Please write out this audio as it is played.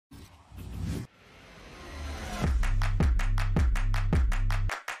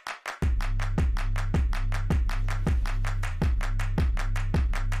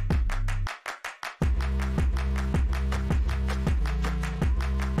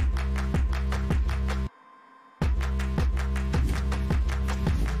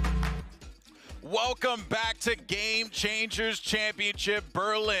Welcome back to Game Changers Championship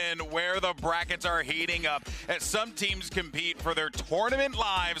Berlin, where the brackets are heating up as some teams compete for their tournament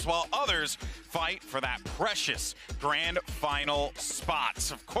lives while others fight for that precious grand final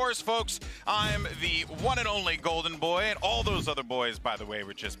spots. Of course, folks, I'm the one and only Golden Boy, and all those other boys, by the way,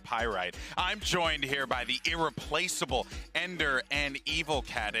 were just Pyrite. I'm joined here by the irreplaceable Ender and Evil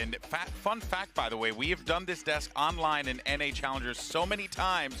Cat. And fun fact, by the way, we have done this desk online in NA Challengers so many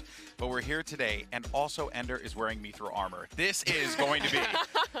times, but we're here today, and also Ender is wearing Mithril armor. This is going to be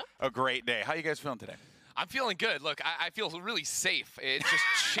a great day. How you guys feeling today? I'm feeling good. Look, I feel really safe. It's just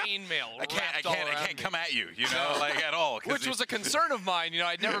chainmail. I can't come at you, you know, like at all. Which was a concern of mine. You know,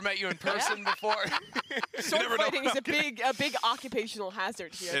 I'd never met you in person before. Sword fighting is a big occupational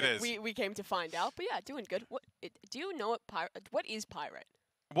hazard here. It is. We came to find out, but yeah, doing good. Do you know what is Pyrite?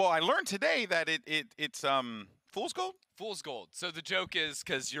 Well, I learned today that it's fool's gold. Fool's gold. So the joke is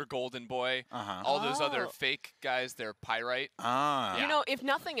because you're Golden Boy, all those other fake guys, they're Pyrite. You know, if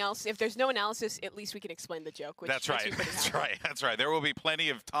nothing else, if there's no analysis, at least we can explain the joke. Which That's right. That's right. There will be plenty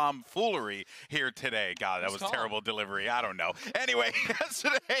of tomfoolery here today. God, that was terrible delivery. I don't know. Anyway,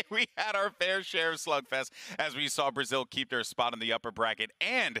 yesterday we had our fair share of slugfest as we saw Brazil keep their spot in the upper bracket,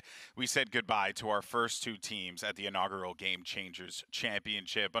 and we said goodbye to our first two teams at the inaugural Game Changers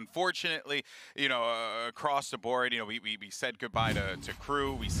Championship. Unfortunately, you know, across the board, you know, we said goodbye to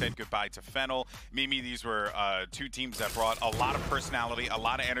Crew. We said goodbye to Fennel. Mimi, these were two teams that brought a lot of personality, a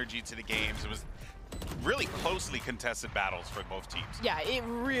lot of energy to the games. It was really closely contested battles for both teams. Yeah, it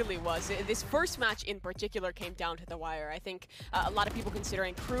really was. This first match in particular came down to the wire. I think a lot of people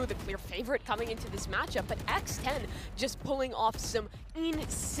considering Crew the clear favorite coming into this matchup, but X10 just pulling off some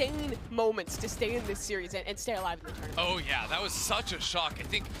insane moments to stay in this series and stay alive in the tournament. Oh yeah, that was such a shock. I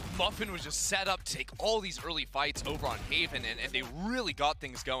think Muffin was just set up to take all these early fights over on Haven, and they really got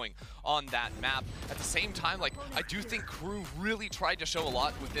things going on that map. At the same time, like, I do think Crew really tried to show a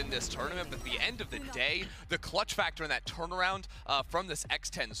lot within this tournament, but at the end of the day, the clutch factor in that turnaround from this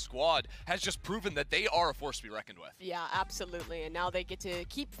X10 squad has just proven that they are a force to be reckoned with. Yeah, absolutely, and now they get to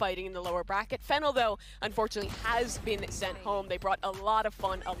keep fighting in the lower bracket. Fennel, though, unfortunately has been sent home. They brought a lot of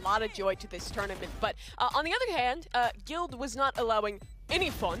fun, a lot of joy to this tournament, but on the other hand, Guild was not allowing any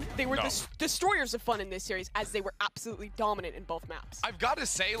fun. They were the destroyers of fun in this series, as they were absolutely dominant in both maps. I've got to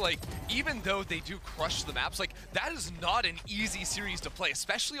say, like, even though they do crush the maps, like, that is not an easy series to play,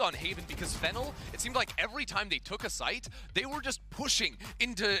 especially on Haven, because Fennel, it seemed like every time they took a site, they were just pushing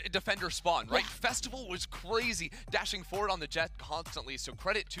into defender spawn, right? Yeah. Festival was crazy, dashing forward on the jet constantly, so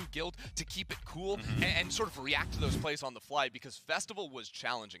credit to Guild to keep it cool and sort of react to those plays on the fly, because Festival was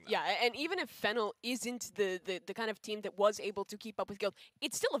challenging them. Yeah, and even if Fennel isn't the kind of team that was able to keep up with Guild,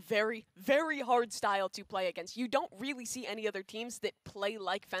 it's still a very, very hard style to play against. You don't really see any other teams that play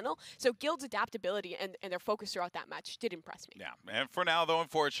like Fennel, so Guild's adaptability and their focus throughout that match did impress me. Yeah, and for now, though,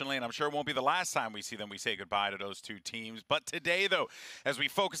 unfortunately, and I'm sure it won't be the last time we see them, we say goodbye to those two teams. But today, though, as we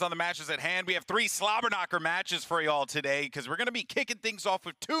focus on the matches at hand, we have 3 slobberknocker matches for y'all today, because we're going to be kicking things off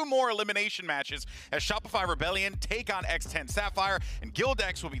with 2 more elimination matches as Shopify Rebellion take on X10 Sapphire, and Guild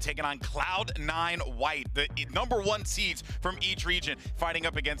X will be taking on Cloud9 White, the #1 seeds from each region, fighting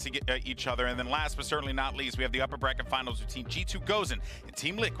up against each other. And then last but certainly not least, we have the upper bracket finals with Team G2 Gozen and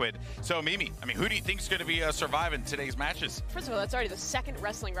Team Liquid. So Mimi, I mean, who do you think is going to be surviving today's matches? First of all, that's already the second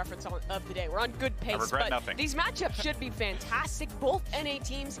wrestling reference of the day. We're on good pace. I regret nothing. These matchups should be fantastic. Both NA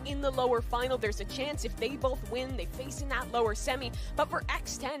teams in the lower final. There's a chance if they both win, they face in that lower semi. But for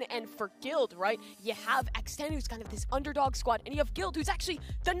X10 and for Guild, right, you have X10 who's kind of this underdog squad, and you have Guild who's actually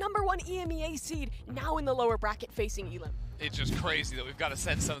the #1 EMEA seed now in the lower bracket facing Elim. It's just crazy that we've got to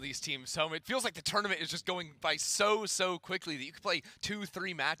send some of these teams home. It feels like the tournament is just going by so quickly that you could play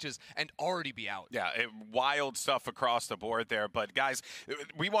 2-3 matches and already be out. Yeah, wild stuff across the board there. But guys,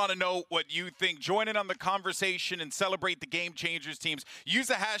 we want to know what you think. Join in on the conversation and celebrate the Game Changers teams. Use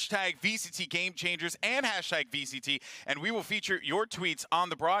the hashtag VCT Game Changers and hashtag VCT, and we will feature your tweets on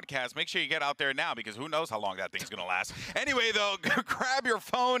the broadcast. Make sure you get out there now, because who knows how long that thing's going to last. Anyway, though, grab your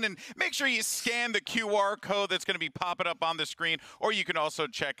phone and make sure you scan the QR code that's going to be popping up on the screen, or you can also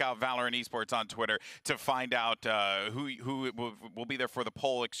check out Valorant Esports on Twitter to find out who will be there for the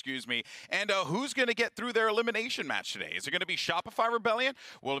poll, and who's going to get through their elimination match today. Is it going to be Shopify Rebellion?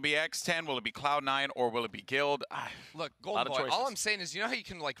 Will it be X10? Will it be Cloud9? Or will it be Guild? Look, Golden Boy, all I'm saying is, you know how you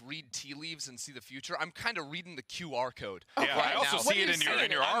can like read tea leaves and see the future? I'm kind of reading the QR code. Yeah, right I also now. see it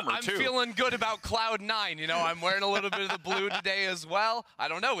in your armor, too. I'm feeling good about Cloud9. You know, I'm wearing a little bit of the blue today as well. I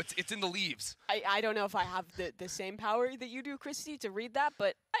don't know. It's in the leaves. I don't know if I have the same power that you do, Christy, to read that,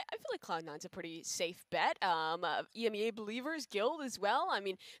 but I feel like Cloud9's a pretty safe bet. EMEA believers, Guild as well. I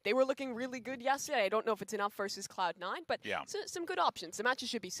mean, they were looking really good yesterday. I don't know if it's enough versus Cloud9, but some good options. The matches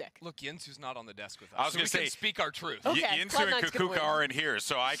should be sick. Look, Yinsu's not on the desk with us. I was going to say, speak our truth. Okay, Yinsu and Kukuka aren't here,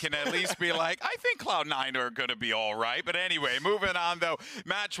 so I can at least be like, I think Cloud9 are going to be all right. But anyway, moving on, though.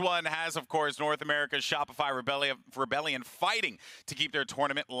 Match 1 has, of course, North America's Shopify Rebellion fighting to keep their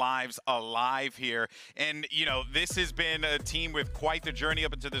tournament lives alive here. And, you know, this has been a team with quite the journey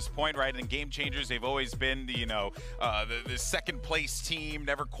up until this point, right? And Game Changers, they've always been, you know, the second-place team,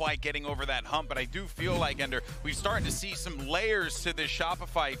 never quite getting over that hump. But I do feel like, Ender, we've started to see some layers to this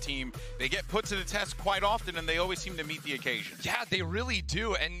Shopify team. They get put to the test quite often, and they always seem to meet the occasion. Yeah, they really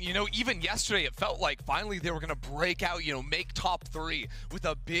do. And, you know, even yesterday, it felt like finally they were going to break out, you know, make top 3 with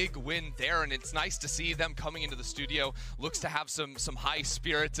a big win there. And it's nice to see them coming into the studio. Looks to have some high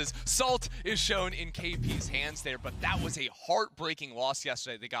spirits as Salt is shown in KP's hands there. But that was a heartbreaking loss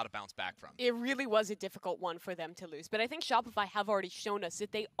yesterday they got to bounce back from. It really was a difficult one for them to lose. But I think Shopify have already shown us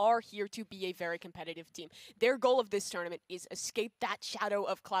that they are here to be a very competitive team. Their goal of this tournament is escape that shadow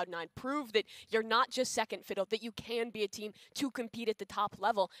of Cloud9. Prove that you're not just second fiddle, that you can be a team to compete at the top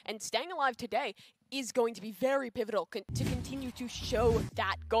level. And staying alive today is going to be very pivotal to continue to show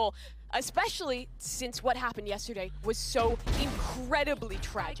that goal, especially since what happened yesterday was so incredibly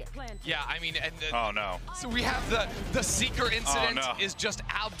tragic. Yeah, I mean, and oh no. So we have the Seeker incident is just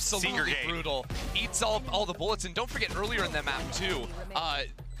absolutely brutal. Eats all the bullets, and don't forget earlier in the map too,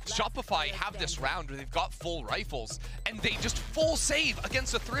 Shopify have this round where they've got full rifles, and they just full save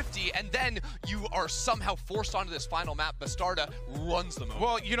against a Thrifty, and then you are somehow forced onto this final map. Bastarda runs them over.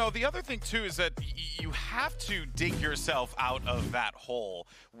 Well, you know, the other thing, too, is that you have to dig yourself out of that hole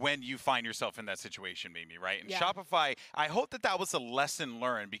when you find yourself in that situation, Mimi, right? And Shopify, I hope that was a lesson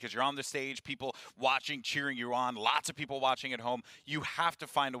learned, because you're on the stage, people watching, cheering you on, lots of people watching at home. You have to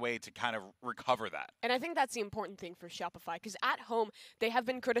find a way to kind of recover that. And I think that's the important thing for Shopify, because at home, they have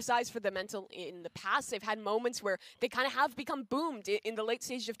been criticized for the mental in the past. They've had moments where they kind of have become boomed in the late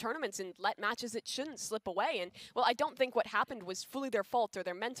stage of tournaments and let matches that shouldn't slip away. And, well, I don't think what happened was fully their fault or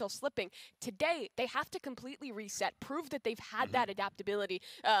their mental slipping. Today, they have to completely reset, prove that they've had that adaptability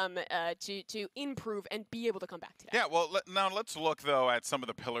to improve and be able to come back to that. Yeah, well, now let's look, though, at some of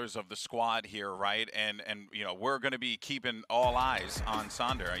the pillars of the squad here, right? And you know, we're going to be keeping all eyes on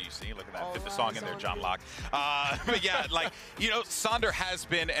Sonder. You see, look at that. Fit the song in there, John Locke. But yeah, like, you know, Sonder has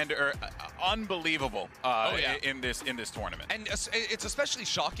been unbelievable in this tournament. And it's especially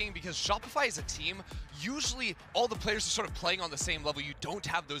shocking because Shopify is a team, usually all the players are sort of playing on the same level. You don't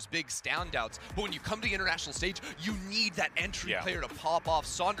have those big standouts. But when you come to the international stage, you need that entry player to pop off.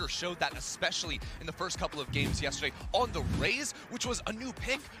 Sonder showed that, especially in the first couple of games yesterday on the Raze, which was a new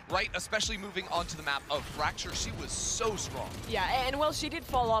pick, right? Especially moving onto the map of Fracture. She was so strong. Yeah, and well, she did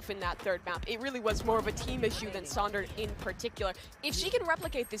fall off in that third map. It really was more of a team issue than Sonder in particular. If she can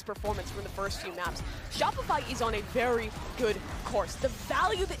replicate this performance from the first few maps, Shopify is on a very good course. The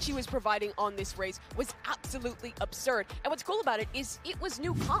value that she was providing on this Raze was absolutely absurd. And what's cool about it is it was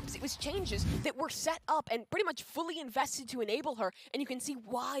new comps. It was changes that were set up and pretty much fully invested to enable her. And you can see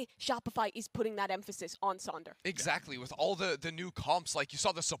why Shopify is putting that emphasis on Sonder. Exactly. With all the new comps, like you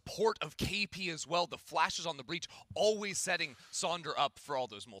saw the support of KP as well, the flashes on the breach, always setting Sonder up for all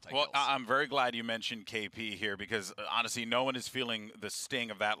those multi-kills. Well, I'm very glad you mentioned KP here, because honestly, no one is feeling the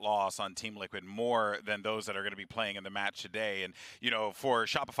sting of that loss on Team Liquid more than those that are going to be playing in the match today. And, you know, for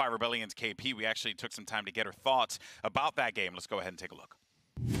Shopify Rebellion's KP, we actually took some time to get her thoughts about that game. Let's go ahead and take a look.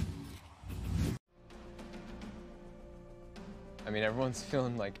 I mean, everyone's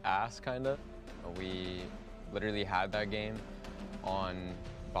feeling like ass, kind of. We literally had that game on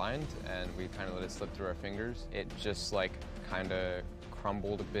bind, and we kind of let it slip through our fingers. It just, like, kind of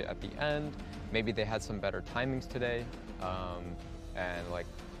crumbled a bit at the end. Maybe they had some better timings today, and, like,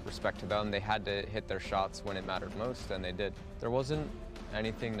 respect to them, they had to hit their shots when it mattered most, and they did. There wasn't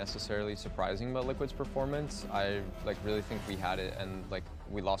anything necessarily surprising about Liquid's performance. I, like, really think we had it, and, like,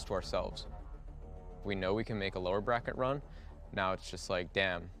 we lost to ourselves. We know we can make a lower bracket run. Now it's just like,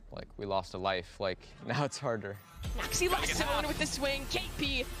 damn, like, we lost a life. Like, now it's harder. Naxi lost someone with the swing.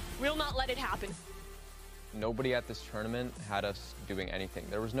 KP will not let it happen. Nobody at this tournament had us doing anything.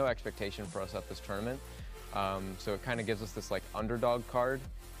 There was no expectation for us at this tournament. So it kind of gives us this, like, underdog card,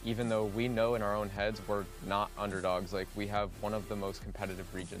 even though we know in our own heads we're not underdogs. Like, we have one of the most competitive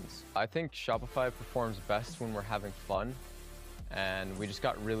regions. I think Shopify performs best when we're having fun, and we just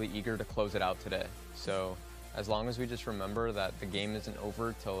got really eager to close it out today. So as long as we just remember that the game isn't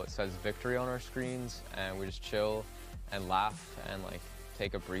over till it says victory on our screens, and we just chill and laugh and, like,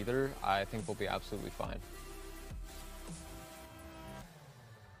 take a breather, I think we'll be absolutely fine.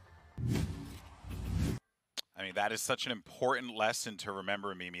 mean, that is such an important lesson to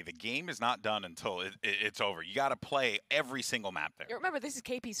remember, Mimi. The game is not done until it's over. You got to play every single map there. You remember, this is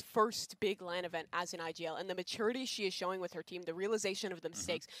KP's first big LAN event as an IGL, and the maturity she is showing with her team, the realization of the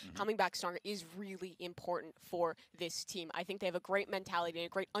mistakes, coming back stronger is really important for this team. I think they have a great mentality and a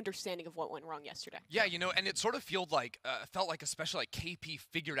great understanding of what went wrong yesterday. Yeah, you know, and it sort of felt like especially like KP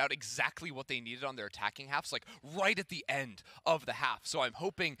figured out exactly what they needed on their attacking halves, like right at the end of the half. So I'm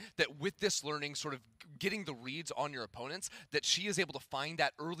hoping that with this learning, sort of getting the reads on your opponents, that she is able to find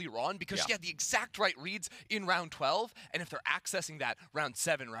that earlier on, because she had the exact right reads in round 12, and if they're accessing that round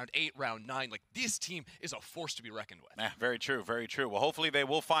 7, round 8, round 9, like, this team is a force to be reckoned with. Yeah, very true, very true. Well, hopefully they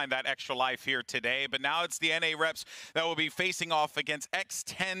will find that extra life here today, but now it's the NA reps that will be facing off against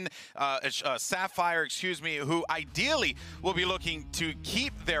X10 Sapphire, who ideally will be looking to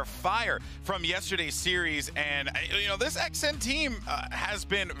keep their fire from yesterday's series. And, you know, this X10 team has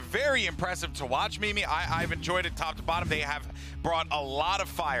been very impressive to watch, Mimi. I've enjoyed it top to bottom. They have brought a lot of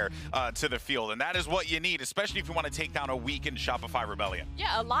fire to the field, and that is what you need, especially if you want to take down a weakened Shopify Rebellion.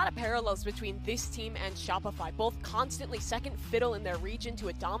 Yeah, a lot of parallels between this team and Shopify, both constantly second fiddle in their region to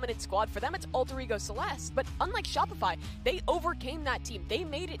a dominant squad. For them, it's Alter Ego Celeste, but unlike Shopify, they overcame that team. They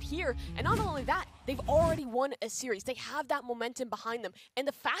made it here, and not only that, they've already won a series. They have that momentum behind them, and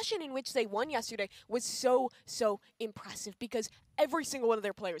the fashion in which they won yesterday was so impressive, because every single one of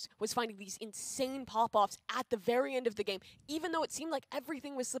their players was finding these insane pop-offs at the very end of the game, even though it seemed like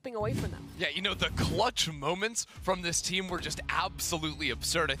everything was slipping away from them. Yeah, you know, the clutch moments from this team were just absolutely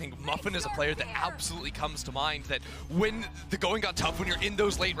absurd. I think Muffin is a player that absolutely comes to mind, that when the going got tough, when you're in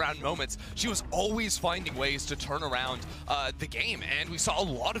those late round moments, she was always finding ways to turn around the game. And we saw a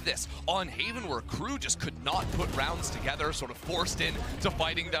lot of this on Haven, where Crew just could not put rounds together, sort of forced in to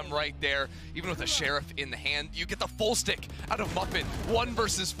fighting them right there. Even with a Sheriff in the hand, you get the full stick out of Muffin. 1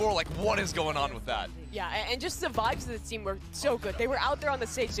 versus 4, like, what is going on with that? Yeah, and just the vibes of the team were so good. They were out there on the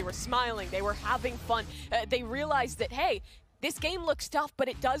stage, they were smiling, they were having fun. They realized that, hey, this game looks tough, but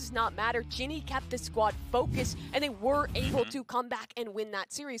it does not matter. Ginny kept the squad focused, and they were able to come back and win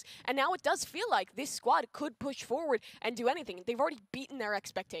that series. And now it does feel like this squad could push forward and do anything. They've already beaten their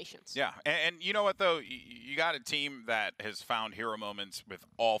expectations. Yeah, and you know what, though? You got a team that has found hero moments with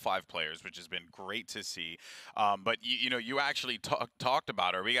all 5 players, which has been great to see. But, you know, you actually talked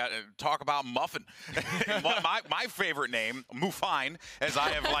about her. We got to talk about Muffin. my favorite name, Muffine, as I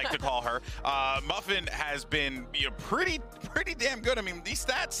have liked to call her. Muffin has been, you know, pretty damn good. I mean, these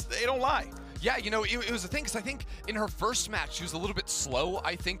stats, they don't lie. Yeah, you know, it was a thing, because I think in her first match, she was a little bit slow,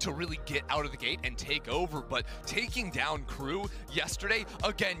 I think, to really get out of the gate and take over. But taking down Crew yesterday,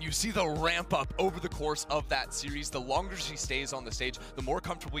 again, you see the ramp up over the course of that series. The longer she stays on the stage, the more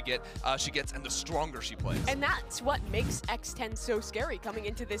comfortable she gets, and the stronger she plays. And that's what makes X10 so scary coming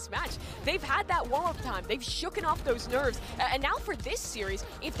into this match. They've had that warm-up time. They've shooken off those nerves. And now for this series,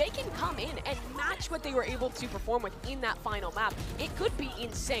 if they can come in and match what they were able to perform with in that final map, it could be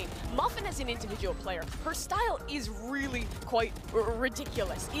insane. Muffin as an individual player, her style is really quite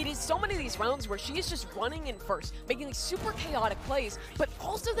ridiculous. It is so many of these rounds where she is just running in first, making these super chaotic plays, but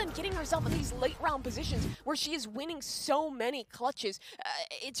also then getting herself in these late round positions where she is winning so many clutches.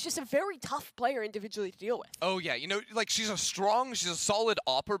 It's just a very tough player individually to deal with. Oh yeah, you know, like, she's a solid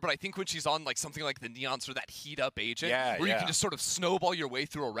opper, but I think when she's on like something like the Neons or that heat up agent, where you can just sort of snowball your way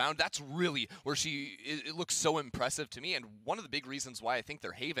through a round, that's really where it looks so impressive to me, and one of the big reasons why I think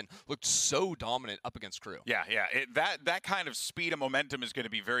their Haven looked so dominant up against Crew. Yeah, that kind of speed and momentum is going to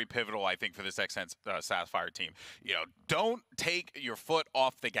be very pivotal, I think, for this X10 Sapphire team. You know, don't take your foot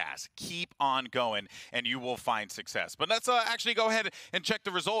off the gas. Keep on going, and you will find success. But let's actually go ahead and check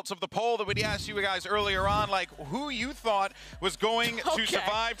the results of the poll that we asked you guys earlier on, like who you thought was going to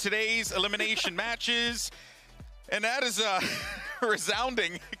survive today's elimination matches. And that is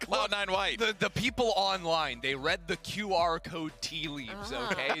resounding Cloud9 White. The people online, they read the QR code tea leaves,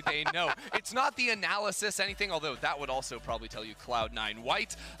 okay? They know. It's not the analysis, anything, although that would also probably tell you Cloud9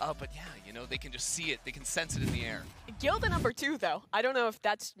 White. But yeah, you know, they can just see it. They can sense it in the air. Gilda number 2, though. I don't know if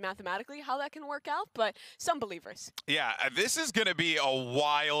that's mathematically how that can work out, but some believers. Yeah, this is going to be a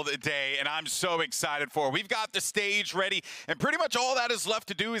wild day, and I'm so excited for it. We've got the stage ready, and pretty much all that is left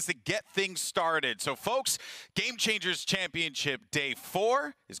to do is to get things started. So, folks, Game Changers Championship Day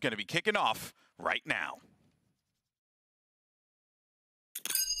 4 is going to be kicking off right now.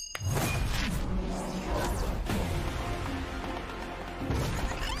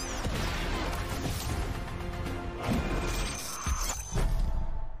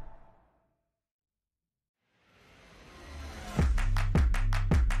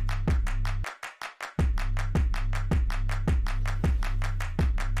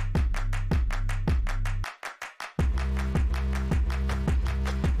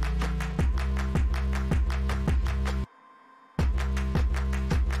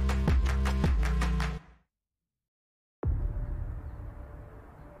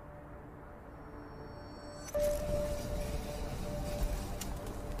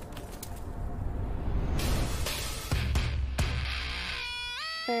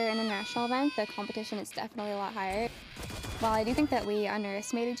 For an international event, the competition is definitely a lot higher. While I do think that we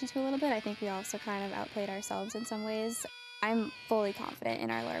underestimated G2 a little bit, I think we also kind of outplayed ourselves in some ways. I'm fully confident in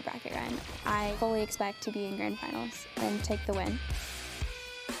our lower bracket run. I fully expect to be in grand finals and take the win.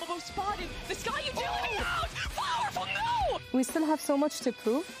 Almost spotted. The Sky utility out! Powerful, no! We still have so much to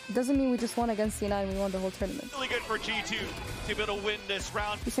prove. Doesn't mean we just won against C9 and we won the whole tournament. Really good for G2 to be able to win this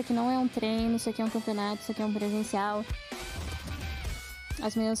round. Isso aqui não é um treino, isso aqui é um campeonato, isso aqui é um presencial.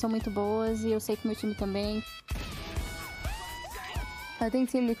 As meninas são muito boas e eu sei que meu time também. I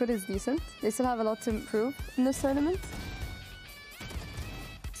think Team Liquid is decent. They still have a lot to improve in this tournament.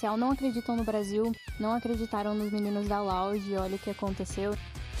 Se elas não acreditam no Brasil, não acreditaram nos meninos da Loud e olha o que aconteceu.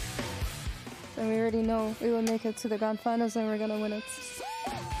 And we already know we will make it to the grand finals and we're gonna win it.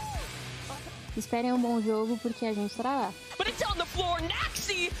 Esperem um bom jogo porque a gente estará lá. But it's on the floor.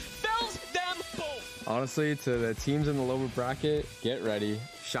 Naxi fells them both. Honestly, to the teams in the lower bracket, get ready.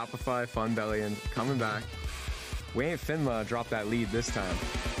 Shopify, Funbellion, coming back. We ain't finna drop that lead this time.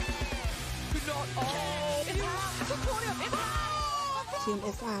 Team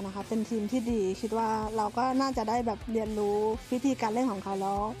SR นะคะเป็นทีมที่ดีคิดว่าเราก็น่าจะได้แบบเรียนรู้วิธีการเล่นของเขาแ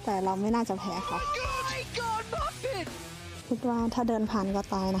ล้วแต่เราไม่น่าจะแพ้ค่ะคิดว่าถ้าเดินผ่านก็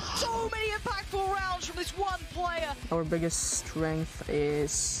ตายนะคะ So many impactful rounds from this one player. Our biggest strength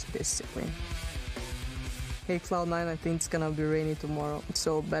is discipline. Hey Cloud9, I think it's gonna be rainy tomorrow,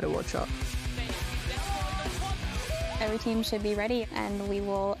 so better watch out. Every team should be ready and we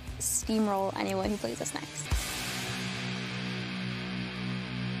will steamroll anyone who plays us next.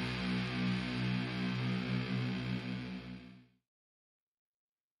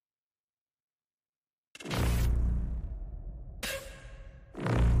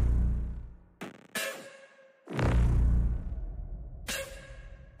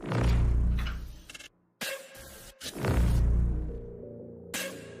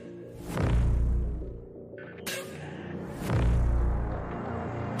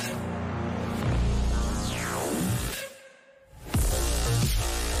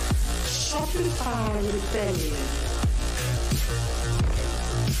 Rebellion.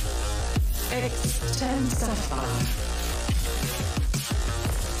 X10S,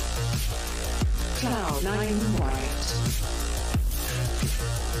 Cloud9 White,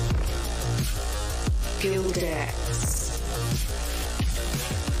 Guild X,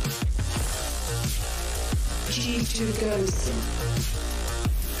 G2 Ghost,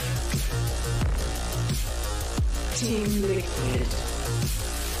 Team Liquid.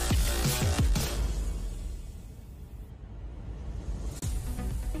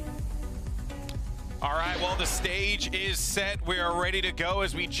 All right, well, the stage is set. We are ready to go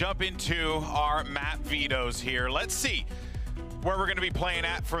as we jump into our map vetoes here. Let's see where we're going to be playing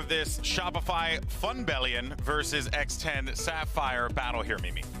at for this Shopify Funbellion versus X10 Sapphire battle here,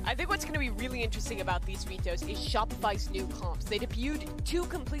 Mimi. I think what's going to be really interesting about these vetoes is Shopify's new comps. They debuted 2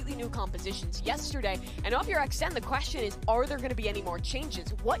 completely new compositions yesterday, and of your X10, the question is, are there going to be any more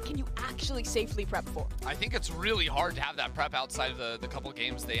changes? What can you actually safely prep for? I think it's really hard to have that prep outside of the couple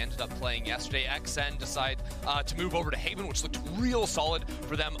games they ended up playing yesterday. XN decide to move over to Haven, which looked real solid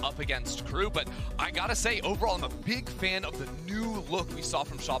for them up against Crew, but I gotta say, overall, I'm a big fan of the new look we saw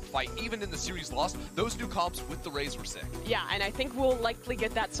from Shopify, even in the series loss. Those new comps with the Rays were sick. Yeah, and I think we'll likely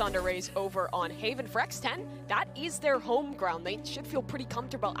get that Sonder Rays over on Haven. For X10, that is their home ground. They should feel pretty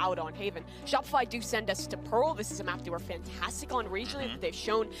comfortable out on Haven. Shopify do send us to Pearl. This is a map they were fantastic on regionally. They've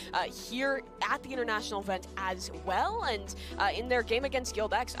shown here at the international event as well, and in their game against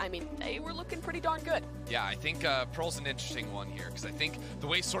Guild X, I mean, they were looking pretty darn good. Yeah, I think Pearl's an interesting one here, because I think the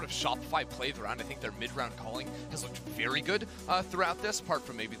way sort of Shopify played around, I think their mid-round calling has looked very good throughout this, apart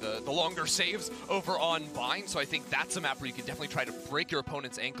from maybe the longer saves over on Bind. So I think that's a map where you can definitely try to break your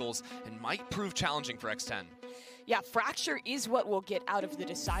opponent's ankles and might prove challenging for X10. Yeah, Fracture is what we'll get out of the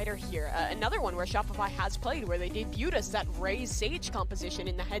decider here. Another one where Shopify has played, where they debuted us that Raze Sage composition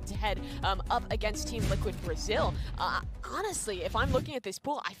in the head-to-head up against Team Liquid Brazil. Honestly, if I'm looking at this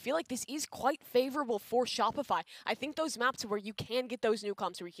pool, I feel like this is quite favorable for Shopify. I think those maps where you can get those new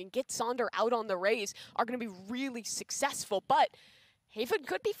comps, where you can get Sonder out on the Raze, are going to be really successful, but Haven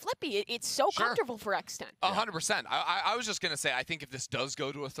could be flippy. It's so comfortable for X10. 100%. I was just going to say, I think if this does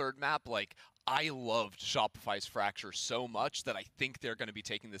go to a third map, like, I loved Shopify's Fracture so much that I think they're going to be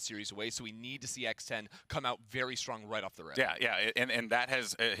taking this series away. So we need to see X10 come out very strong right off the rip. Yeah, and that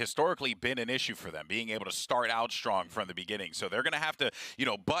has historically been an issue for them, being able to start out strong from the beginning. So they're going to have to,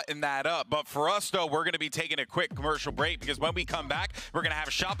 button that up. But for us, though, we're going to be taking a quick commercial break because when we come back, we're going to have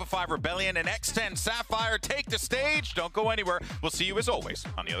Shopify Rebellion and X10 Sapphire take the stage. Don't go anywhere. We'll see you, as always,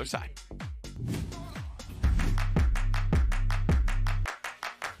 on the other side.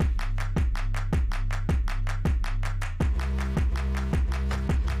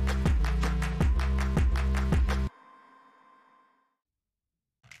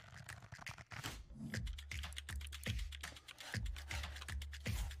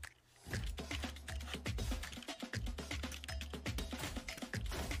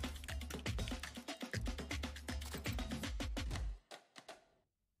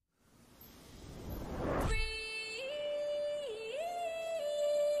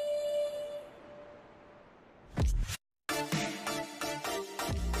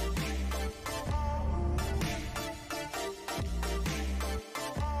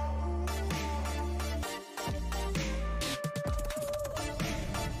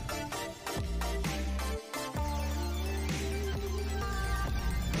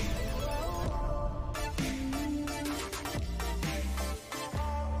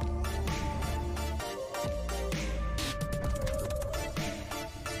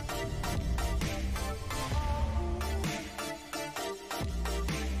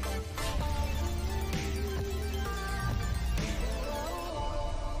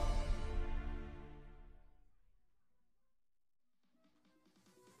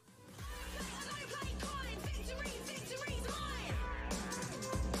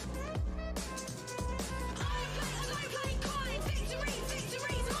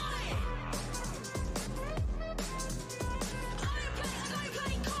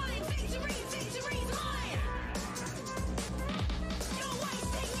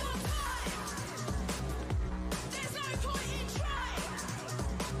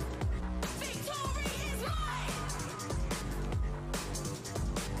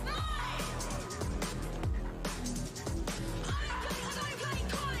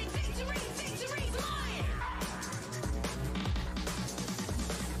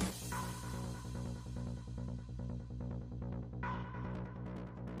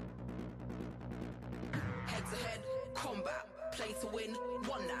 Head-to-head, combat, play to win,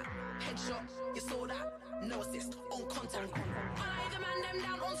 won that. Headshot, you saw that, no assist, on contact. I lay the man them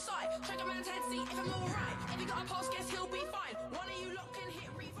down on sight, check a man's head, see if I'm alright. If he got a pulse, guess he'll be fine. One of you lot can hit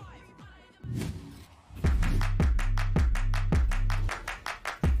revive.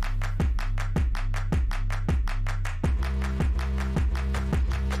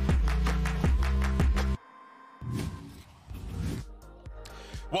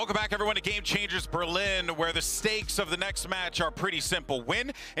 Welcome back, everyone, to Game Changers Berlin, where the stakes of the next match are pretty simple.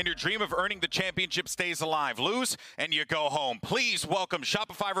 Win, and your dream of earning the championship stays alive. Lose, and you go home. Please welcome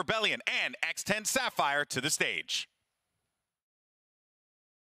Shopify Rebellion and X10 Sapphire to the stage.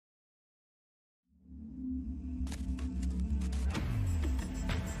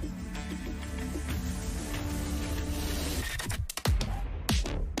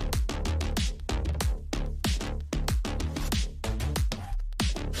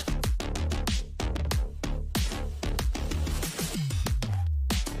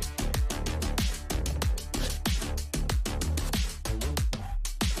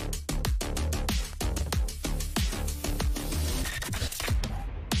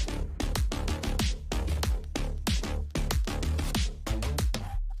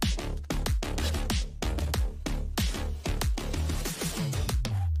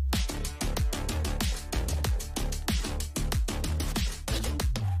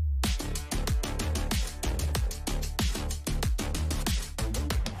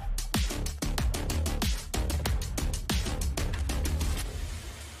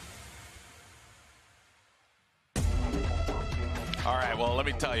 All right, well, let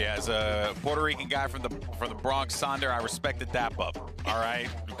me tell you, as a Puerto Rican guy from the Bronx, Sonder, I respect the tap up. All right,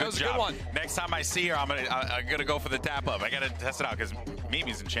 good job. Good one. Next time I see her, I'm gonna go for the tap up. I gotta test it out because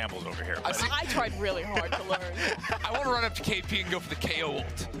Mimi's in shambles over here. I tried really hard to learn. I want to run up to KP and go for the KO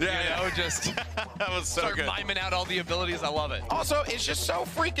ult. Yeah, just That was so Start good. miming out all the abilities. I love it. Also, it's just so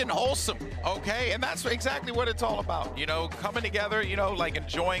freaking wholesome, okay? And that's exactly what it's all about. You know, coming together, you know, like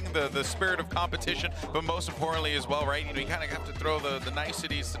enjoying the spirit of competition, but most importantly as well, right? You know, you kind of have to throw the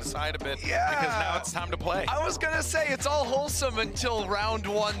niceties to the side a bit. Yeah. Because now it's time to play. I was going to say it's all wholesome until round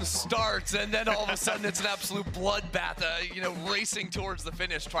one starts, and then all of a sudden it's an absolute bloodbath, you know, racing towards the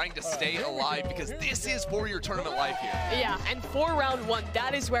finish, trying to stay alive, because this is for your tournament life here. Yeah, and for round one,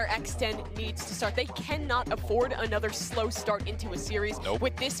 that is where X10 needs to start. They cannot afford another slow start into a series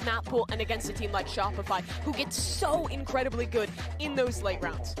with this map pool and against a team like Shopify, who gets so incredibly good in those late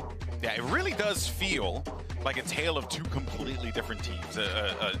rounds. Yeah, it really does feel like a tale of two completely different teams.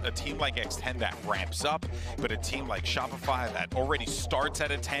 A team like X10 that ramps up, but a team like Shopify that already starts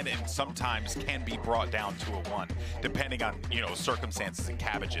at a 10 and sometimes can be brought down to a 1, depending on, you know, circumstances and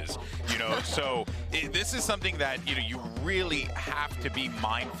cabbages. You know, so this is something that, you know, you really have to be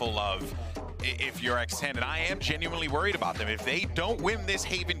mindful of if you're X10, and I am genuinely worried about them. If they don't win this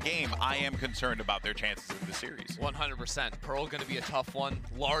Haven game, I am concerned about their chances in the series. 100%. Pearl going to be a tough one.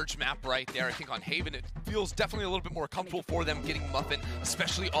 Large map right there. I think on Haven, it feels definitely a little bit more comfortable for them getting Muffin,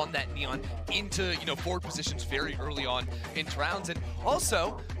 especially on that Neon, into, you know, forward positions very early on in rounds. And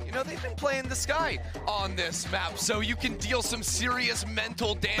also, you know, they've been playing the Sky on this map, so you can deal some serious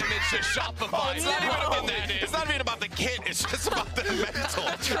mental damage to Shopify. It's not even about the kit, it's just about the mental.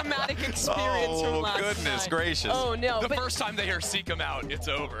 A traumatic experience from last goodness night. gracious. Oh no. The first time they hear Seek him out, it's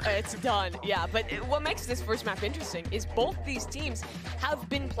over. It's done, yeah. But what makes this first map interesting is both these teams have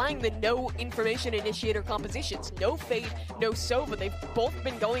been playing the no information initiator compositions. No Fade, no Sova. They've both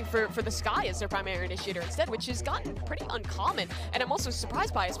been going for the Sky as their primary initiator instead, which has gotten pretty uncommon. And I'm also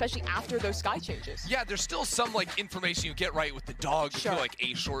surprised by, especially after those Sky changes. Yeah, there's still some like information you get right with the dog. Sure. You feel like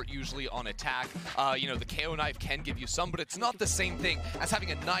A short usually on attack. You know, the KO knife can give you some, but it's not the same thing as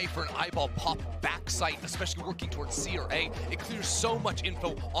having a knife or an eyeball pop back sight, especially working towards C or A. It clears so much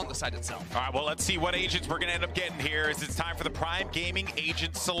info on the site itself. All right, well, let's see what agents we're going to end up getting here as it's time for the Prime Gaming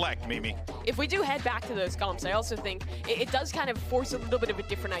Agent Select, Mimi. If we do head back to those comps, I also think it does kind of force a little bit of a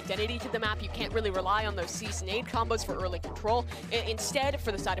different identity to the map. You can't really rely on those Cease and Aid combos for early control. Instead,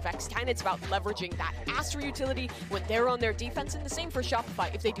 for the side of X10, it's about leveraging that Astra utility when they're on their defense, and the same for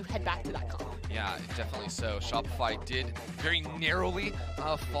Shopify if they do head back to that comp. Yeah, definitely so. Shopify did very narrowly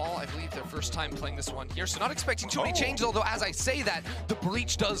fall, I believe, their first time playing this one here. So not expecting too many changes, although as I say that, the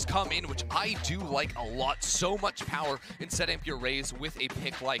Breach does come in, which I do like a lot. So much power in setting up your Raze with a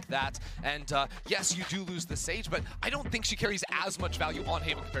pick like that. And yes, you do lose the Sage, but I don't think she carries as much value on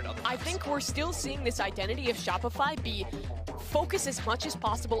Haven compared to other maps. I think we're still seeing this identity of Shopify be focus as much as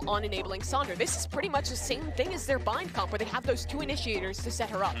possible on enabling Sonder. This is pretty much the same thing as their bind comp, where they have those two initiators to set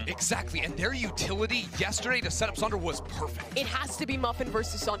her up. Exactly, and their utility yesterday to set up Sonder was perfect. It has to be Muffin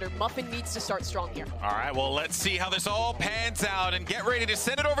versus Sonder. Muffin needs to start strong here. All right, well, let's see how this all pans out and get ready to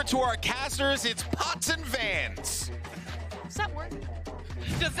send it over to our casters. It's Pots and Vans. Does that work?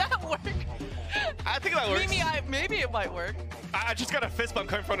 Does that work? I think that works. Maybe it might work. I just got a fist bump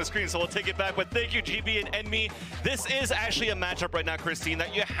coming from the screen, so we'll take it back. But thank you, GB and Enemy. This is actually a matchup right now, Christine,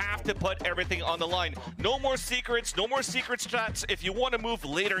 that you have to put everything on the line. No more secrets, no more secret strats. If you want to move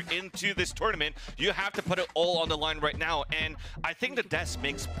later into this tournament, you have to put it all on the line right now. And I think the desk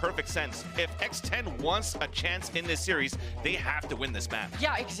makes perfect sense. If X10 wants a chance in this series, they have to win this map.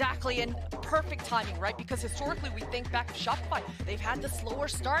 Yeah, exactly, and perfect timing, right? Because historically, we think back to Shopify. They've had the slower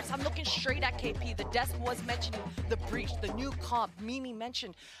starts. I'm looking straight at KP. The desk was mentioning the Breach, the new comp. Mimi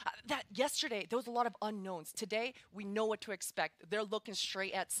mentioned that yesterday there was a lot of unknowns. Today we know what to expect. They're looking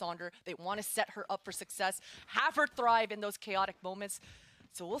straight at Sonder. They want to set her up for success, have her thrive in those chaotic moments.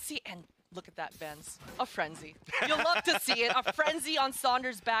 So we'll see. And look at that, Benz. A frenzy. You'll love to see it. A frenzy on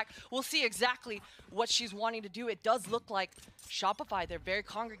Sonder's back. We'll see exactly what she's wanting to do. It does look like Shopify, they're very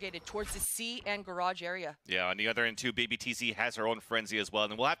congregated towards the C and garage area. Yeah, on the other end too, Baby TZ has her own frenzy as well.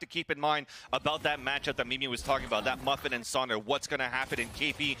 And we'll have to keep in mind about that matchup that Mimi was talking about, that Muffin and Sonder. What's going to happen in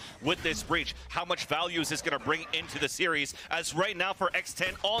KP with this Breach? How much value is this going to bring into the series? As right now for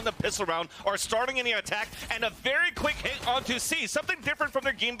X10 on the pistol round are starting in the attack, and a very quick hit onto C. Something different from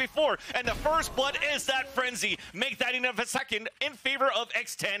their game before. And the first blood is that frenzy. Make that in a second in favor of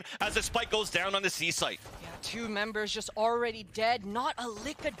X10 as the spike goes down on the C site. Yeah, two members just already dead. Not a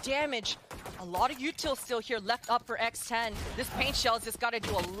lick of damage. A lot of util still here left up for X10. This paint shell's just got to do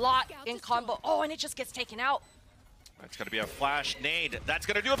a lot in combo. Oh, and it just gets taken out. That's going to be a flash nade. That's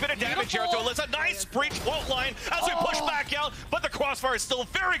going to do a bit of damage here to Alyssa. Nice breach fault line as we push back out, but the crossfire is still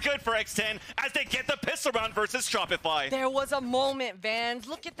very good for X10 as they get the pistol round versus Shopify. There was a moment, Vans.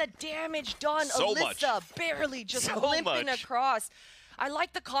 Look at the damage done. So Alyssa much. barely just So limping much. across. I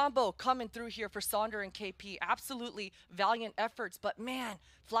like the combo coming through here for Sonder and KP. Absolutely valiant efforts, but man,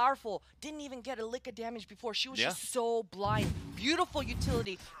 Flowerful didn't even get a lick of damage before. She was just so blind. Beautiful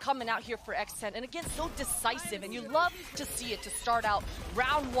utility coming out here for X10. And again, so decisive. And you love to see it to start out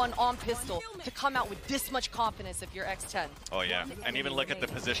round 1 on pistol, to come out with this much confidence if you're X10. Oh, yeah. And even look at the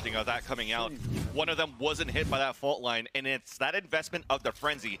positioning of that coming out. One of them wasn't hit by that fault line, and it's that investment of the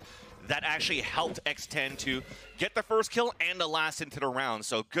Frenzy that actually helped X10 to get the first kill and the last into the round.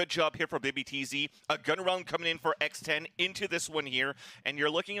 So good job here for BBTZ. A gun round coming in for X10 into this one here. And you're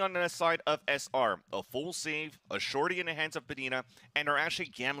looking on the side of SR. A full save, a shorty in the hands of Benita, and are actually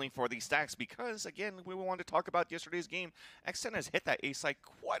gambling for these stacks because, again, we wanted to talk about yesterday's game. X10 has hit that A site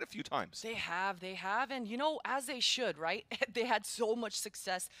quite a few times. They have. And, you know, as they should, right? They had so much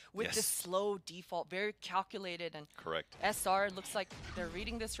success with this slow default, very calculated. And correct. SR looks like they're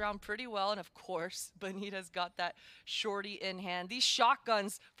reading this round pretty well. And, of course, Benita's got that shorty in hand. These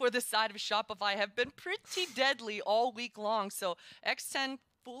shotguns for the side of Shopify have been pretty deadly all week long. So X10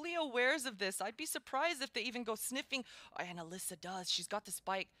 fully awares of this. I'd be surprised if they even go sniffing. Oh, and Alyssa does. She's got the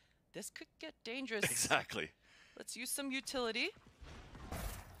spike. This could get dangerous. Exactly. Let's use some utility.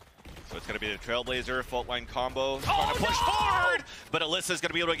 So it's going to be the Trailblazer fault line combo. Trying to push forward, but Alyssa's going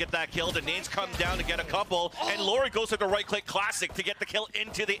to be able to get that kill. The nades come down to get a couple, and Lori goes to the right-click classic to get the kill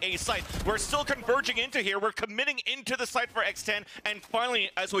into the A site. We're still converging into here. We're committing into the site for X10, and finally,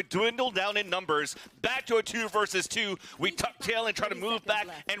 as we dwindle down in numbers, back to a 2 versus 2, we tuck tail and try to move back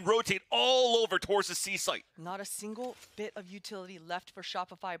and rotate all over towards the C site. Not a single bit of utility left for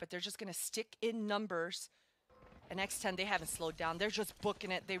Shopify, but they're just going to stick in numbers. And X10, they haven't slowed down. They're just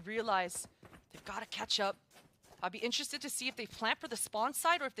booking it. They realize they've got to catch up. I'll be interested to see if they plant for the spawn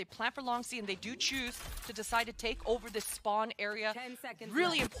side or if they plant for long C, and they do choose to decide to take over this spawn area. 10 seconds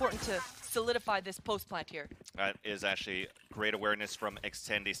really important to solidify this post plant here. That is actually great awareness from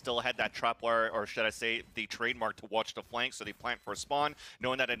X10. They still had that trap wire, or should I say the trademark, to watch the flank, so they plant for a spawn,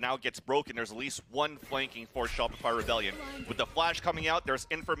 knowing that it now gets broken. There's at least one flanking for Shopify Rebellion. With the flash coming out, there's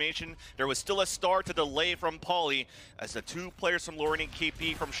information. There was still a star to delay from Polly, as the 2 players from Lauren and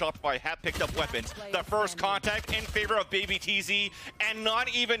KP from Shopify have picked up weapons. The first contact in favor of BBTZ, and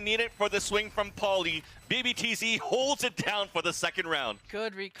not even needed for the swing from Polly. BBTZ holds it down for the second round.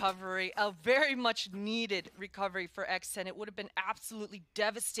 Good recovery, a very much needed recovery for X10. It would have been absolutely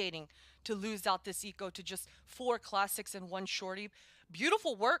devastating to lose out this eco to just 4 classics and 1 shorty.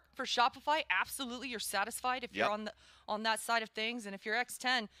 Beautiful work for Shopify. Absolutely, you're satisfied if you're on that side of things. And if you're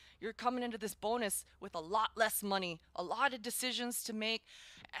X10, you're coming into this bonus with a lot less money, a lot of decisions to make.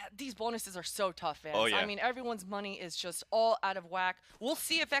 These bonuses are so tough, fans. Oh, yeah. I mean, everyone's money is just all out of whack. We'll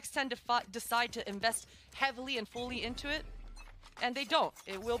see if X10 decide to invest heavily and fully into it. And they don't.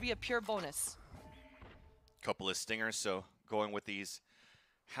 It will be a pure bonus. Couple of stingers, so going with these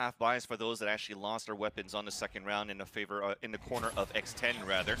half buys for those that actually lost their weapons on the second round in the favor, in the corner of X10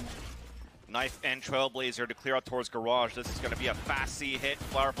 rather. Knife and Trailblazer to clear out towards Garage. This is going to be a fast C hit.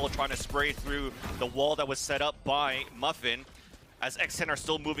 Flowerful trying to spray through the wall that was set up by Muffin, as X10 are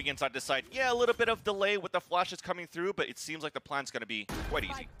still moving inside the site. Yeah, a little bit of delay with the flashes coming through, but it seems like the plan's going to be quite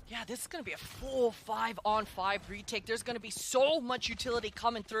easy. Yeah, this is going to be a full 5-on-5 retake. There's going to be so much utility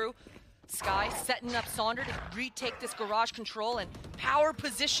coming through. Sky setting up Sonder to retake this garage control, and power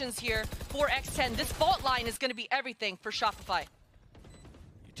positions here for X10. This fault line is going to be everything for Shopify.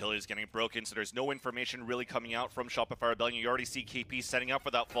 Utility is getting broken, so there's no information really coming out from Shopify Rebellion. You already see KP setting up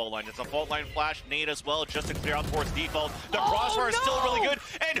for that fault line. It's a fault line flash, nade as well, just to clear out towards default. The crossfire is still really good.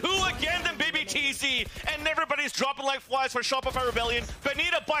 And who again than BBTZ? And everybody's dropping like flies for Shopify Rebellion.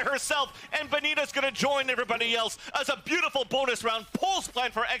 Benita by herself, and Benita's going to join everybody else as a beautiful bonus round. Pulse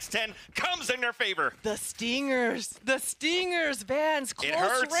plan for X10 comes in their favor. The stingers, Vans,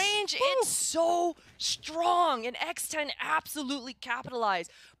 close range. It's so strong, and X10 absolutely capitalized.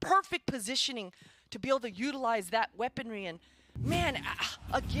 Perfect positioning to be able to utilize that weaponry. And man,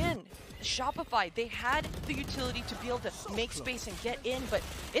 again, Shopify, they had the utility to be able to make space and get in, but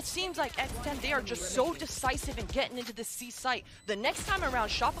it seems like X10, they are just so decisive in getting into the C site. The next time around,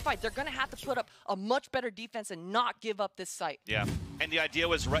 Shopify, they're going to have to put up a much better defense and not give up this site. Yeah, and the idea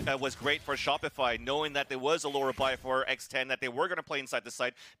was great for Shopify, knowing that there was a lower buy for X10, that they were going to play inside the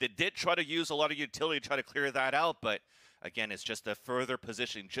site. They did try to use a lot of utility to try to clear that out, but again, it's just a further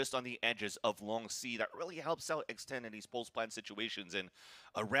position just on the edges of long C that really helps out X10 in these post plan situations. And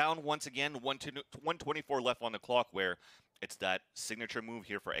around, once again, 124 left on the clock, where it's that signature move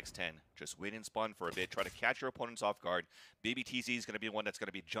here for X10. Just wait and spawn for a bit, try to catch your opponents off guard. BBTZ is going to be the one that's going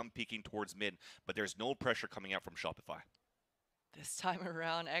to be jump peeking towards mid, but there's no pressure coming out from Shopify. This time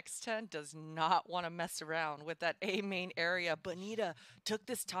around, X10 does not want to mess around with that A main area. Bonita took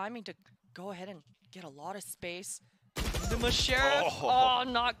this timing to go ahead and get a lot of space. The Masheriff, oh,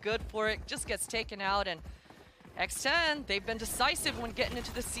 not good for it. Just gets taken out. And X10, they've been decisive when getting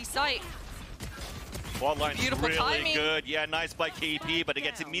into the C site. Ball line's Beautiful really timing. good. Yeah, nice by KP, but it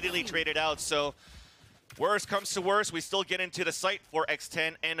gets immediately traded out. So worst comes to worst, we still get into the site for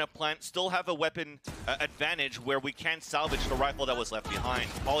X10 and a plant. Still have a weapon advantage where we can salvage the rifle that was left behind.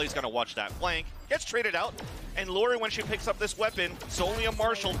 Ollie's gonna watch that flank. Gets traded out. And Lori, when she picks up this weapon, it's only a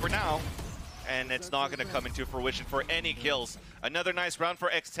Marshall for now. And it's not going to come into fruition for any kills. Another nice round for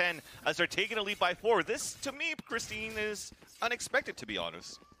X10 as they're taking a lead by 4. This, to me, Christine, is unexpected, to be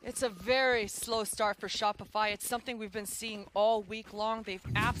honest. It's a very slow start for Shopify. It's something we've been seeing all week long. They've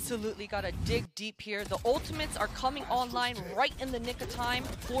absolutely got to dig deep here. The ultimates are coming online right in the nick of time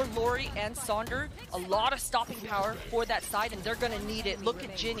for Lori and Sonder. A lot of stopping power for that side, and they're going to need it. Look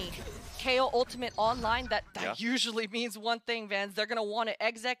at Ginny. KO ultimate online, that usually means one thing, Vans. They're going to want to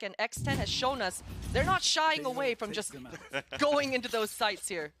exec, and X10 has shown us they're not shying away from just going into those sites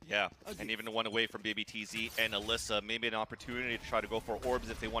here. Yeah, and even the one away from Baby TZ and Alyssa, maybe an opportunity to try to go for orbs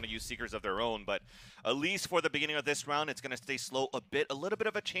if they want to use Seekers of their own, but at least for the beginning of this round, it's going to stay slow a bit. A little bit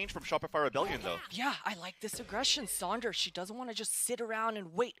of a change from Shopify Rebellion, though. Yeah, I like this aggression. Sonder, she doesn't want to just sit around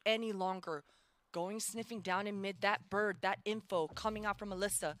and wait any longer. Going sniffing down in mid, that bird, that info coming out from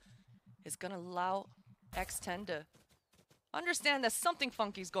Alyssa is going to allow X10 to understand that something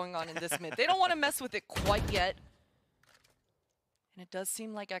funky is going on in this mid. They don't want to mess with it quite yet. And it does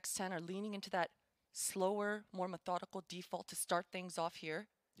seem like X10 are leaning into that slower, more methodical default to start things off here.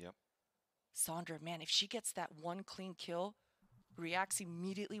 Yep. Sandra, man, if she gets that one clean kill, reacts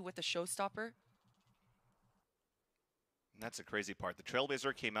immediately with the showstopper. That's the crazy part. The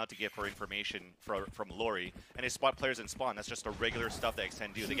Trailblazer came out to get her information from Lori, and they spot players in spawn. That's just the regular stuff that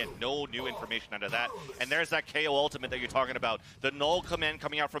X10 do. They get no new information out of that. And there's that KO ultimate that you're talking about. The null command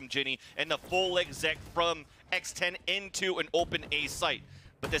coming out from Ginny, and the full exec from X10 into an open A site.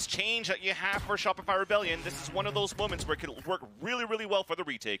 But this change that you have for Shopify Rebellion, this is one of those moments where it can work really, really well for the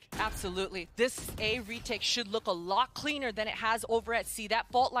retake. Absolutely. This A retake should look a lot cleaner than it has over at C. That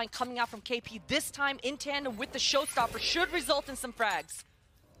fault line coming out from KP, this time in tandem with the showstopper, should result in some frags.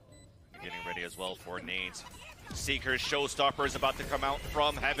 Getting ready as well for nades. Seekers, Showstopper is about to come out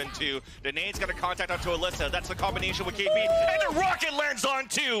from Heaven too. The nade's got a contact onto Alyssa. That's the combination with KP. And the rocket lands on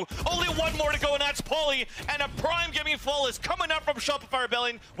two. Only one more to go, and that's Polly. And a Prime Gaming Flawless coming up from Shopify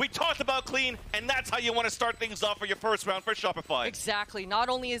Rebellion. We talked about clean, and that's how you want to start things off for your first round for Shopify. Exactly. Not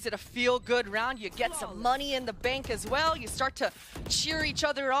only is it a feel-good round, you get some money in the bank as well. You start to cheer each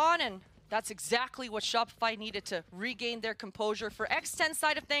other on, and that's exactly what Shopify needed to regain their composure. For X10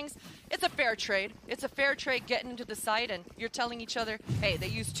 side of things, it's a fair trade. It's a fair trade getting into the site, and you're telling each other, hey, they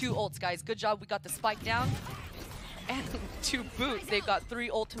used 2 ults, guys. Good job, we got the spike down. And to boot, they've got 3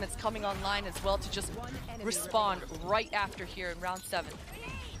 ultimates coming online as well to just respond right after here in round 7.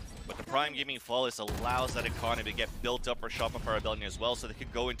 But the Prime Gaming Flawless allows that economy to get built up for Shopify Rebellion as well, so they can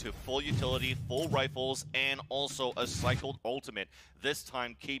go into full utility, full rifles, and also a cycled ultimate. This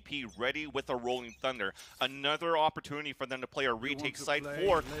time, KP ready with a Rolling Thunder. Another opportunity for them to play a retake site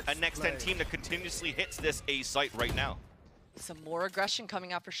for a next-gen team that continuously hits this A site right now. Some more aggression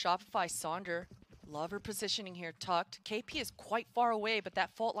coming out for Shopify. Sonder, love her positioning here, tucked. KP is quite far away, but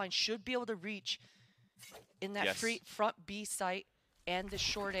that fault line should be able to reach in that free front B site. And the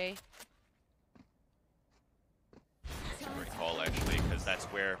short A. That's a great call, actually, because that's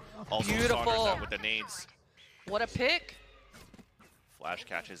where also Beautiful. Saunders out with the nades. What a pick. Flash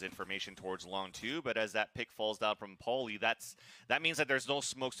catches information towards long two, but as that pick falls down from Paulie, that means that there's no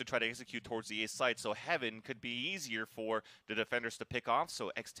smokes to try to execute towards the A side, so Heaven could be easier for the defenders to pick off,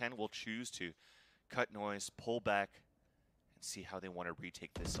 so X10 will choose to cut noise, pull back, and see how they want to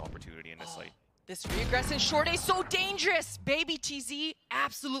retake this opportunity in this site. This reaggress in short A, so dangerous! Baby TZ,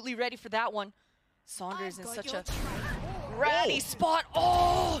 absolutely ready for that one. Saunders in such a ratty spot.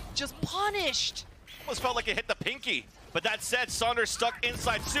 Oh, just punished. Almost felt like it hit the pinky. But that said, Saunders stuck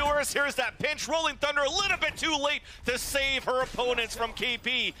inside sewers. Here's that pinch. Rolling Thunder a little bit too late to save her opponents from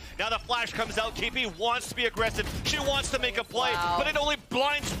KP. Now the flash comes out. KP wants to be aggressive. She wants to make a play, but it only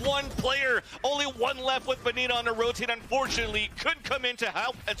blinds one player. Only one left with Bonita on the rotate. Unfortunately, couldn't come in to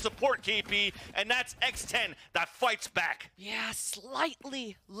help and support KP, and that's X10 that fights back. Yeah,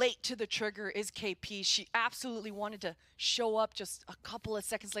 slightly late to the trigger is KP. She absolutely wanted to show up just a couple of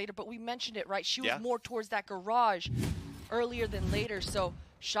seconds later, but we mentioned it, right? She was more towards that garage earlier than later, so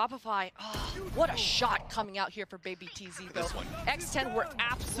Shopify, what a shot coming out here for Baby TZ though. X10 were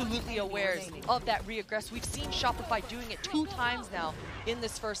absolutely aware of that re-aggress. We've seen Shopify doing it 2 times now in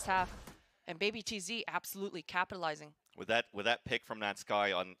this first half. And Baby TZ absolutely capitalizing. With that pick from that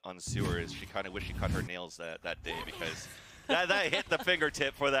Sky on Sewers, she kind of wished she cut her nails that day because that hit the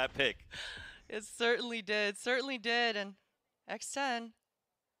fingertip for that pick. It certainly did, and X10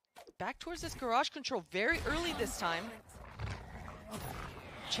 back towards this garage control very early this time.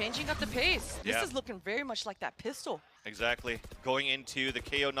 Changing up the pace. This is looking very much like that pistol. Exactly. Going into the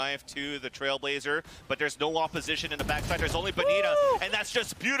KO knife to the Trailblazer, but there's no opposition in the backside. There's only Bonita, and that's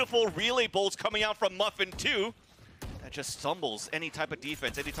just beautiful relay bolts coming out from Muffin too. That just stumbles any type of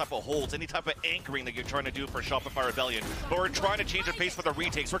defense, any type of holds, any type of anchoring that you're trying to do for Shopify Rebellion. But we're trying to change the pace for the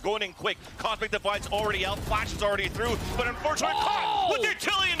retakes. We're going in quick. Cosmic Divide's already out. Flash is already through. But unfortunately, caught with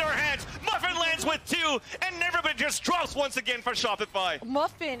utility in their hands. Muffin lands with 2, and Neverbit just drops once again for Shopify.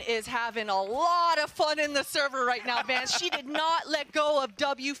 Muffin is having a lot of fun in the server right now, man. She did not let go of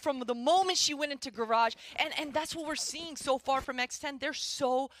W from the moment she went into Garage. And that's what we're seeing so far from X10. They're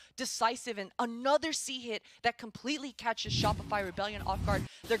so decisive. And another C hit that completely catches Shopify Rebellion off guard.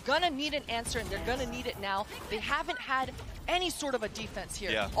 They're gonna need an answer, and they're gonna need it now. They haven't had any sort of a defense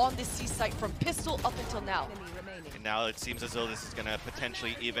here on this C site from pistol up until now. And now it seems as though this is gonna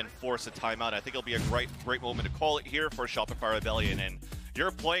potentially even force a timeout. I think it'll be a great moment to call it here for Shopify Rebellion. And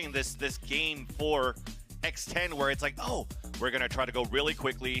you're playing this game for X10 where it's like, oh, we're gonna try to go really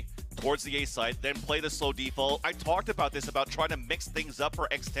quickly towards the A site, then play the slow default. I talked about this, about trying to mix things up for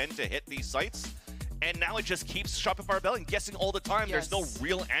X10 to hit these sites. And now it just keeps Shopify Rebellion guessing all the time. There's no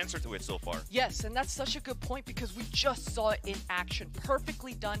real answer to it so far. Yes, and that's such a good point because we just saw it in action.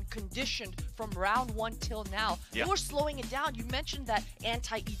 Perfectly done, conditioned from round 1 till now. They were slowing it down. You mentioned that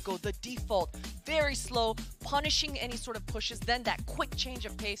anti-eco, the default, very slow, punishing any sort of pushes, then that quick change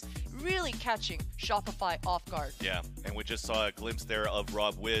of pace, really catching Shopify off guard. Yeah, and we just saw a glimpse there of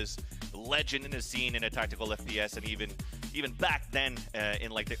Rob Wiz, legend in the scene in a tactical FPS, and even back then in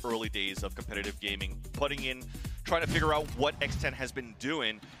like the early days of competitive gaming, trying to figure out what X10 has been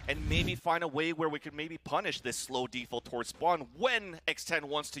doing and maybe find a way where we could maybe punish this slow default towards spawn when X10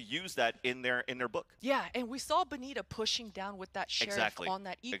 wants to use that in their book. Yeah, and we saw Bonita pushing down with that Sheriff on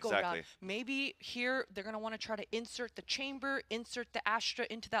that eco route. Maybe here they're going to want to try to insert the chamber, insert the Astra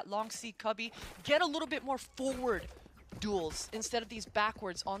into that long C cubby, get a little bit more forward duels instead of these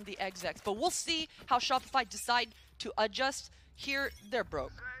backwards on the XX. But we'll see how Shopify decide to adjust. Here, they're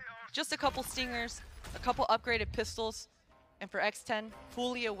broke. Just a couple stingers, a couple upgraded pistols, and for X10,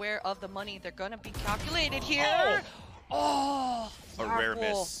 fully aware of the money, they're gonna be calculated here. A rare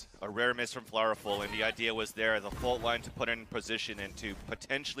miss. A rare miss from Flowerful, and the idea was there, the fault line to put in position and to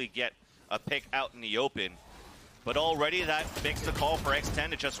potentially get a pick out in the open. But already that makes the call for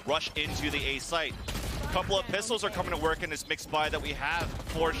X10 to just rush into the A site. A couple of pistols are coming to work in this mixed buy that we have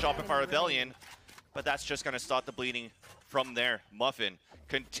for Shopify Rebellion, but that's just going to stop the bleeding from there. Muffin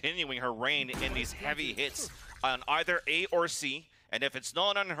continuing her reign in these heavy hits on either A or C, and if it's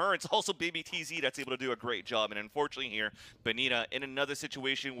not on her, it's also Baby TZ that's able to do a great job. And unfortunately here, Bonita in another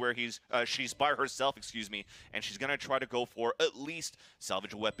situation where she's by herself, and she's going to try to go for at least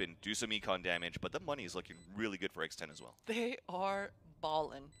salvage a weapon, do some econ damage, but the money is looking really good for X10 as well. They are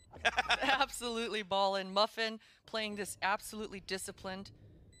ballin'. Absolutely ballin'. Muffin playing this absolutely disciplined.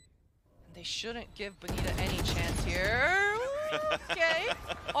 They shouldn't give Bonita any chance here. Okay,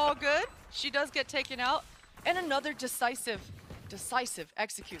 all good. She does get taken out. And another decisive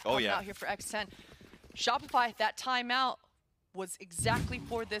execute coming out here for X10. Shopify, that timeout was exactly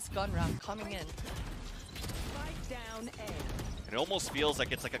for this gun round coming in. It almost feels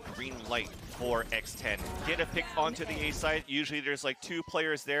like it's like a green light for X10. Get a pick onto the A side. Usually there's like 2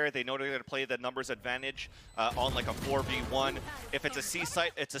 players there. They know they're going to play the numbers advantage on like a 4v1. If it's a C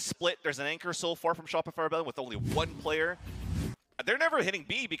site, it's a split. There's an anchor so far from Shopify Rebellion with only 1 player. They're never hitting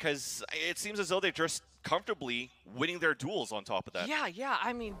B because it seems as though they're just comfortably winning their duels on top of that. Yeah.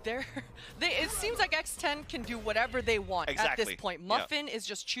 I mean, it seems like X10 can do whatever they want at this point. Muffin is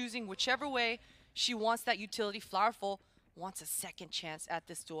just choosing whichever way she wants that utility. Flowerful wants a second chance at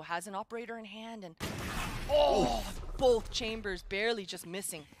this duel, has an operator in hand, and both chambers barely just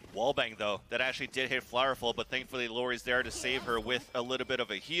missing. Wallbang though, that actually did hit Flowerful, but thankfully Lori's there to save her with a little bit of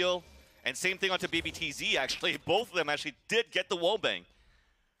a heal. And same thing onto BBTZ actually. Both of them actually did get the wallbang.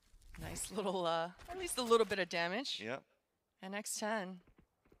 Nice little, at least a little bit of damage. Yeah. And X10.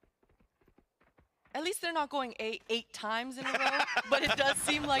 At least they're not going eight times in a row, but it does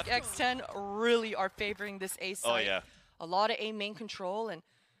seem like X10 really are favoring this A site. Oh yeah. A lot of A main control, and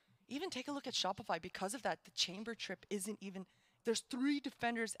even take a look at Shopify. Because of that, the chamber trip isn't even There's 3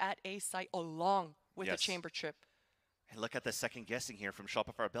 defenders at A site along with the chamber trip. And look at the second guessing here from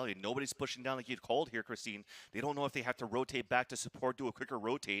Shopify Rebellion. Nobody's pushing down like you'd called here, Christine. They don't know if they have to rotate back to support, do a quicker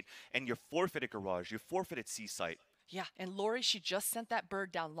rotate, and you forfeited Garage, you forfeited C site. Yeah, and Lori, she just sent that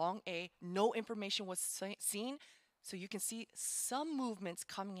bird down long A. No information was seen, so you can see some movements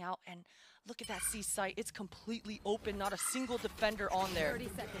coming out, and look at that C site. It's completely open, not a single defender on there. 30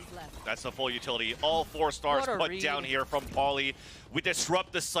 seconds left. That's the full utility. All 4 stars put down here from Pauly. We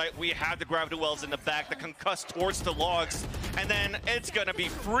disrupt the site. We have the gravity wells in the back, the concuss towards the logs, and then it's going to be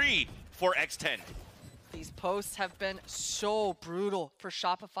free for X10. These posts have been so brutal for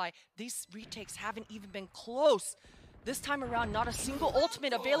Shopify. These retakes haven't even been close. This time around, not a single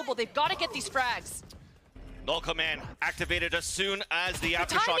ultimate available. They've got to get these frags. Null Command activated as soon as the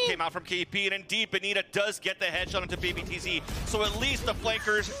aftershock came out from KP, and indeed Benita does get the headshot onto Baby TZ. So at least the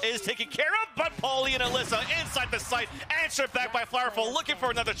flankers is taken care of, but Pauly and Alyssa inside the site, answered back by Flowerful, looking for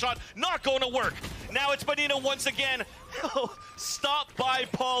another shot, not going to work. Now it's Benita once again. Stopped by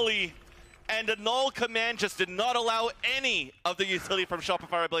Pauly, and the Null Command just did not allow any of the utility from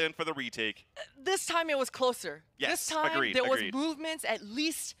Shopify Rebellion for the retake. This time it was closer. Yes, this time agreed, there was movements. At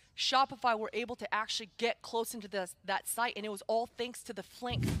least Shopify were able to actually get close into that site, and it was all thanks to the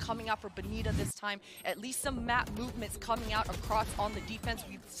flank coming out for Benita this time. At least some map movements coming out across on the defense.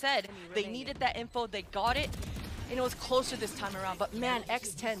 We said they needed that info, they got it, and it was closer this time around. But man,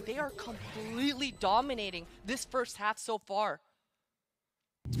 X10, they are completely dominating this first half so far.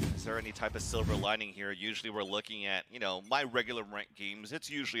 Is there any type of silver lining here? Usually we're looking at, you know, my regular ranked games, it's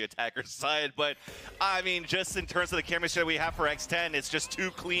usually attacker's side, but I mean, just in terms of the chemistry we have for X10, it's just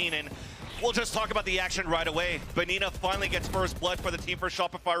too clean, and we'll just talk about the action right away. Benita finally gets first blood for the team for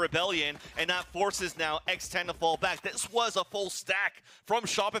Shopify Rebellion, and that forces now X10 to fall back. This was a full stack from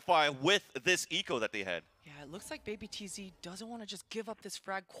Shopify with this eco that they had. Yeah, it looks like Baby TZ doesn't want to just give up this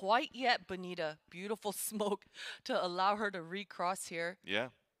frag quite yet, Benita. Beautiful smoke to allow her to recross here. Yeah.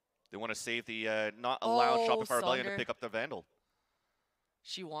 They want to save the not allowed Shopify Rebellion to pick up the Vandal.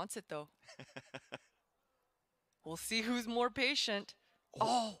 She wants it, though. We'll see who's more patient.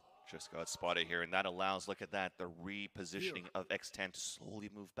 Oh! Just got spotted here, and that allows, look at that, the repositioning of X10 to slowly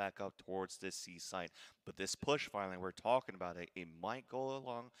move back up towards this C site. But this push, finally, we're talking about it might go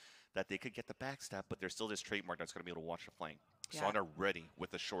along that they could get the backstab, but there's still this trademark that's going to be able to watch the flank. Yeah. Sauna ready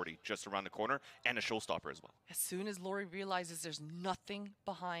with the shorty just around the corner and a showstopper as well. As soon as Lori realizes there's nothing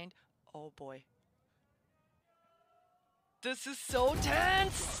behind, oh boy. This is so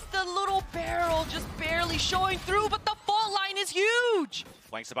tense! The little barrel just barely showing through, but the fault line is huge!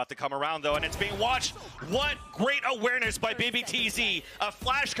 Flank's about to come around though, and it's being watched. What great awareness by Baby TZ. A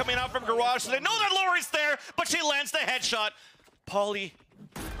flash coming out from Garage, so they know that Lori's there, but she lands the headshot. Pauly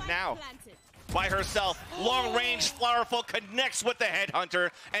now by herself, long range, Flowerful connects with the Headhunter,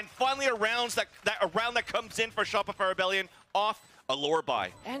 and finally a round that comes in for Shopify Rebellion off a lower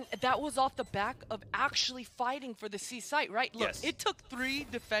buy. And that was off the back of actually fighting for the C site, right? Look, yes. It took 3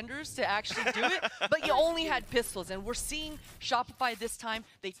 defenders to actually do it, but you only had pistols, and we're seeing Shopify this time.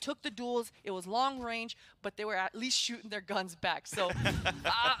 They took the duels, it was long range, but they were at least shooting their guns back. So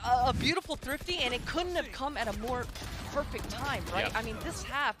a beautiful thrifty, and it couldn't have come at a more perfect time, right? Yeah. I mean, this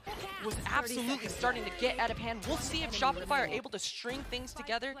half was absolutely starting to get out of hand. We'll see if Shopify are able to string things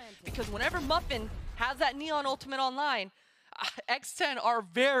together, because whenever Muffin has that Neon ultimate online, X10 are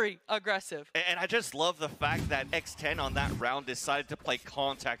very aggressive. And I just love the fact that X10 on that round decided to play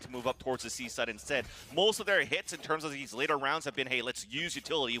contact to move up towards the C side instead. Most of their hits in terms of these later rounds have been, hey, let's use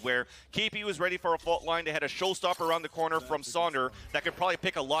utility, where KP was ready for a fault line. They had a showstopper around the corner from Sonder that could probably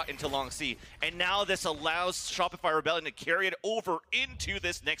pick a lot into long C. And now this allows Shopify Rebellion to carry it over into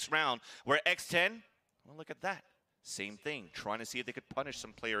this next round, where X10, well, look at that. Same thing, trying to see if they could punish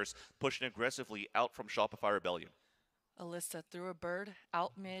some players pushing aggressively out from Shopify Rebellion. Alyssa threw a bird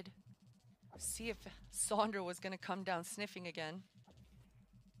out mid. See if Sonder was going to come down sniffing again.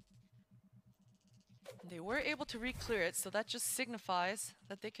 They were able to re-clear it, so that just signifies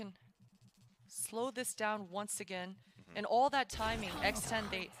that they can slow this down once again. And all that timing, X10,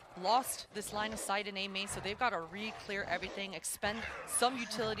 they lost this line of sight in A main, so they've got to re-clear everything, expend some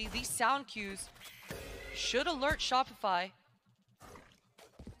utility. These sound cues should alert Shopify.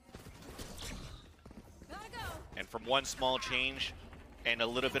 And from one small change and a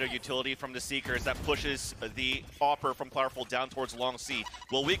little bit of utility from the Seekers, that pushes the Hopper from Powerful down towards long C.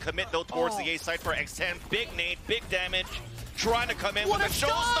 Will we commit though towards the A side for X10? Big nade, big damage. Trying to come in with a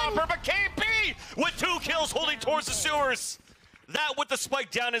showstopper, but KP with 2 kills holding towards the sewers. That with the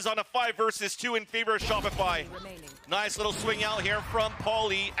spike down is on a 5 versus 2 in favor of Shopify. Nice little swing out here from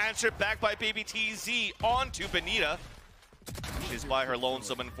Pauly, answered back by Baby TZ onto Benita. She's by her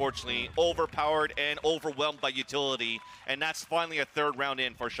lonesome, unfortunately, overpowered and overwhelmed by utility. And that's finally a third round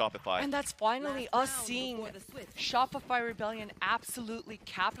in for Shopify. And that's finally us seeing Shopify Rebellion absolutely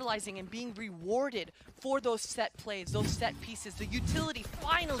capitalizing and being rewarded for those set plays, those set pieces. The utility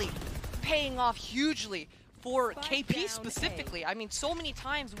finally paying off hugely for KP specifically. I mean, so many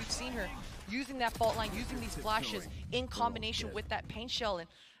times we've seen her using that fault line, using these flashes in combination with that paint shell. And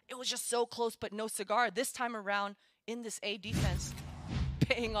it was just so close, but no cigar. This time around, in this A defense,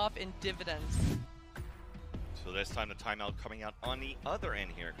 paying off in dividends. So this time the timeout coming out on the other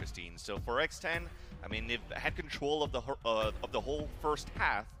end here, Christine. So for X10, I mean, they've had control of the whole first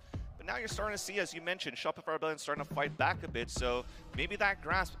half, but now you're starting to see, as you mentioned, Shopify Rebellion starting to fight back a bit, so maybe that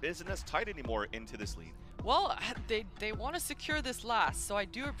grasp isn't as tight anymore into this lead. Well, they want to secure this last, so I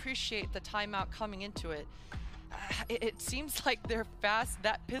do appreciate the timeout coming into it. It seems like they're fast.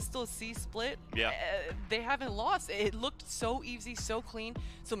 That pistol C split, yeah, they haven't lost. It looked so easy, so clean.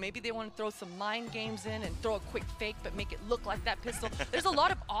 So maybe they want to throw some mind games in and throw a quick fake, but make it look like that pistol. There's a lot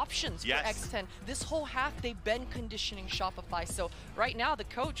of options for X10. This whole half, they've been conditioning Shopify. So right now, the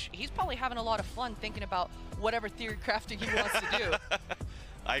coach, he's probably having a lot of fun thinking about whatever theory crafting he wants to do.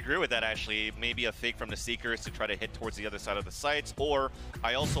 I agree with that, actually. Maybe a fake from the Seekers to try to hit towards the other side of the sites. Or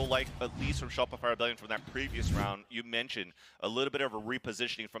I also like, at least from Shopify Rebellion from that previous round, you mentioned a little bit of a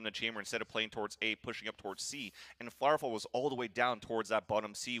repositioning from the chamber instead of playing towards A, pushing up towards C. And Flowerfall was all the way down towards that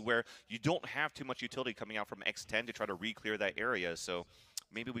bottom C, where you don't have too much utility coming out from X10 to try to re-clear that area. So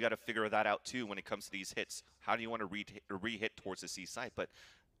maybe we got to figure that out too when it comes to these hits. How do you want to re-hit towards the C site? But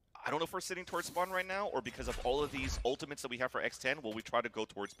I don't know if we're sitting towards spawn right now, or because of all of these ultimates that we have for X10, will we try to go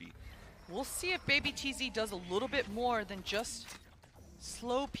towards B? We'll see if Baby TZ does a little bit more than just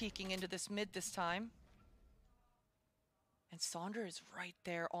slow peeking into this mid this time. And Sonder is right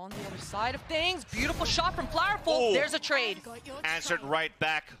there on the other side of things. Beautiful shot from Flowerful. Oh. There's a trade. Answered right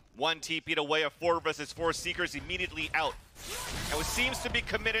back. 1 TP'd away of 4 versus 4 Seekers immediately out. And it seems to be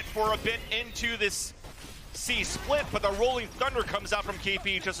committed for a bit into this C split, but the Rolling Thunder comes out from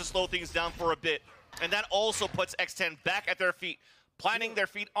KP just to slow things down for a bit. And that also puts X10 back at their feet, planting their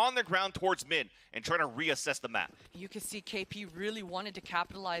feet on the ground towards mid and trying to reassess the map. You can see KP really wanted to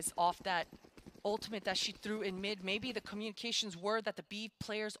capitalize off that ultimate that she threw in mid. Maybe the communications were that the B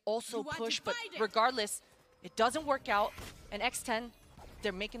players also push, but regardless, it doesn't work out. And X10,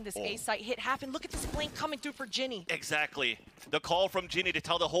 they're making this A site hit happen. Look at this blink coming through for Ginny. Exactly. The call from Ginny to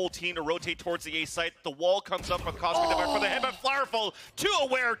tell the whole team to rotate towards the A site. The wall comes up from Cosmic for the head, but Flowerful, too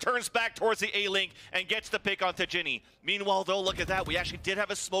aware, turns back towards the A link and gets the pick onto Ginny. Meanwhile, though, look at that. We actually did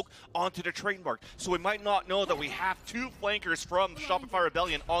have a smoke onto the trademark, so we might not know that we have 2 flankers from Shopify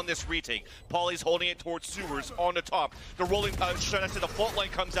Rebellion on this retake. Polly's holding it towards Sewers on the top. The rolling, the fault line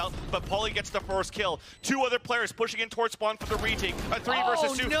comes out, but Polly gets the first kill. 2 other players pushing in towards spawn for the retake. A 3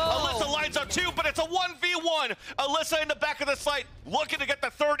 versus 2. No. Alyssa lines up 2, but it's a 1v1. Alyssa in the back of the site, looking to get the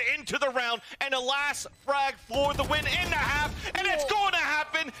third into the round, and the last frag for the win in the half, and it's going to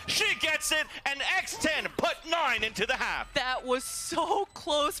happen. She gets it, and X10 put 9 into the half. That was so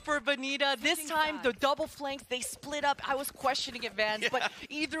close for Bonita. This time, the double flanks, they split up. I was questioning it, Vans, but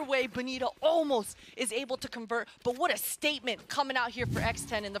either way, Bonita almost is able to convert. But what a statement coming out here for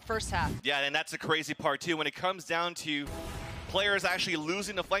X10 in the first half. Yeah, and that's the crazy part, too. When it comes down to players actually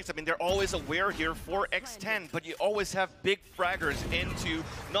losing the flanks, I mean, they're always aware here for X10, but you always have big fraggers into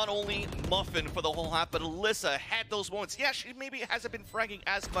not only Muffin for the whole half, but Alyssa had those moments. Yeah, she maybe hasn't been fragging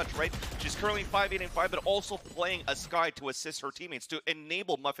as much, right? She's currently 5-8 and 5, but also playing a Sky to assist her teammates to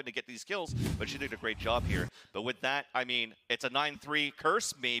enable Muffin to get these kills, but she did a great job here. But with that, I mean, it's a 9-3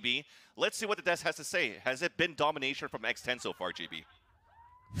 curse, maybe. Let's see what the Death has to say. Has it been domination from X10 so far, GB?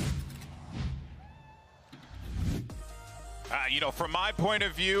 You know, from my point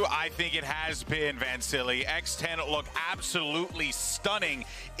of view, I think it has been, Vansili. X10 look absolutely stunning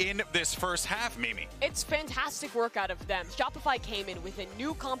in this first half, Mimi. It's fantastic work out of them. Shopify came in with a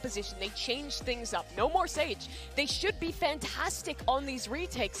new composition. They changed things up. No more Sage. They should be fantastic on these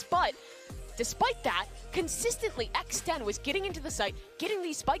retakes, but despite that, consistently, X10 was getting into the site, getting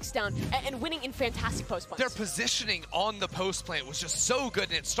these spikes down, and winning in fantastic post plants. Their positioning on the post plant was just so good,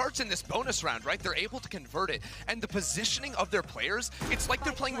 and it starts in this bonus round, right? They're able to convert it, and the positioning of their players, it's like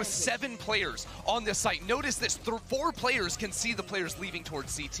they're playing with 7 players on this site. Notice this, 4 players can see the players leaving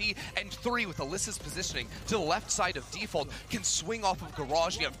towards CT, and 3 with Alyssa's positioning to the left side of default can swing off of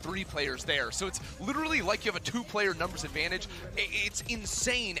Garage, and you have 3 players there. So it's literally like you have a 2-player numbers advantage. It's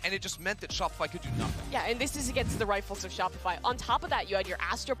insane, and it just meant that Shopify Shopify could do nothing. Yeah, and this is against the rifles of Shopify. On top of that, you had your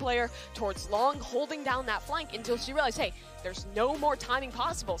Astra player towards long, holding down that flank until she realized, hey, there's no more timing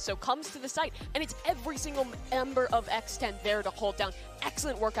possible. So comes to the site, and it's every single member of X10 there to hold down.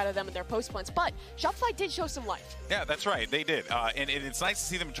 Excellent work out of them in their post plants, but Shopify did show some life. Yeah, that's right. They did. And it's nice to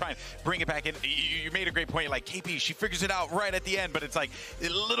see them try and bring it back in. You made a great point. Like, KP, she figures it out right at the end, but it's like a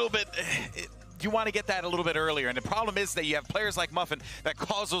little bit... you want to get that a little bit earlier. And the problem is that you have players like Muffin that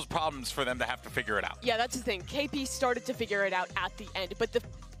cause those problems for them to have to figure it out. Yeah, that's the thing. KP started to figure it out at the end, but the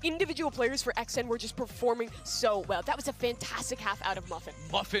individual players for X10 were just performing so well. That was a fantastic half out of Muffin.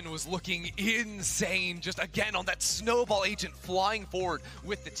 Muffin was looking insane, just again on that snowball agent flying forward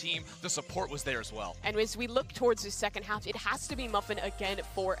with the team. The support was there as well. And as we look towards the second half, it has to be Muffin again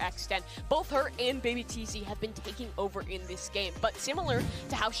for X10. Both her and Baby TC have been taking over in this game, but similar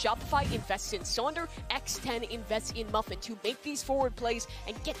to how Shopify invests in Sonder, X10 invests in Muffin to make these forward plays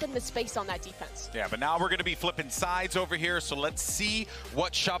and get them the space on that defense. Yeah, but now we're going to be flipping sides over here, so let's see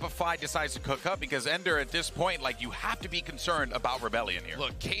what Shopify decides to cook up, because Ender, at this point, like, you have to be concerned about Rebellion here.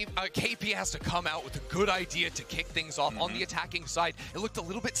 Look, KP has to come out with a good idea to kick things off on the attacking side. It looked a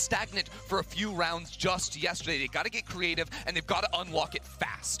little bit stagnant for a few rounds just yesterday. They got to get creative, and they've got to unlock it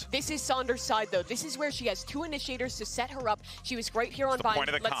fast. This is Sonder's side, though. This is where she has two initiators to set her up. She was great here on Bind.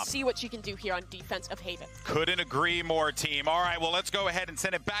 Let's see what she can do here on defense of Haven. Couldn't agree more, team. All right, well, let's go ahead and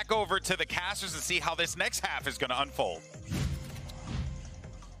send it back over to the casters and see how this next half is going to unfold.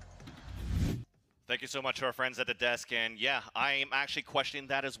 Thank you so much to our friends at the desk, and yeah, I am actually questioning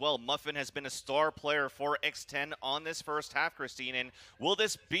that as well. Muffin has been a star player for X10 on this first half, Christine, and will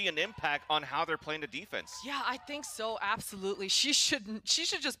this be an impact on how they're playing the defense? Yeah, I think so, absolutely. She should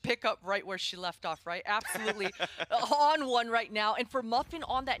just pick up right where she left off, right? Absolutely on one right now. And for Muffin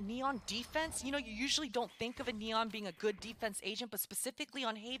on that Neon defense, you know, you usually don't think of a Neon being a good defense agent, but specifically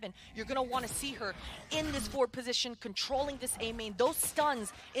on Haven, you're going to want to see her in this forward position, controlling this A main. Those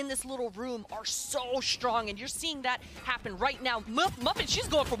stuns in this little room are so strong, and you're seeing that happen right now. Muffin, she's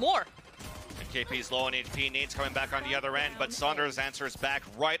going for more. And KP's low on HP. Nate's coming back on the other end, but Saunders answers back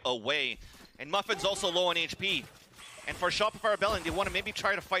right away. And Muffin's also low on HP. And for Shopify Rebellion, they want to maybe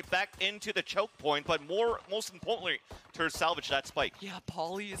try to fight back into the choke point, but most importantly, to salvage that spike. Yeah,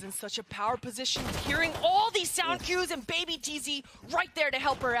 Polly is in such a power position, hearing all these sound cues, and Baby TZ right there to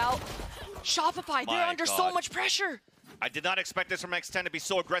help her out. Shopify, they're under so much pressure. I did not expect this from X10 to be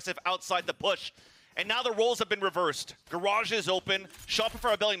so aggressive outside the push. And now the roles have been reversed. Garage is open.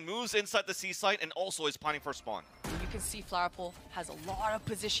 Shopify Rebellion moves inside the C site and also is planning for spawn. You can see Flowerpool has a lot of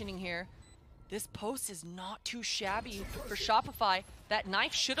positioning here. This post is not too shabby for Shopify. That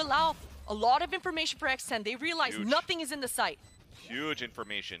knife should allow a lot of information for X10. They realize nothing is in the site. Huge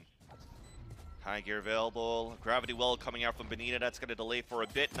information. High gear available. Gravity well coming out from Benita. That's going to delay for a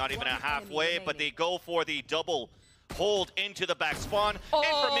bit. Not even a halfway, but they go for the double hold into the back spawn.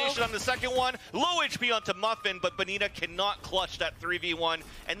 Information on the second one. Low HP onto Muffin, but Benita cannot clutch that 3v1.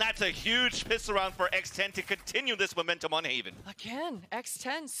 And that's a huge piss around for X10 to continue this momentum on Haven. Again,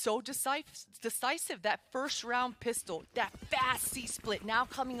 X10 so decisive. That first round pistol, that fast C-split now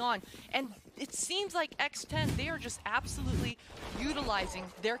coming on. And it seems like X10, they are just absolutely utilizing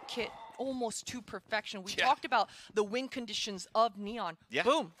their kit almost to perfection. We talked about the win conditions of Neon.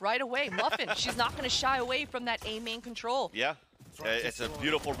 Boom, right away. Muffin, she's not going to shy away from that A main control. Yeah. It's a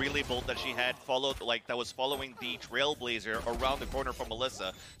beautiful relay bolt that she had followed, like that was following the Trailblazer around the corner from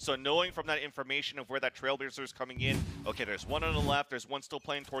Melissa. So knowing from that information of where that Trailblazer is coming in, okay, there's one on the left, there's one still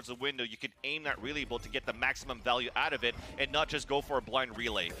playing towards the window. You could aim that relay bolt to get the maximum value out of it and not just go for a blind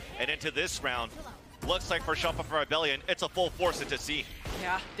relay. And into this round, looks like for Shopify Rebellion, it's a full force into C.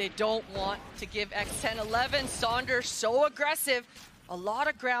 Yeah, they don't want to give X10 11. Saunders so aggressive. A lot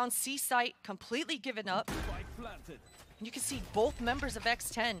of ground, C site completely given up. And you can see both members of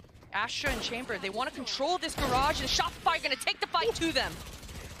X10, Astra and Chamber, they want to control this garage, and Shopify are going to take the fight to them.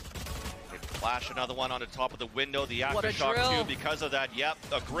 They flash another one on the top of the window, the aftershock too, because of that. Yep,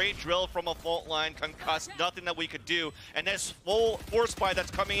 a great drill from a fault line, concussed, nothing that we could do. And this full force buy that's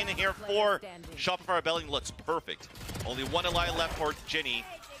coming in here for Shopify Rebellion looks perfect. Only one ally left for Ginny.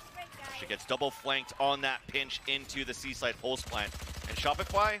 She gets double flanked on that pinch into the C-side post plant. And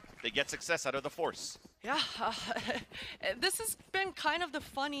Shopify, they get success out of the force. Yeah, this has been kind of the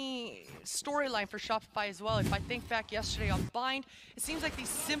funny storyline for Shopify as well. If I think back yesterday on Bind, it seems like these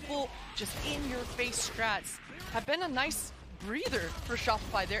simple, just in-your-face strats have been a nice breather for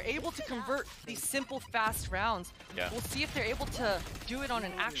Shopify. They're able to convert these simple, fast rounds. We'll see if they're able to do it on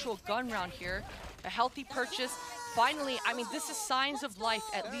an actual gun round here. A healthy purchase finally, I mean, this is signs of life,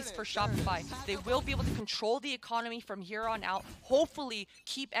 at least for Shopify. They will be able to control the economy from here on out, hopefully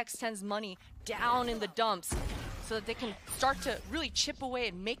keep X10's money down in the dumps so that they can start to really chip away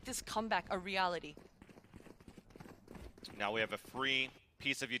and make this comeback a reality. Now we have a free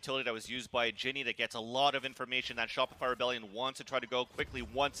piece of utility that was used by Ginny that gets a lot of information that Shopify Rebellion wants to try to go quickly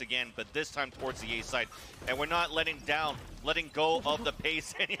once again, but this time towards the A side. And we're not letting go of the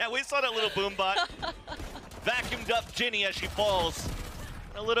pace. And yeah, we saw that little boombot vacuumed up Ginny as she falls.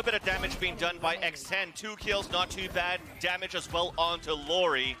 A little bit of damage being done by X10. 2 kills, not too bad. Damage as well onto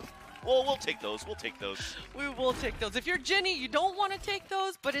Lori. Well, we'll take those. We'll take those. We will take those. If you're Ginny, you don't want to take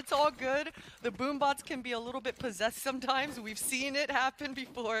those, but it's all good. The boombots can be a little bit possessed sometimes. We've seen it happen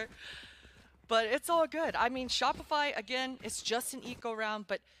before. But it's all good. I mean, Shopify, again, it's just an eco round,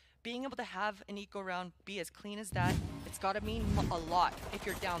 but being able to have an eco round be as clean as that, it's got to mean a lot if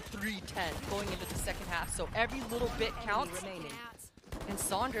you're down 3-10 going into the second half. So every little bit counts. And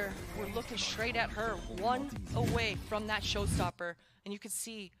Sonder, we're looking straight at her, 1 away from that showstopper. And you can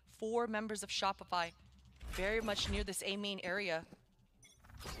see 4 members of Shopify very much near this A main area.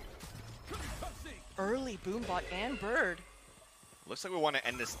 Early Boombot and Bird. Looks like we want to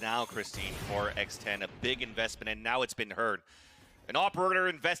end this now, Christine, for X10. A big investment, and now it's been heard. An operator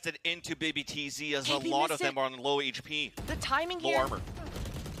invested into Baby TZ as a lot of them are on low HP. The timing low here. Armor.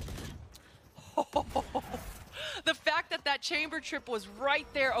 The fact that that chamber trip was right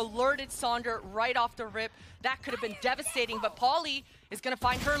there alerted Sonder right off the rip. That could have been devastating, but Pauly is going to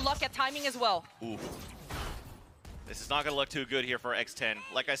find her luck at timing as well. Ooh. This is not going to look too good here for X10.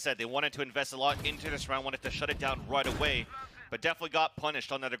 Like I said, they wanted to invest a lot into this round, wanted to shut it down right away, but definitely got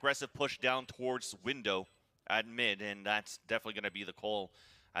punished on that aggressive push down towards window at mid, and that's definitely going to be the call.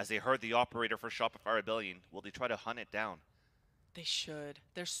 As they heard the operator for Shopify Rebellion, will they try to hunt it down? They should.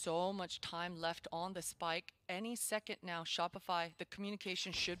 There's so much time left on the spike. Any second now, Shopify, the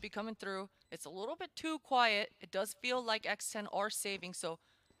communication should be coming through. It's a little bit too quiet. It does feel like X10 are saving, so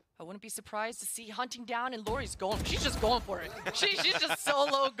I wouldn't be surprised to see hunting down, and Lori's going. She's just going for it. She's just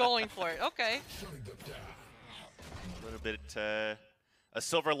solo going for it. Okay. A little bit a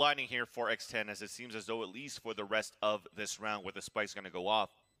silver lining here for X10, as it seems as though at least for the rest of this round where the spike's going to go off,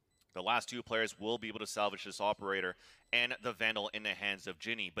 the last 2 players will be able to salvage this operator and the Vandal in the hands of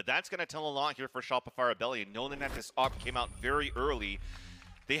Ginny. But that's going to tell a lot here for Shopify Rebellion. Knowing that this op came out very early,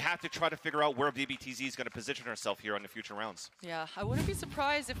 they have to try to figure out where BBTZ is going to position herself here on the future rounds. Yeah, I wouldn't be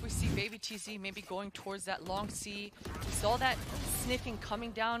surprised if we see Baby TZ maybe going towards that long C. We saw that sniffing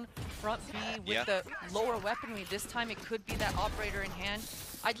coming down front B with the lower weaponry. This time it could be that operator in hand.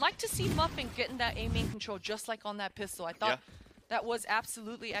 I'd like to see Muffin getting that A main control just like on that pistol. I thought that was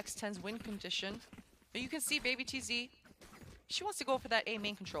absolutely X10's win condition. But you can see Baby TZ, she wants to go for that A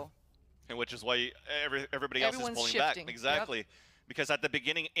main control. And which is why everybody else is pulling shifting. back. Exactly. Yep. Because at the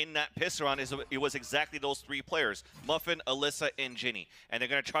beginning in that piss round, it was exactly those 3 players, Muffin, Alyssa, and Ginny. And they're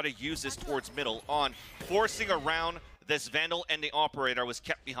going to try to use this towards middle on forcing around this Vandal, and the operator was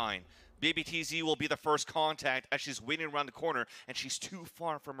kept behind. Baby TZ will be the first contact as she's waiting around the corner, and she's too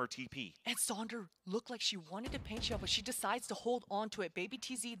far from her TP. And Sonder looked like she wanted to paint shell, but she decides to hold on to it. Baby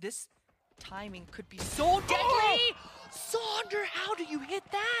TZ, this timing could be so deadly! Sonder, how do you hit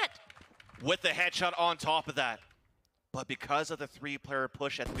that? With the headshot on top of that. But because of the 3-player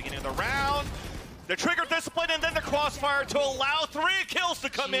push at the beginning of the round, the trigger discipline and then the crossfire to allow 3 kills to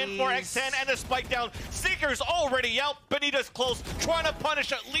come in for X10 and the spike down. Seeker's already out. Benita's close, trying to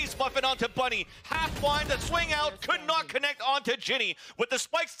punish at least Muffin onto Bunny. Half blind, the swing out, could not connect onto Ginny. With the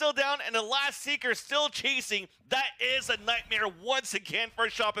spike still down and the last Seeker still chasing, that is a nightmare once again for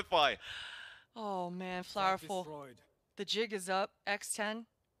Shopify. Oh man, Flowerful. The jig is up. X10,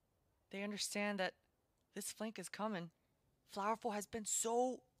 they understand that this flank is coming. Flowerful has been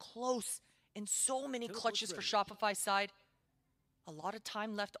so close in so many clutches for Shopify's side. A lot of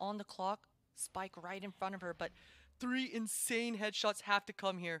time left on the clock. Spike right in front of her, but 3 insane headshots have to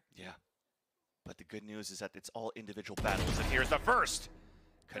come here. Yeah, but the good news is that it's all individual battles, and here's the first.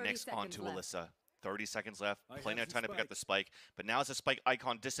 Connects onto Alyssa. 30 seconds left, plenty of time to pick up the spike, but now as the spike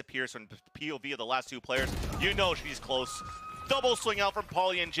icon disappears from the POV of the last 2 players, you know she's close. Double swing out from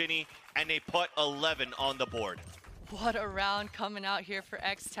Pauly and Ginny, and they put 11 on the board. What a round coming out here for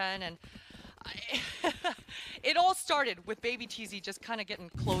X10, and it all started with Baby TZ just kind of getting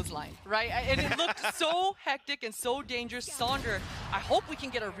clotheslined, right? And it looked so hectic and so dangerous. Sonder, I hope we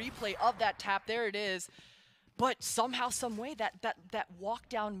can get a replay of that tap. There it is. But somehow, some way, that walk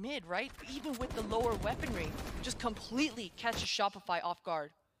down mid, right? Even with the lower weaponry, just completely catches Shopify off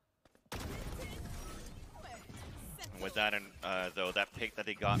guard. With that, though, that pick that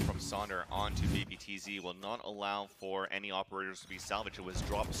they got from Sonder onto BBTZ will not allow for any operators to be salvaged. It was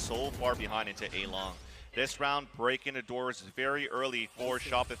dropped so far behind into A-Long. This round, breaking the doors very early for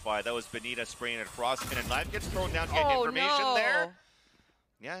Shopify. That was Benita spraying it across, and a knife gets thrown down to get information there.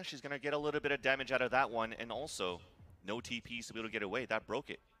 Yeah, she's going to get a little bit of damage out of that one, and also no TPs to be able to get away. That broke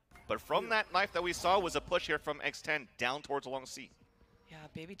it. But from that knife that we saw was a push here from X10 down towards Long C. Yeah,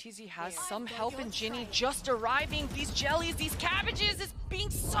 Baby TZ has some help in Ginny just arriving. These jellies, these cabbages is being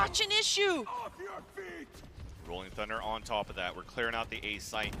such an issue. Rolling Thunder on top of that. We're clearing out the A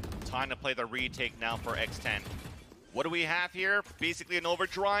site. Time to play the retake now for X10. What do we have here? Basically an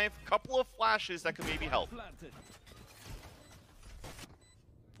overdrive. Couple of flashes that could maybe help.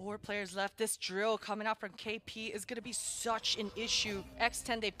 4 players left. This drill coming out from KP is going to be such an issue.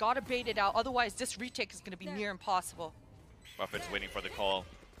 X10, they've got to bait it out. Otherwise, this retake is going to be near impossible. Muffin's waiting for the call.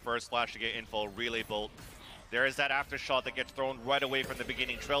 First flash to get info. Relay bolt. There is that aftershot that gets thrown right away from the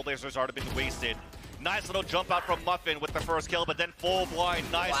beginning. Trailblazers already been wasted. Nice little jump out from Muffin with the first kill, but then full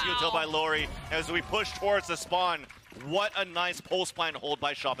blind. Nice util by Lori as we push towards the spawn. What a nice post plant hold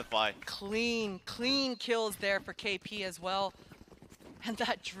by Shopify. Clean kills there for KP as well. And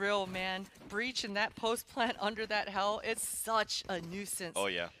that drill, man. Breach and that post plant under that hell, it's such a nuisance. Oh,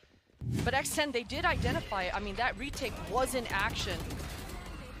 yeah. But X10, they did identify it. I mean, that retake was in action.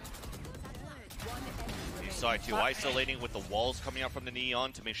 Side 2 isolating with the walls coming out from the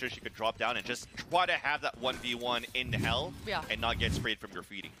Neon to make sure she could drop down and just try to have that 1v1 in hell and not get sprayed from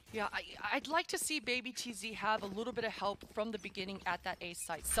graffiti. Yeah, I'd like to see Baby TZ have a little bit of help from the beginning at that A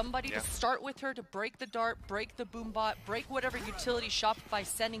site. Somebody to start with her to break the dart, break the boom bot, break whatever utility Shopify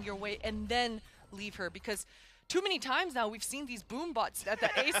sending your way, and then leave her, because too many times now we've seen these boom bots at the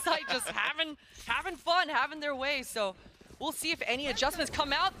A site just having fun, having their way. So we'll see if any adjustments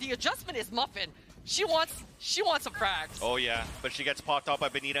come out. The adjustment is Muffin. She wants some frags. Oh yeah, but she gets popped out by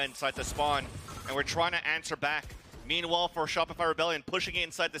Benita inside the spawn, and we're trying to answer back. Meanwhile, for Shopify Rebellion, pushing it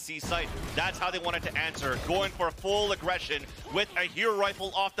inside the C site. That's how they wanted to answer, going for full aggression with a hero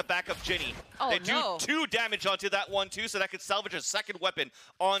rifle off the back of Ginny. Oh, they do 2 damage onto that one too, so that could salvage a second weapon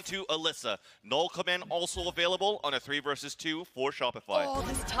onto Alyssa. Null command also available on a 3 versus 2 for Shopify. Oh,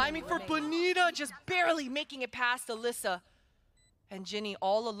 this timing for Benita, just barely making it past Alyssa. And Ginny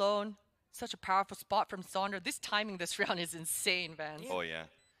all alone. Such a powerful spot from Sonder. This timing this round is insane, Vance. Oh, yeah.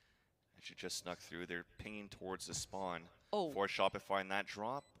 And she just snuck through. They're pinging towards the spawn. Oh. For Shopify in that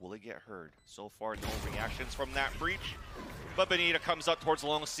drop. Will it get heard? So far, no reactions from that breach. But Benita comes up towards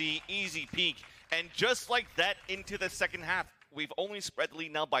Long C. Easy peek. And just like that into the second half, we've only spread the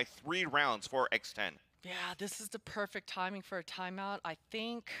lead now by 3 rounds for X10. Yeah, this is the perfect timing for a timeout. I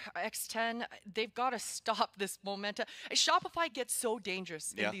think X10, they've got to stop this momentum. Shopify gets so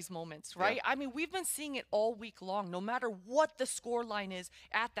dangerous in these moments, right? I mean, we've been seeing it all week long. No matter what the score line is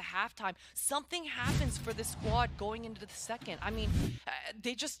at the halftime, something happens for the squad going into the second. I mean,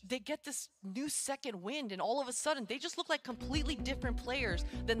 they get this new second wind, and all of a sudden, they just look like completely different players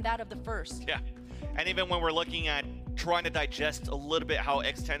than that of the first. Yeah. And even when we're looking at trying to digest a little bit how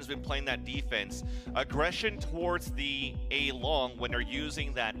X10's been playing that defense, aggression towards the A long when they're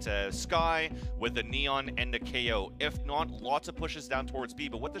using that Sky with the Neon and the KO. If not, lots of pushes down towards B.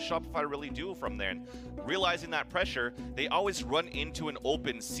 But what does Shopify really do from there? And realizing that pressure, they always run into an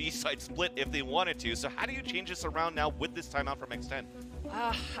open C-side split if they wanted to. So how do you change this around now with this timeout from X10?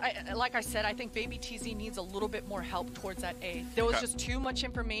 Like I said, I think Baby TZ needs a little bit more help towards that A. There was just too much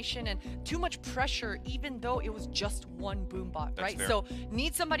information and too much pressure, even though it was just one boom bot, right? Fair. So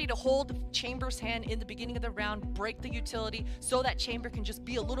need somebody to hold Chamber's hand in the beginning of the round, break the utility, so that Chamber can just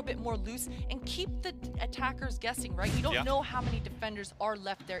be a little bit more loose and keep the attackers guessing, right? You don't know how many defenders are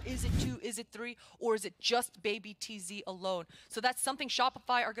left there. Is it 2, is it 3, or is it just Baby TZ alone? So that's something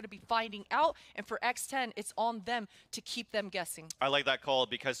Shopify are going to be finding out, and for X10, it's on them to keep them guessing. I like that call,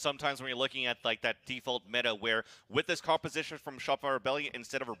 because sometimes when you're looking at like that default meta where with this composition from Shopify Rebellion,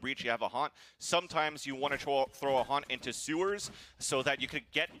 instead of a breach, you have a haunt. Sometimes you want to throw a haunt into sewers so that you could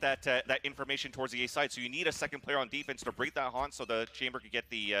get that that information towards the A side. So you need a second player on defense to break that haunt so the Chamber could get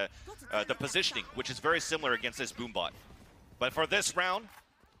the positioning, which is very similar against this boom bot. But for this round,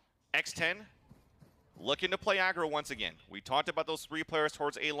 X10 looking to play aggro once again. We talked about those 3 players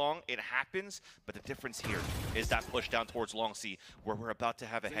towards A long. It happens, but the difference here is that push down towards Long C, where we're about to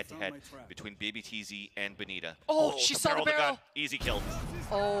have a head-to-head between Baby TZ and Benita. Oh, she saw the barrel. Easy kill.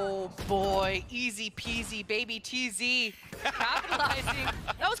 Oh boy, easy peasy, Baby TZ capitalizing.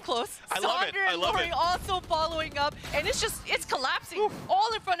 That was close. I love it. I love Lori it. also following up, and it's collapsing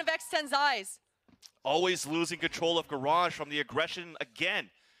all in front of X10's eyes. Always losing control of Garage from the aggression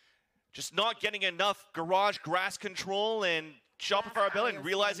again. just not getting enough garage grass control and Shopify ability and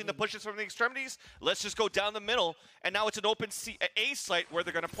realizing the pushes from the extremities. Let's just go down the middle, and now it's an open A site where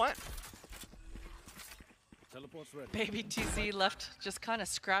they're going to plant. Baby TZ left just kind of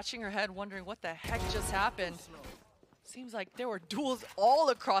scratching her head, wondering what the heck just happened. Seems like there were duels all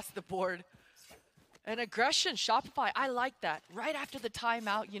across the board. And aggression, Shopify, I like that. Right after the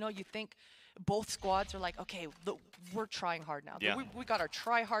timeout, you know, you think both squads are like, okay, look, we're trying hard now. Yeah. We got our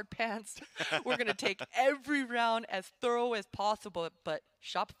try-hard pants. We're going to take every round as thorough as possible. But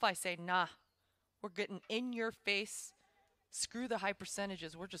Shopify say, nah, we're getting in your face. Screw the high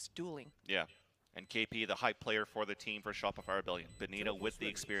percentages. We're just dueling. Yeah. And KP, the hype player for the team for Shopify Rebellion. Benita with the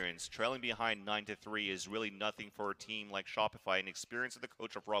experience. Trailing behind 9-3 is really nothing for a team like Shopify, and experience of the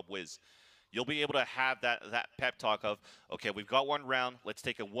coach of Rob Wiz. You'll be able to have that pep talk of, okay, we've got one round, let's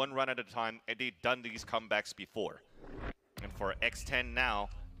take it one run at a time, and they've done these comebacks before. And for X10 now,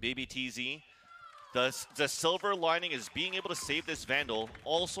 Baby TZ, the silver lining is being able to save this Vandal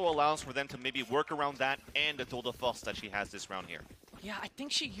also allows for them to maybe work around that and the total force that she has this round here. Yeah, I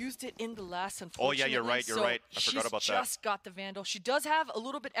think she used it in the last, unfortunately. Oh, yeah, you're right, you're right. I forgot about that. She's just got the Vandal. She does have a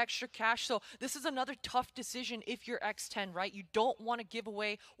little bit extra cash, so this is another tough decision if you're X10, right? You don't want to give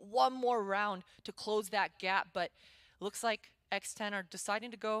away one more round to close that gap, but looks like X10 are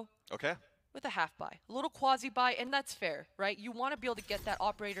deciding to go with a half buy. A little quasi buy, and that's fair, right? You want to be able to get that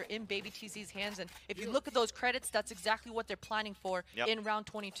operator in Baby TZ's hands, and if you look at those credits, that's exactly what they're planning for in round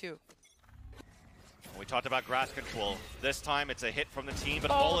 22. We talked about grass control. This time it's a hit from the team,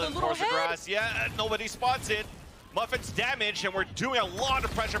 but all in towards the grass. Yeah, nobody spots it. Muffin's damaged, and we're doing a lot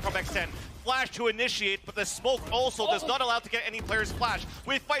of pressure from X10. Flash to initiate, but the smoke also does not allow to get any players flash.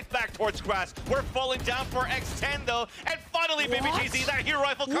 We fight back towards grass. We're falling down for X10 though, and finally Baby TZ, that hero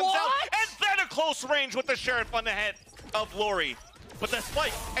rifle comes out, and then a close range with the Sheriff on the head of Lori. But the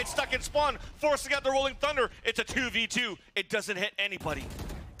spike, it's stuck in spawn, forcing out the Rolling Thunder. It's a 2v2. It doesn't hit anybody.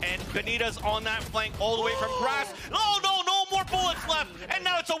 And Benita's on that flank all the way from grass. Oh no, no more bullets left. And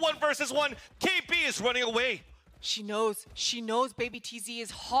now it's a 1 versus 1. KP is running away. She knows Baby TZ is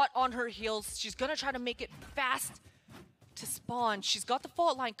hot on her heels. She's gonna try to make it fast to spawn. She's got the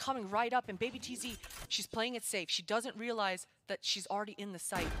fault line coming right up, and Baby TZ, she's playing it safe. She doesn't realize that she's already in the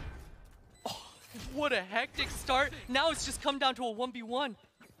site. Oh, what a hectic start. Now it's just come down to a 1v1.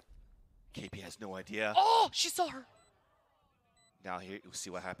 KP has no idea. Oh, she saw her. Now here, we'll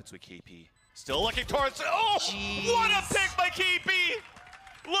see what happens with KP. Still looking towards, oh, jeez. What a pick by KP!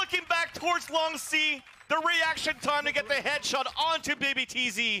 Looking back towards Long C, the reaction time to get the headshot onto Baby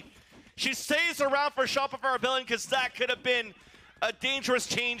TZ. She stays around for Shopify Rebellion because that could have been a dangerous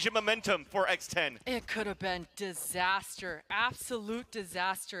change in momentum for X10. It could have been disaster, absolute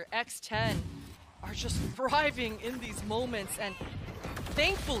disaster. X10 are just thriving in these moments, and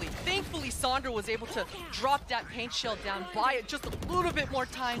Thankfully, Sandra was able to drop that paint shell down, buy it just a little bit more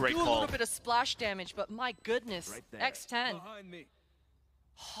time, do a little bit of splash damage, but my goodness, X10,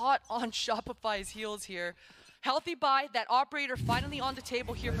 hot on Shopify's heels here. Healthy buy, that operator finally on the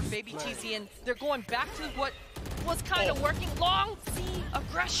table here for Baby TZ, and they're going back to what was kind of working. Long C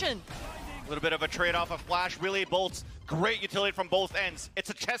aggression. A little bit of a trade-off of flash, really bolts, great utility from both ends.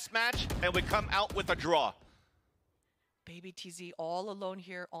 It's a chess match, and we come out with a draw. Baby TZ all alone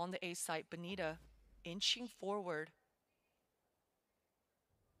here on the A site. Benita inching forward.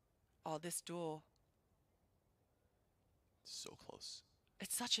 Oh, this duel. So close.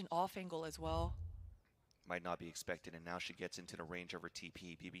 It's such an off angle as well. Might not be expected, and now she gets into the range of her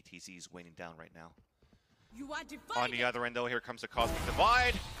TP. Baby TZ is weighing down right now. On the other end, though, here comes the Cosmic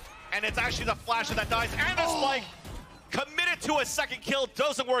Divide. And it's actually the Flasher that dies, and the Spike. Committed to a second kill,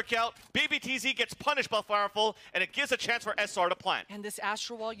 doesn't work out. Baby TZ gets punished by Fireful, and it gives a chance for SR to plant. And this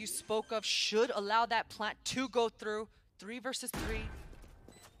Astral Wall you spoke of should allow that plant to go through. 3 versus 3.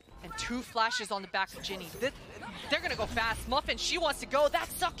 And 2 flashes on the back of Ginny. They're gonna go fast. Muffin, she wants to go. That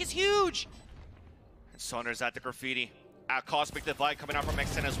suck is huge. And Saunders at the graffiti. Cosmic Divide coming out from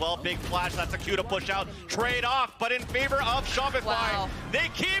X10 as well. Big flash, that's a cue to push out. Trade off, but in favor of Shopify. Wow. They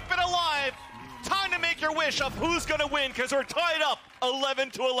keep it alive. Time to make your wish of who's gonna win, because we're tied up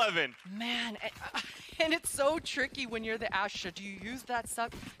 11-11. Man, and it's so tricky when you're the Astra. Do you use that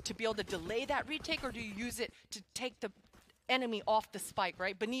suck to be able to delay that retake, or do you use it to take the enemy off the spike,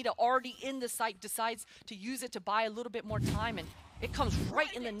 right? Benita already in the site decides to use it to buy a little bit more time, and it comes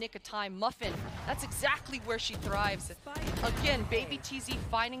right in the nick of time. Muffin, that's exactly where she thrives. Again, Baby TZ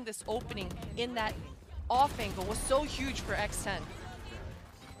finding this opening in that off angle was so huge for X10.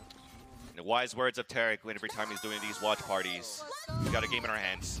 The wise words of Tarek when every time he's doing these watch parties. We got a game in our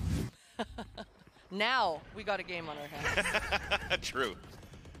hands. Now we got a game on our hands. True.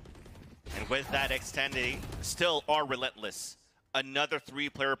 And with that, X10, they still are relentless. Another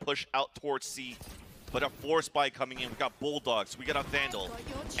 3-player push out towards C. But a force buy coming in. We got Bulldogs, we got a Vandal.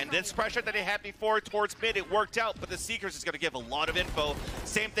 And this pressure that they had before towards mid, it worked out, but the Seekers is going to give a lot of info.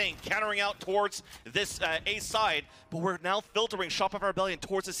 Same thing, countering out towards this A side, but we're now filtering Shopify Rebellion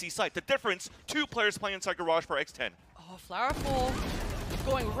towards the C side. The difference, 2 players playing inside Garage for X10. Oh, Flowerful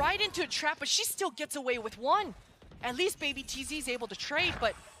going right into a trap, but she still gets away with 1. At least Baby TZ is able to trade,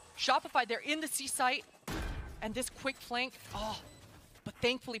 but Shopify, they're in the C site. And this quick flank, but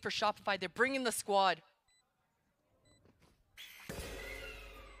thankfully for Shopify, they're bringing the squad.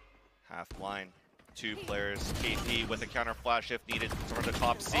 Half line, 2 players. KP with a counter flash if needed from the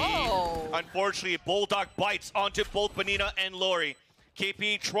top C. Oh. Unfortunately, Bulldog bites onto both Benina and Lori.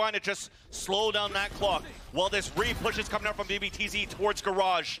 KP trying to just slow down that clock while this re-push is coming out from BBTZ towards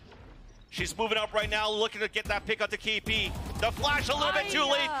Garage. She's moving up right now, looking to get that pick out to KP. The flash a little bit too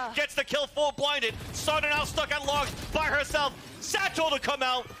late, gets the kill full blinded. Sander now stuck at logs by herself. Satchel to come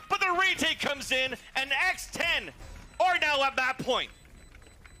out, but the retake comes in, and X10 are now at that point.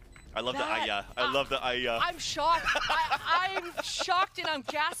 I love the Aya. I love the Aya. I'm shocked. I'm shocked and I'm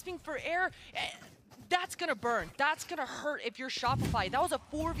gasping for air. That's gonna burn. That's gonna hurt if you're Shopify. That was a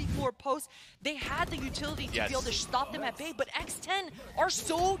 4v4 post. They had the utility to be able to stop them at bay, but X10 are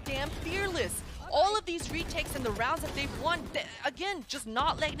so damn fearless. All of these retakes and the rounds that they've won, again, just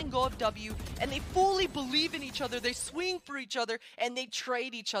not letting go of W, and they fully believe in each other. They swing for each other, and they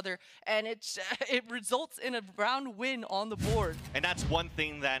trade each other, and it results in a round win on the board. And that's one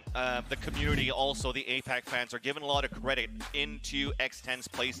thing that the community, also the APAC fans, are giving a lot of credit into X10's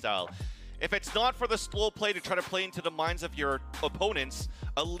playstyle. If it's not for the slow play to try to play into the minds of your opponents,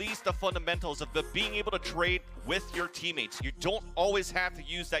 at least the fundamentals of being able to trade with your teammates. You don't always have to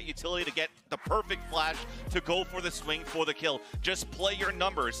use that utility to get the perfect flash to go for the swing for the kill. Just play your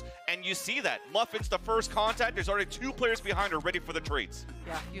numbers, and you see that. Muffin's the first contact. There's already 2 players behind her ready for the trades.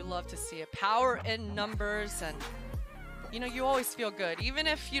 Yeah, you love to see it. Power in numbers, and you know, you always feel good. Even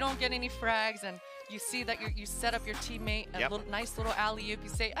if you don't get any frags and you see that you set up your teammate a little, nice little alley-oop. You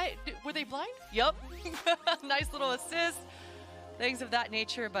say, hey, were they blind? Yup. Nice little assist. Things of that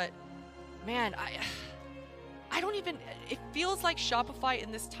nature. But, man, I don't even... It feels like Shopify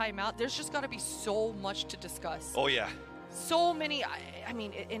in this timeout, there's just got to be so much to discuss. Oh, yeah. So many... I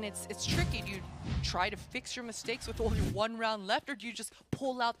mean, and it's tricky. Do you try to fix your mistakes with only 1 round left, or do you just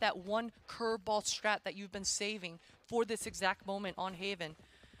pull out that one curveball strat that you've been saving for this exact moment on Haven?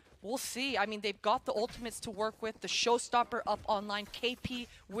 We'll see. I mean, they've got the ultimates to work with. The showstopper up online. KP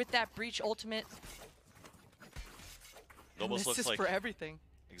with that breach ultimate. It almost looks like for everything.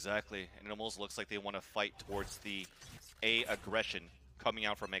 Exactly. And it almost looks like they want to fight towards the A aggression coming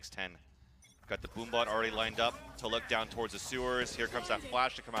out from X10. Got the Boombot already lined up to look down towards the sewers. Here comes that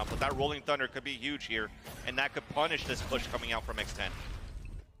flash to come out. But that Rolling Thunder could be huge here. And that could punish this push coming out from X10.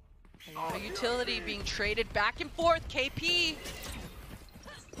 A lot of utility being traded back and forth. KP.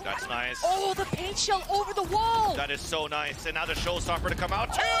 That's nice. Oh, the paint shell over the wall. That is so nice. And now the showstopper to come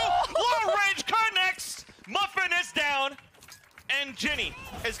out too. Long range connects. Muffin is down. And Ginny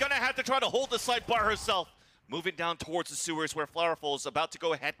is going to have to try to hold the side bar herself. Moving down towards the sewers where Flowerful is about to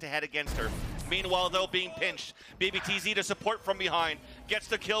go head-to-head against her. Meanwhile, though, being pinched. BBTZ to support from behind. Gets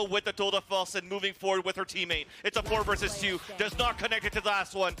the kill with the Toll de Force and moving forward with her teammate. It's a 4 versus 2. Does not connect it to the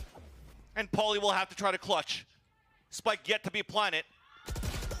last one. And Polly will have to try to clutch. Spike yet to be planted.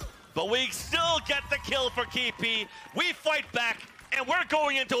 But we still get the kill for KP. We fight back, and we're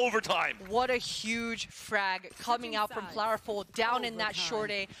going into overtime. What a huge frag coming out from Flowerful down in that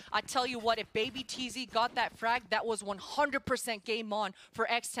short A. I tell you what, if Baby TZ got that frag, that was 100% game on for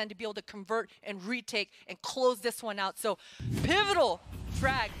X10 to be able to convert and retake and close this one out. So pivotal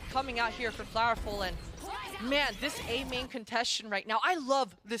frag coming out here for Flowerful, and man, this A main contestation right now, I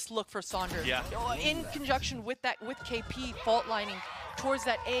love this look for Sander. Yeah. In conjunction with that, with KP fault lining towards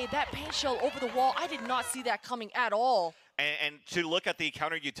that A, that paint shell over the wall, I did not see that coming at all. And to look at the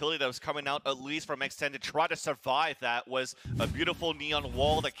counter utility that was coming out, at least from X10, to try to survive that was a beautiful neon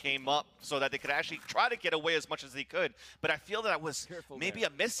wall that came up so that they could actually try to get away as much as they could. But I feel that was maybe a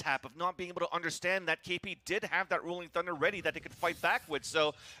mishap of not being able to understand that KP did have that Rolling Thunder ready that they could fight back with.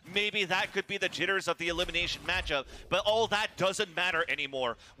 So maybe that could be the jitters of the elimination matchup. But all that doesn't matter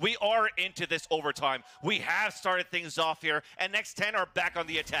anymore. We are into this overtime. We have started things off here, and X10 are back on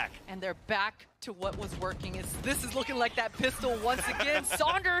the attack. And they're back to what was working. This is looking like that pistol once again.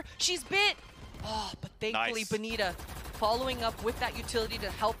 Sander, she's bit. Oh, but thankfully Nice. Benita following up with that utility to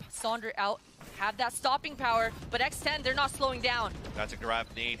help Sonder out, have that stopping power. But X10, they're not slowing down. That's a grab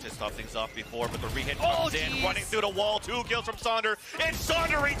need to stop things off before, but the re-hit Oh, comes in, geez. running through the wall. 2 kills from Sonder. It's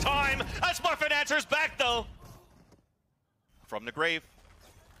Sondering time as Muffin answers back, though. From the grave.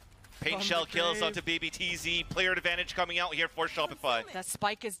 Paint From shell the kills grave. onto BBTZ. Player advantage coming out here for Shopify. That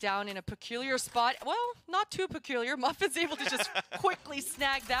spike is down in a peculiar spot. Well, not too peculiar. Muffin's able to just quickly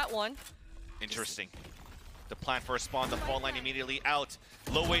snag that one. Interesting. The plan for a spawn, the fall line immediately out.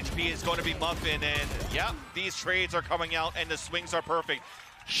 Low HP is going to be Muffin, and yeah, these trades are coming out, and the swings are perfect.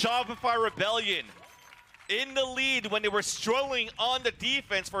 Shopify Rebellion in the lead when they were struggling on the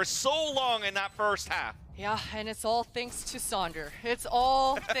defense for so long in that first half. Yeah, and it's all thanks to Sonder. It's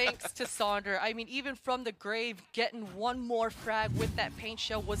all thanks to Sonder. I mean, even from the grave, getting one more frag with that paint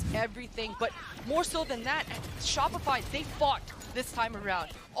shell was everything. But more so than that, Shopify, they fought this time around.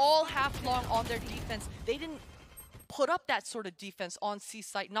 All half long on their defense. They didn't put up that sort of defense on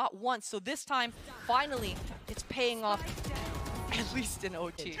C-Site, not once. So this time, finally, it's paying off, at least in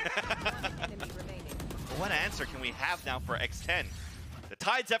OT. What answer can we have now for X10? The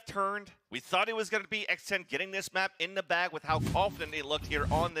tides have turned. We thought it was going to be X10 getting this map in the bag with how confident they looked here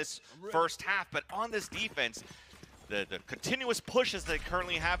on this first half. But on this defense, the continuous pushes they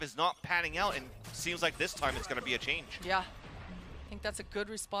currently have is not panning out, and seems like this time it's going to be a change. Yeah, I think that's a good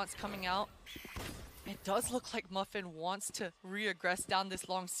response coming out. It does look like Muffin wants to re-aggress down this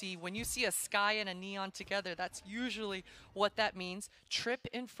long C. When you see a Sky and a Neon together, that's usually what that means. Trip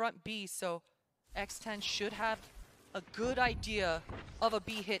in front B, so X10 should have a good idea of a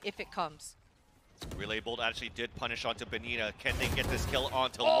B hit if it comes. Relay Bolt actually did punish onto Benita. Can they get this kill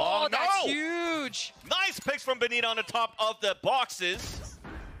onto Oh, Long? that's No! huge! Nice picks from Benita on the top of the boxes.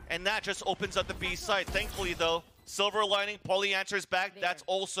 And that just opens up the B side. Thankfully, though, silver lining, Paulie answers back. That's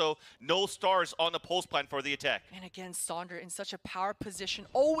also no stars on the pulse plan for the attack. And again, Sonder in such a power position,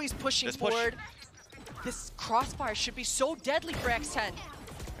 always pushing forward. This crossfire should be so deadly for X10.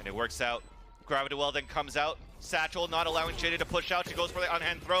 And it works out. Gravity Well then comes out. Satchel not allowing Ginny to push out. She goes for the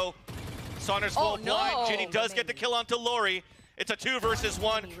on-hand throw. Saunders full blind. Ginny does get the kill onto Lori. It's a 2 versus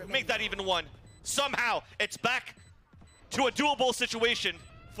 1. Make that even 1. Somehow, it's back to a doable situation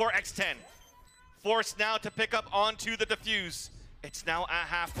for X10. Forced now to pick up onto the defuse. It's now at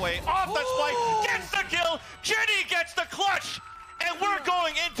halfway. Off the spike. Gets the kill. Ginny gets the clutch. And we're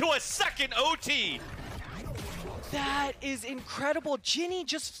going into a second OT. That is incredible. Ginny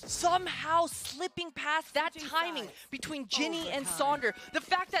just somehow slipping past that timing between Ginny and Sonder. The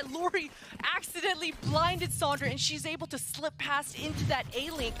fact that Lori accidentally blinded Sonder and she's able to slip past into that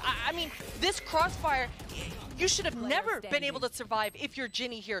A-Link. I mean, this crossfire, you should have never been able to survive if you're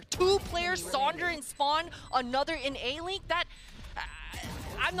Ginny here. 2 players, Sonder in spawn, another in A-Link. That,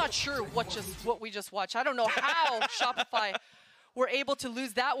 I'm not sure what we just watched. I don't know how Shopify were able to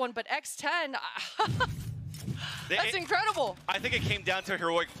lose that one, but X10... That's incredible. I think it came down to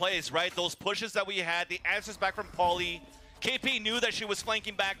heroic plays, right? Those pushes that we had, the answers back from Paulie. KP knew that she was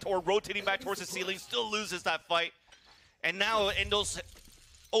flanking back or rotating back towards the ceiling, still loses that fight. And now in those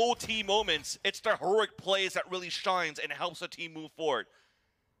OT moments, it's the heroic plays that really shines and helps the team move forward.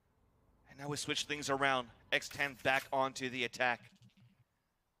 And now we switch things around. X10 back onto the attack.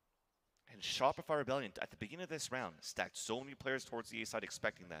 And Shopify Rebellion, at the beginning of this round, stacked so many players towards the A side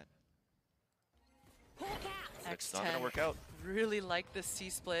expecting that. It's not going to work out. Really like the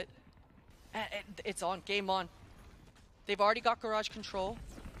C-split. It's on. Game on. They've already got garage control.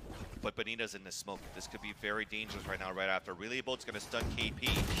 But Benita's in the smoke. This could be very dangerous right now, right after. Relay Bolt's going to stun KP.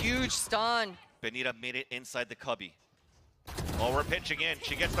 Huge stun. Benita made it inside the cubby. While we're pinching in,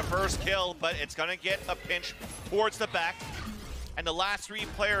 she gets the first kill, but it's going to get a pinch towards the back. And the last 3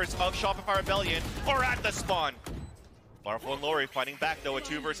 players of Shopify Rebellion are at the spawn. Larfo and Lori fighting back, though. A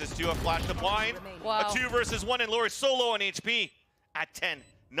 2 versus 2, a flash to blind. Wow. A 2 versus 1, and Lori solo on HP at 10.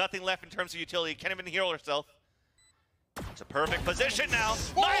 Nothing left in terms of utility. Can't even heal herself. It's a perfect position now.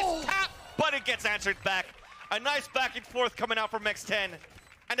 Nice tap, but it gets answered back. A nice back and forth coming out from X10.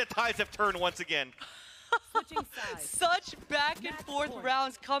 And the tides have turned once again. Such back and forth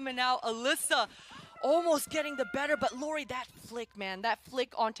rounds coming out. Alyssa almost getting the better, but Lori, that flick, man, that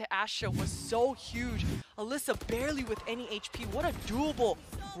flick onto Asha was so huge. Alyssa barely with any HP. What a doable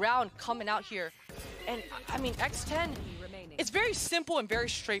round coming out here. And I mean, X10, it's very simple and very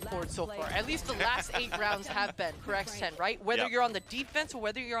straightforward so far. At least the last 8 rounds have been for X10, right? Whether you're on the defense or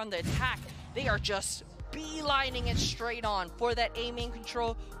whether you're on the attack, they are just beelining it straight on for that A main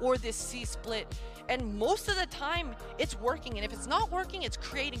control or this C split. And most of the time, it's working. And if it's not working, it's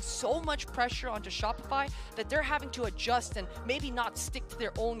creating so much pressure onto Shopify that they're having to adjust and maybe not stick to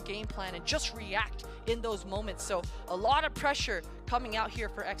their own game plan and just react in those moments. So a lot of pressure coming out here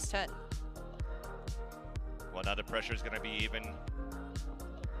for X10. Well, now the pressure is going to be even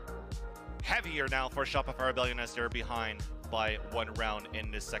heavier now for Shopify Rebellion as they're behind by 1 round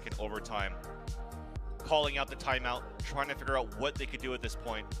in this second overtime. Calling out the timeout, trying to figure out what they could do at this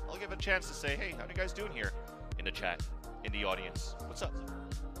point. I'll give a chance to say, hey, how are you guys doing here in the chat, in the audience? What's up?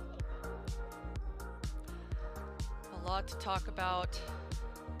 A lot to talk about.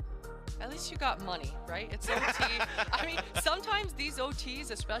 At least you got money, right? It's OT. I mean, sometimes these OTs,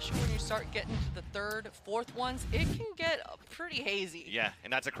 especially when you start getting to the third, fourth ones, it can get pretty hazy. Yeah,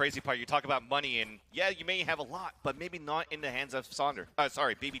 and that's a crazy part. You talk about money, and yeah, you may have a lot, but maybe not in the hands of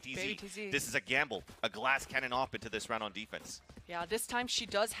Baby TZ. This is a gamble, a glass cannon off into this round on defense. Yeah, this time she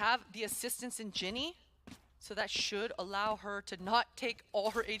does have the assistance in Ginny, so that should allow her to not take all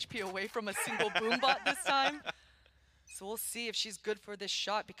her HP away from a single Boombot this time. So we'll see if she's good for this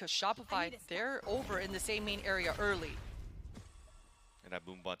shot because Shopify, they're over in the same main area early. And that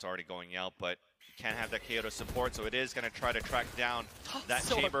Boombot's already going out, but you can't have that KO to support, so it is going to try to track down that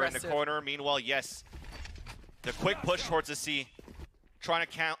So chamber aggressive. in the corner. Meanwhile, yes, the quick push towards the C, trying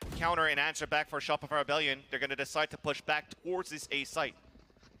to counter and answer back for Shopify Rebellion. They're going to decide to push back towards this A site.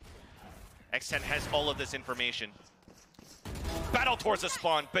 X10 has all of this information. Battle towards the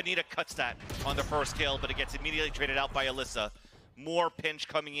spawn. Benita cuts that on the first kill, but it gets immediately traded out by Alyssa. More pinch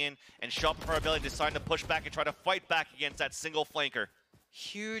coming in, and Shopify Rebellion deciding to push back and try to fight back against that single flanker.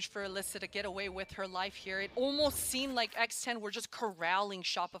 Huge for Alyssa to get away with her life here. It almost seemed like X10 were just corralling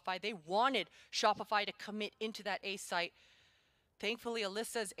Shopify. They wanted Shopify to commit into that A site. Thankfully,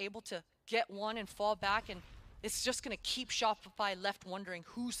 Alyssa is able to get one and fall back, and it's just going to keep Shopify left wondering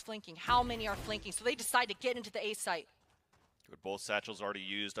who's flanking, how many are flanking. So they decide to get into the A site. With both satchels already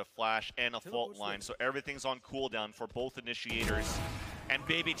used, a flash and a fault line, so everything's on cooldown for both initiators. And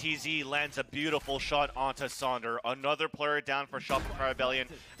Baby TZ lands a beautiful shot onto Sonder. Another player down for Shopify Rebellion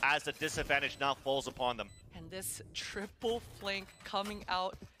as the disadvantage now falls upon them. And this triple flank coming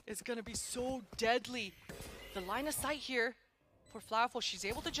out is going to be so deadly. The line of sight here for Flowerful, she's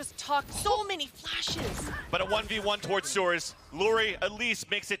able to just tuck so many flashes. But a 1v1 towards Sewers. Luri at least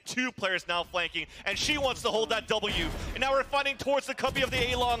makes it 2 players now flanking, and she wants to hold that W. And now we're fighting towards the cubby of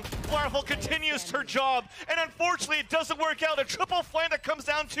the A-Long. Flowerful continues her job, and unfortunately it doesn't work out. A triple flank that comes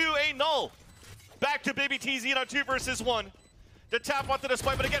down to a null. Back to Baby TZ on 2 versus 1. The tap onto the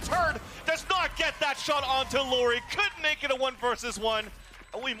spike, but it gets heard. Does not get that shot onto Luri. Couldn't make it a 1 versus 1.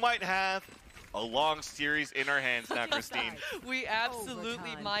 And we might have a long series in our hands now, Christine. We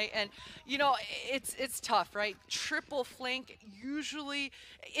absolutely might. And, you know, it's tough, right? Triple flank, usually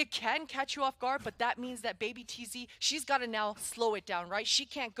it can catch you off guard, but that means that Baby TZ, she's got to now slow it down, right? She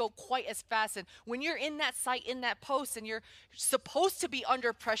can't go quite as fast. And when you're in that site, in that post, and you're supposed to be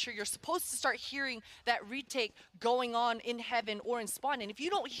under pressure, you're supposed to start hearing that retake going on in heaven or in spawn. And if you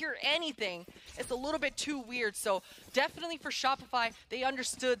don't hear anything, it's a little bit too weird. So definitely for Shopify, they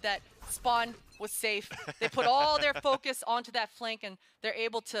understood that spawn was safe. They put all their focus onto that flank, and they're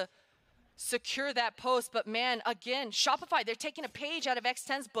able to secure that post. But man, again, Shopify, they're taking a page out of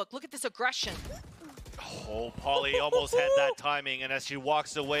X10's book. Look at this aggression. Oh, Polly almost had that timing, and as she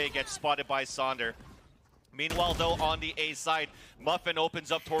walks away, gets spotted by Sonder. Meanwhile, though, on the A side, Muffin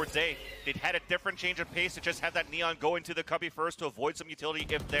opens up towards A. They'd had a different change of pace to just have that Neon go into the cubby first to avoid some utility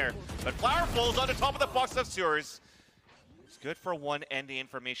if there. But Flower falls on the top of the box of Sewers. It's good for 1 and the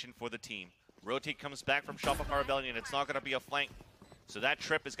information for the team. Rotate comes back from Shopify Rebellion. It's not going to be a flank. So that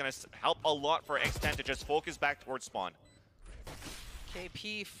trip is going to help a lot for X10 to just focus back towards spawn.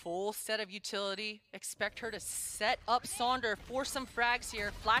 KP, full set of utility. Expect her to set up Sonder for some frags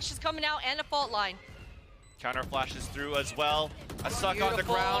here. Flash is coming out and a fault line. Counter flashes through as well. A suck on the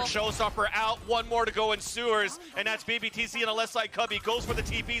Beautiful. ground. Showstopper out. 1 more to go in Sewers. And that's Baby TZ on the left side. Cubby goes for the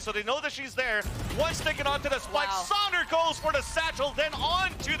TP, so they know that she's there. One sticking onto the spike. Wow. Sonder goes for the satchel, then on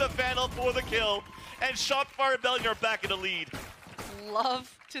to the Vandal for the kill. And Shopify Rebellion are back in the lead.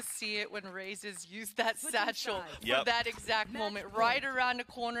 Love to see it when Raises use that satchel Yep. for that exact moment. Right around the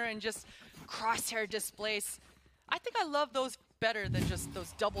corner and just crosshair displace. I think I love those better than just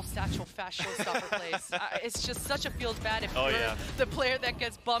those double satchel fast showstopper plays. It's just such a feels bad if you're the player that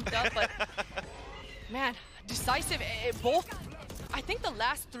gets bumped up. But man, decisive. Both I think the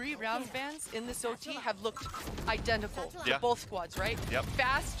last 3 round bans in this OT have looked identical to both squads, right? Yep.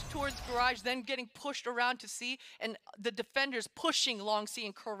 Fast towards garage, then getting pushed around to C, and the defenders pushing long C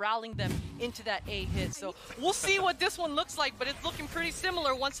and corralling them into that A hit. So we'll see what this one looks like, but it's looking pretty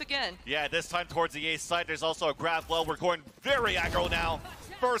similar once again. Yeah, this time towards the A side, there's also a grab. Well, we're going very aggro now.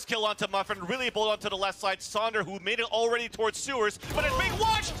 First kill onto Muffin, really bold onto the left side. Sonder, who made it already towards sewers, but it's being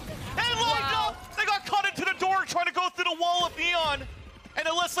watched and lined up. They got caught into the door trying to go through the wall of neon. And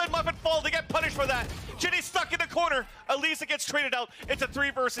Alyssa and Muffin fall. They get punished for that. Ginny's stuck in the corner. Elisa gets traded out. It's a 3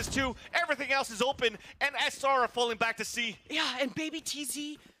 versus 2. Everything else is open, and SR are falling back to C. Yeah, and Baby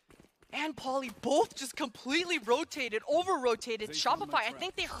TZ and Polly both just completely rotated, over-rotated. Shopify, I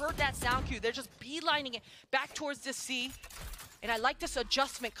think they heard that sound cue. They're just beelining it back towards the C. And I like this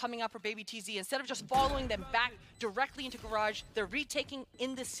adjustment coming up for Baby TZ. Instead of just following them back directly into garage, they're retaking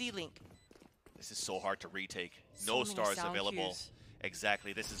in the C link. This is so hard to retake. So No many stars sound available. cues.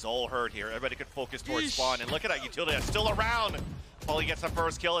 Exactly. This is all heard here. Everybody could focus towards spawn. And look at that utility that's still around. Polly gets the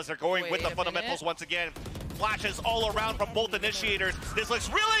first kill as they're going with the fundamentals once again. Flashes all around from both initiators. This looks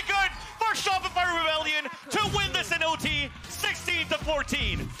really good for Shopify Rebellion to win this in OT,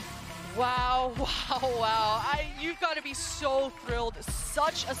 16-14. Wow, wow, wow. You've got to be so thrilled.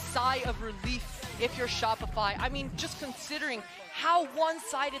 Such a sigh of relief if you're Shopify. I mean, just considering how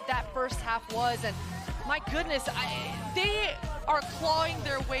one-sided that first half was. And my goodness, they are clawing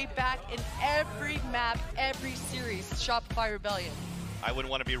their way back in every map, every series, Shopify Rebellion. I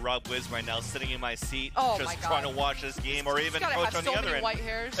wouldn't want to be Rob Wiz right now, sitting in my seat, Oh just trying to watch this game, or even coach on the other end. White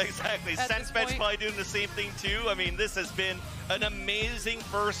hairs exactly. Senspet's probably doing the same thing too. I mean, this has been an amazing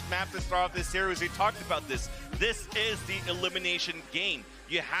first map to start off this series. We talked about this. This is the elimination game.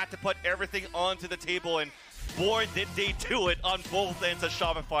 You had to put everything onto the table, and boy, did they do it on both ends of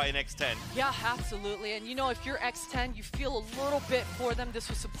Shopify and X10. Yeah, absolutely. And you know, if you're X10, you feel a little bit for them. This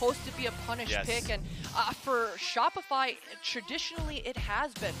was supposed to be a punish pick. And for Shopify, traditionally it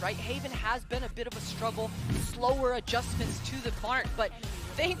has been, right? Haven has been a bit of a struggle, slower adjustments to the mark. But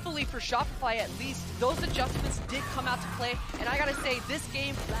thankfully for Shopify, at least, those adjustments did come out to play. And I gotta say, this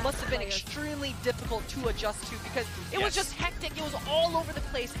game must have been extremely difficult to adjust to, because it was just hectic. It was all over the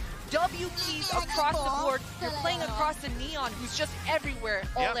place. W keys across the board. You're playing across the neon, who's just everywhere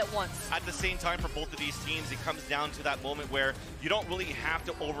all at once. At the same time, for both of these teams, it comes down to that moment where you don't really have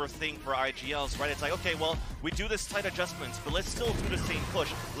to overthink for IGLs, right? It's like, okay, well, we do this slight adjustments, but let's still do the same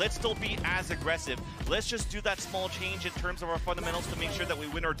push. Let's still be as aggressive. Let's just do that small change in terms of our fundamentals to make sure that we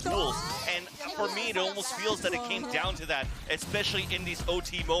win our duels. And for me, it almost feels that it came down to that, especially in these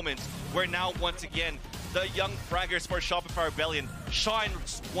OT moments, where now, once again, the young fraggers for Shopify Rebellion shine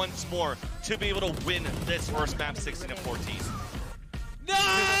once more to be able to win this first map 16-14.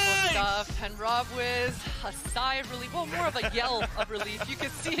 Beautiful stuff. And Rob Wiz, a sigh of relief, well, more of a yell of relief. You can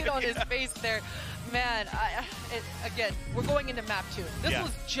see it on his face there. Man, again, we're going into map 2. This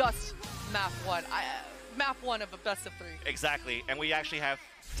was just map 1. Map 1 of a best of 3. Exactly, and we actually have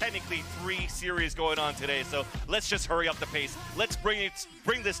technically 3 series going on today, so let's just hurry up the pace. Let's bring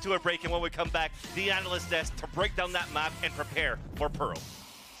this to a break, and when we come back, the analyst desk to break down that map and prepare for Pearl.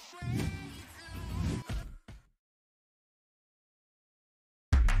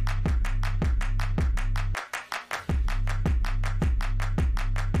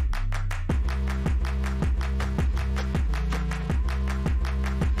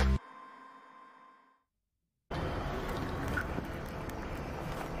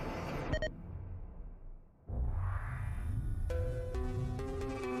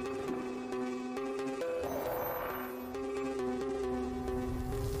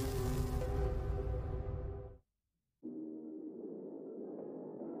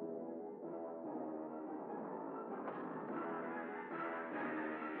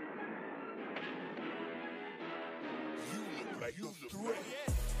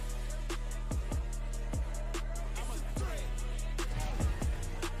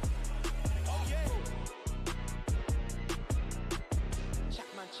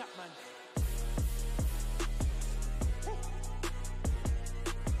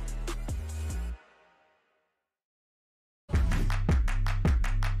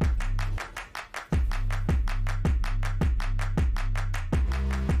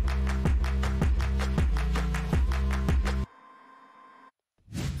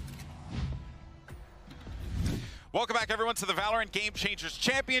 Welcome back, everyone, to the Valorant Game Changers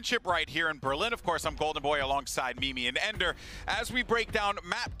Championship right here in Berlin. Of course, I'm Golden Boy alongside Mimi and Ender as we break down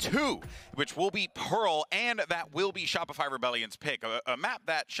Map 2, which will be Pearl, and that will be Shopify Rebellion's pick, a map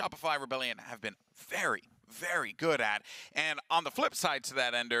that Shopify Rebellion have been very good at. And on the flip side to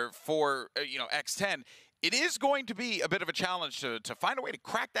that, Ender, for X10, it is going to be a bit of a challenge to find a way to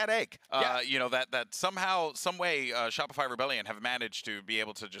crack that egg. You know, that somehow, some way, Shopify Rebellion have managed to be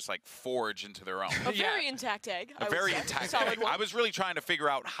able to just like forge into their own. A very intact egg. A very intact egg. I was really trying to figure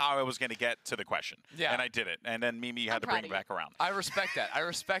out how I was going to get to the question. Yeah. And I did it. And then Mimi had to bring it back around. I respect that. I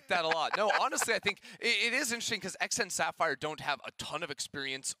respect that a lot. No, honestly, I think it is interesting because X10 Sapphire don't have a ton of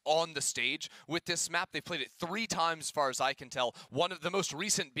experience on the stage with this map. They've played it 3 times, as far as I can tell. One of the most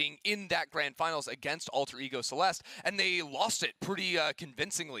recent being in that grand finals against Alter Ego Celeste, and they lost it pretty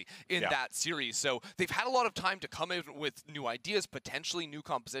convincingly in that series. So they've had a lot of time to come in with new ideas, potentially new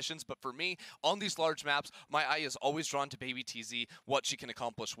compositions. But for me, on these large maps, my eye is always drawn to Baby TZ, what she can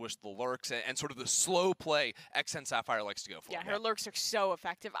accomplish with the lurks, and sort of the slow play X10 Sapphire likes to go for. Yeah, her lurks are so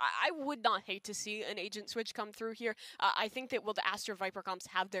effective. I would not hate to see an agent switch come through here. I think that the Astra Viper comps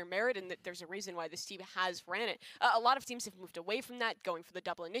have their merit, and that there's a reason why this team has ran it. A lot of teams have moved away from that, going for the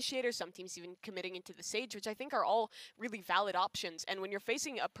double initiator, some teams even committing into the Sage, which I think are all really valid options. And when you're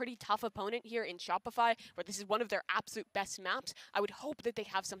facing a pretty tough opponent here in Shopify, where this is one of their absolute best maps, I would hope that they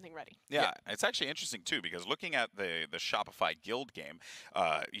have something ready. Yeah, it's actually interesting too, because looking at the Shopify Guild game,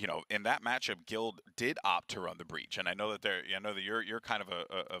 you know, in that matchup, Guild did opt to run the breach, and I know that you're kind of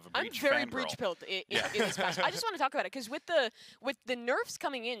a breach I'm very fangirl. breach pilled in this match. I just want to talk about it because with the nerfs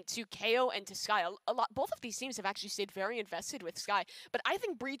coming in to KO and to Sky, both of these teams have actually stayed very invested with Sky. But I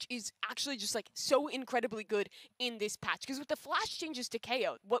think breach is actually just like so incredibly good in this patch, because with the flash changes to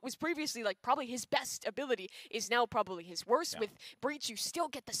KO, what was previously like probably his best ability is now probably his worst. With breach, you still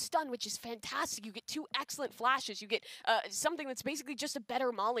get the stun, which is fantastic. You get 2 excellent flashes. You get something that's basically just a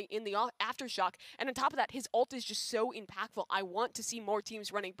better molly in the aftershock. And on top of that, his ult is just so impactful. I want to see more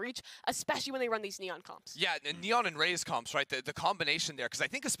teams running breach, especially when they run these Neon comps. Yeah, Neon and Raze comps, right? The combination there, because I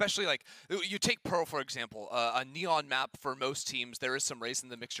think especially like, you take Pearl, for example, a Neon map for most teams, there is some Raze in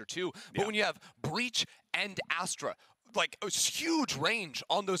the mixture too. But when you have breach and Astra, like a huge range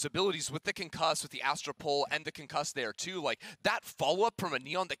on those abilities with the concuss, with the Astra pull and the concuss there too. Like that follow-up from a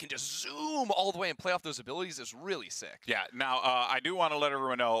Neon that can just zoom all the way and play off those abilities is really sick. Yeah. Now, I do want to let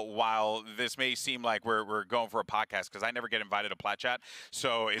everyone know, while this may seem like we're going for a podcast, because I never get invited to Plat Chat,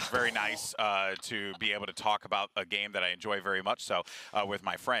 so it's very nice to be able to talk about a game that I enjoy very much so with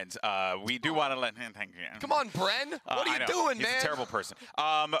my friends. We do want to let thank you. Come on, Bren. What are you doing, He's man? a terrible person.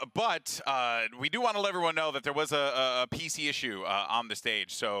 But we do want to let everyone know that there was a PC issue on the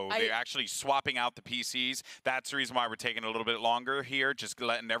stage, so they're actually swapping out the PCs. That's the reason why we're taking a little bit longer here, just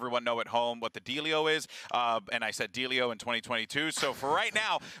letting everyone know at home what the dealio is. And I said dealio in 2022. So for right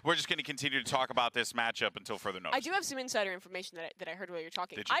now, we're just going to continue to talk about this matchup until further notice. I do have some insider information that I heard while you're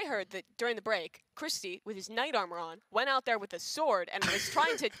talking. I heard that during the break, Christy, with his knight armor on, went out there with a sword and was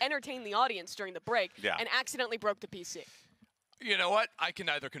trying to entertain the audience during the break and accidentally broke the PC. You know what? I can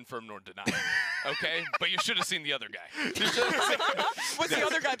neither confirm nor deny. Okay? But you should have seen the other guy. Was the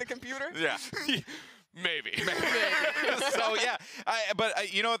other guy the computer? Yeah. Maybe. So yeah,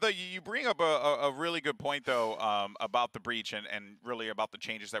 but you know, you bring up a really good point though about the breach and really about the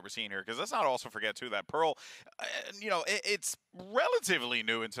changes that we're seeing here, because let's not also forget too that Pearl, you know, it's relatively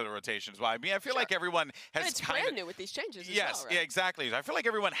new into the rotations. I mean, I feel like everyone has. And it's brand new with these changes. Yes, as well, right? Yeah, exactly. I feel like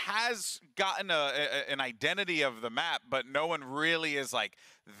everyone has gotten an identity of the map, but no one really is like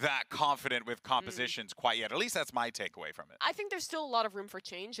that confident with compositions quite yet. At least that's my takeaway from it. I think there's still a lot of room for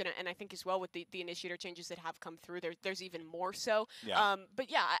change, and I think as well with the initiator changes that have come through, there's even more so. Yeah.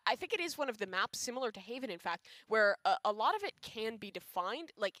 But yeah, I think it is one of the maps similar to Haven, in fact, where a lot of it can be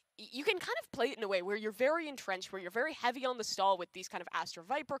defined. Like, you can kind of play it in a way where you're very entrenched, where you're very heavy on the stall with these kind of Astra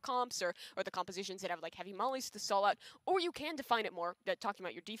Viper comps or the compositions that have like heavy mollies to stall out, or you can define it more, talking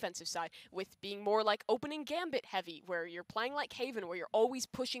about your defensive side, with being more like opening gambit heavy, where you're playing like Haven, where you're always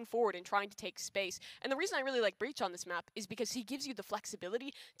pushing forward and trying to take space. And the reason I really like Breach on this map is because he gives you the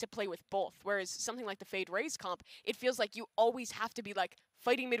flexibility to play with both, whereas something like the Fade Raze comp, it feels like you always have to be like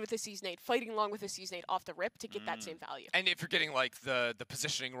fighting mid with a Seize Nade, fighting along with a Seize Nade off the rip to get that same value. And if you're getting like the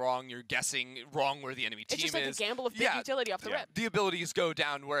positioning wrong, you're guessing wrong where the enemy team is. It's just like a gamble of big utility off the rip. The abilities go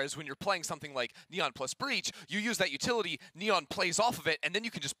down, whereas when you're playing something like Neon plus Breach, you use that utility, Neon plays off of it, and then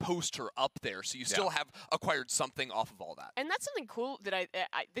you can just post her up there, so you still have acquired something off of all that. And that's something cool that I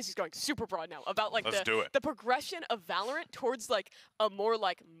this is going super broad now, about like the progression of Valorant towards like a more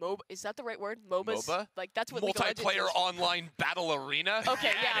like MOBA, is that the right word? MOBAs? MOBA? Like that's what multiplayer online battle arena?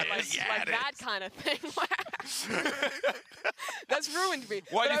 Okay, yeah, like that kind of thing. That's ruined me.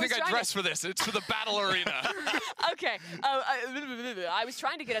 Why But do you think I was dressed for this? It's for the battle arena. Okay, I was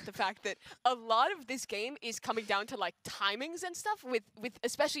trying to get at the fact that a lot of this game is coming down to like timings and stuff with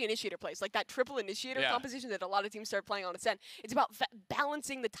especially initiator plays, like that triple initiator composition that a lot of teams start playing on Ascent. It's about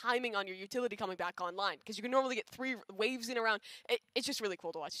balancing the timing on your utility coming back online because you can normally get 3 waves in a round. It's just really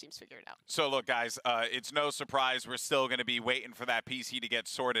cool to watch teams figure it out. So look, guys, it's no surprise we're still going to be waiting for that PC to get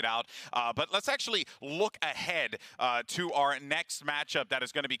sorted out. But let's actually look ahead to our next matchup that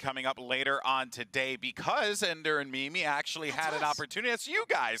is going to be coming up later on today because Ender and Mimi actually had an opportunity, that's you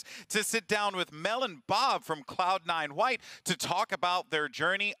guys, to sit down with Mel and Bob from Cloud9 White to talk about their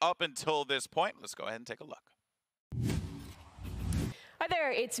journey up until this point. Let's go ahead and take a look. Hi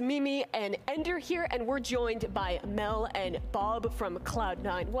there, it's Mimi and Ender here, and we're joined by Mel and Bob from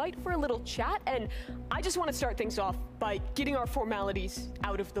Cloud9 White for a little chat. And I just want to start things off by getting our formalities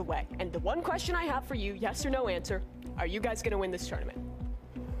out of the way. And the one question I have for you, yes or no answer, are you guys going to win this tournament?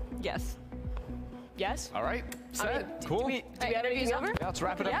 Yes. Yes? All right, set, cool. Do we have anything over? Yeah, let's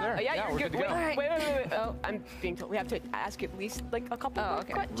wrap it up there. Yeah, we're good to go. Wait. Oh, I'm being told we have to ask at least like a couple more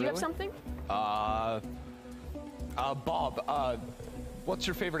questions. Do you have something? Bob, what's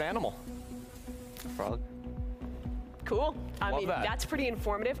your favorite animal? Frog. Cool. I mean, that. that's pretty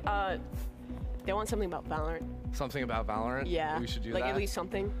informative. They want something about Valorant. Something about Valorant? Yeah. We should do like that. At least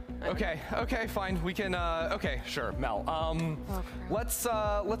something. Okay, fine. We can, okay, sure, Mel. Let's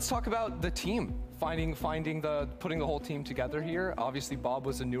talk about the team. Putting the whole team together here. Obviously, Bob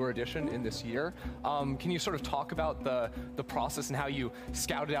was a newer addition in this year. Can you sort of talk about the process and how you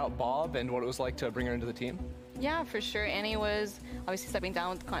scouted out Bob and what it was like to bring her into the team? Yeah, for sure. Annie was obviously stepping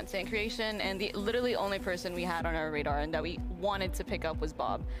down with content creation, and the literally only person we had on our radar and that we wanted to pick up was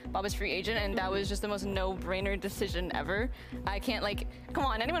Bob. Bob was free agent, and that was just the most no-brainer decision ever. I can't, like, come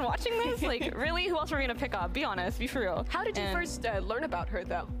on, anyone watching this? Like, really? Who else were we gonna pick up? Be honest, be for real. How did you first learn about her,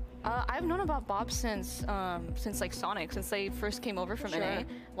 though? I've known about Bob since like Sonic, since they first came over from NA,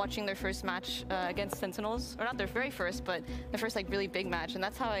 watching their first match against Sentinels, or not their very first, but their first like really big match, and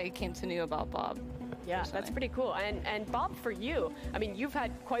that's how I came to know about Bob. Yeah, that's pretty cool. And Bob, for you, I mean, you've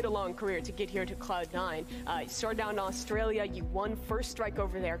had quite a long career to get here to Cloud9. You started down in Australia, you won First Strike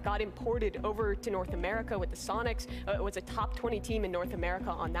over there, got imported over to North America with the Sonics, was a top 20 team in North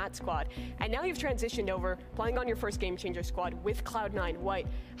America on that squad. And now you've transitioned over, playing on your first Game Changer squad with Cloud9 White.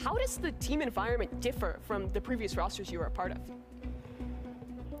 How does the team environment differ from the previous rosters you were a part of?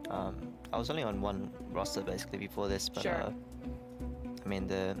 I was only on one roster basically before this, but I mean,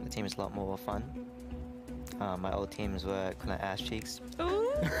 the team is a lot more fun. My old teams were kind of ass cheeks.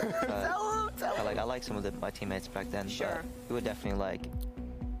 Ooh. I like some of my teammates back then, but we were definitely like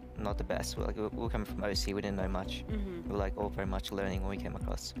not the best. We were coming from OC, we didn't know much. We were like all very much learning when we came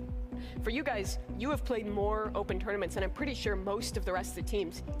across. For you guys, you have played more open tournaments, and I'm pretty sure most of the rest of the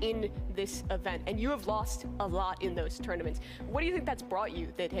teams in this event, and you have lost a lot in those tournaments. What do you think that's brought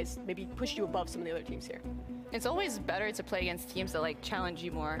you that has maybe pushed you above some of the other teams here? It's always better to play against teams that like challenge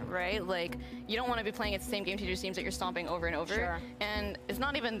you more, right? Like, you don't want to be playing against the same Game Changer teams that you're stomping over and over. And it's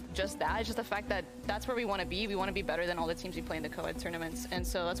not even just that, it's just the fact that that's where we want to be. We want to be better than all the teams we play in the co-ed tournaments. And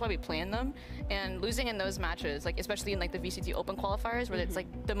so that's why we play in them. And losing in those matches, like especially in like the VCT Open qualifiers, where it's like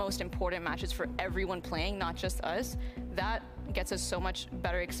the most important matches for everyone playing, not just us, that gets us so much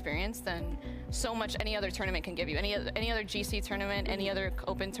better experience than so much any other tournament can give you. Any other GC tournament, any other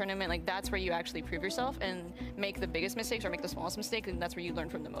open tournament, like that's where you actually prove yourself and make the biggest mistakes or make the smallest mistake, and that's where you learn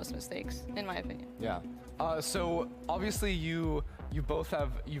from the most mistakes, in my opinion. Yeah. So obviously you've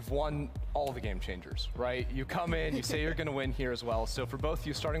won all the Game Changers, right? You come in, you say you're going to win here as well. So for both of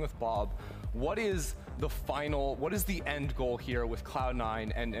you, starting with Bob, what is the end goal here with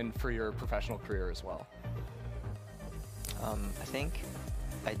Cloud9 and for your professional career as well? I think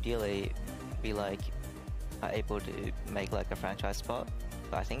ideally be like able to make like a franchise spot,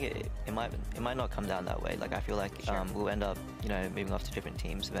 but I think it might not come down that way. Like I feel like we'll end up moving off to different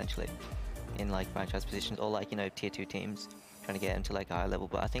teams eventually in like franchise positions, or like tier 2 teams trying to get into like a higher level.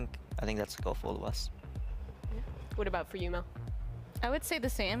 But I think that's the goal for all of us. What about for you, Mel? I would say the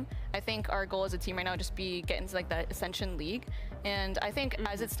same. I think our goal as a team right now would just be get into like that Ascension League. And I think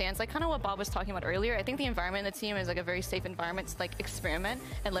as it stands, like kind of what Bob was talking about earlier, I think the environment in the team is like a very safe environment to like experiment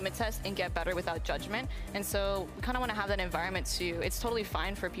and limit test and get better without judgment. And so we kind of want to have that environment too. It's totally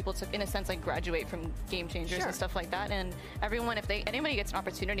fine for people to, in a sense, like graduate from Game Changers and stuff like that. And everyone, if anybody gets an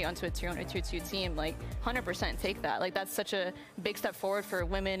opportunity onto a tier 1 or tier 2 team, like 100% take that. Like that's such a big step forward for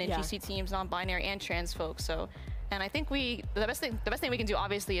women and GC teams, non-binary and trans folks. So And I think the best thing we can do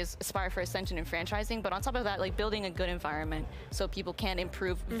obviously is aspire for ascension and franchising, but on top of that, like building a good environment so people can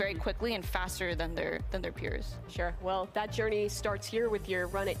improve very quickly and faster than their peers. Sure. Well, that journey starts here with your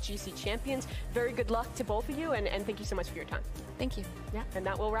run at GC Champions. Very good luck to both of you, and thank you so much for your time. Thank you. Yeah, and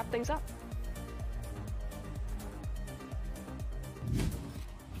that will wrap things up.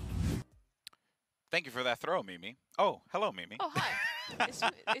 Thank you for that throw, Mimi. Oh, hello, Mimi. Oh, hi.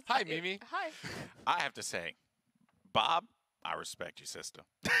 Hi, Mimi. Hi. I have to say, Bob, I respect you, sister.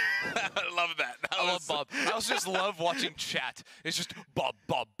 I love that. I love Bob. I also just love watching chat. It's just Bob,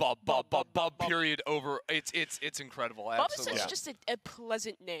 period, over. It's incredible. Bob is Absolutely. such just a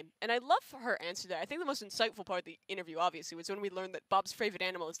pleasant name, and I love her answer there. I think the most insightful part of the interview, obviously, was when we learned that Bob's favorite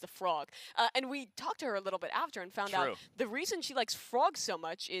animal is the frog. And we talked to her a little bit after and found out the reason she likes frogs so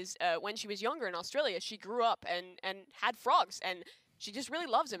much is when she was younger in Australia, she grew up and had frogs, and she just really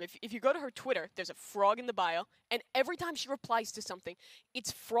loves them. If you go to her Twitter, there's a frog in the bio, and every time she replies to something,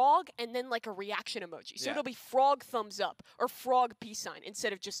 it's frog and then like a reaction emoji. So it'll be frog thumbs up or frog peace sign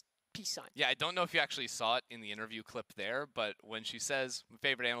instead of just peace sign. Yeah, I don't know if you actually saw it in the interview clip there, but when she says my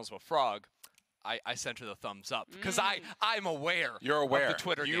favorite animal is a frog, I sent her the thumbs up because I'm aware. You're aware. Of the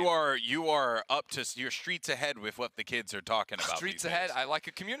Twitter you game. you are up to your streets ahead with what the kids are talking about. Streets these ahead. days. I like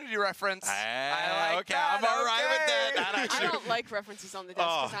a community reference. I like okay, that. I'm all right with that. I don't like references on the desk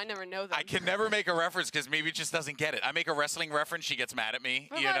because I never know them. I can never make a reference because maybe just doesn't get it. I make a wrestling reference, she gets mad at me.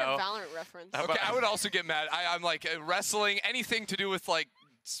 What you about know, a Valorant reference? Okay, I would also get mad. I'm like wrestling, anything to do with like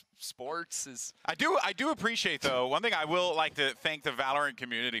sports is. I do appreciate though. One thing I will like to thank the Valorant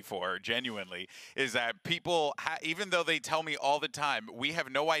community for genuinely is that people, even though they tell me all the time, we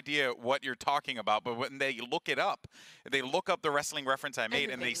have no idea what you're talking about, but when they look it up, they look up the wrestling reference I made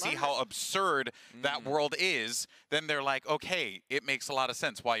and they see how absurd that world is. Then they're like, okay, it makes a lot of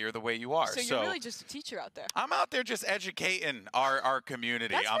sense why you're the way you are. So you're really just a teacher out there. I'm out there just educating our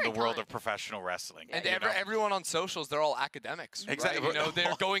community on the world of professional wrestling. And everyone on socials, they're all academics. Exactly. Right? You know,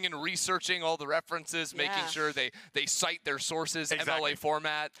 they're going and researching all the references, making sure they cite their sources, MLA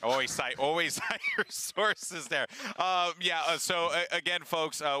format. Always cite your sources there. So again,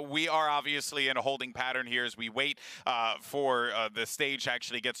 folks, we are obviously in a holding pattern here as we wait for the stage to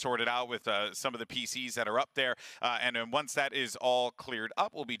actually get sorted out with some of the PCs that are up there. And then once that is all cleared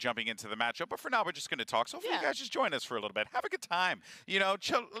up, we'll be jumping into the matchup. But for now, we're just going to talk. So hopefully you guys just join us for a little bit. Have a good time. You know,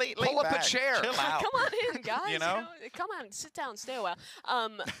 chill, pull up back, a chair. Chill out. Come on in, guys. You know? Come on, sit down, stay a while.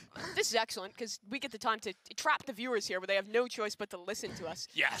 This is excellent because we get the time to trap the viewers here where they have no choice but to listen to us.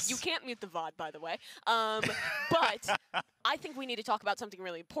 Yes. You can't mute the VOD, by the way. But I think we need to talk about something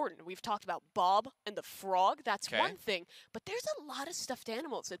really important. We've talked about Bob and the frog. That's one thing. But there's a lot of stuffed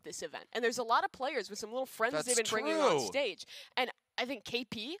animals at this event. And there's a lot of players with some little friends they've been bringing on stage. And I think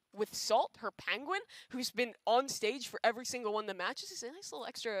KP with Salt, her penguin, who's been on stage for every single one of the matches, is a nice little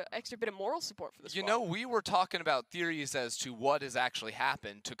extra bit of moral support for this. You know, we were talking about theories as to what has actually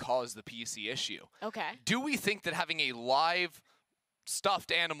happened to cause the PC issue. Okay. Do we think that having a live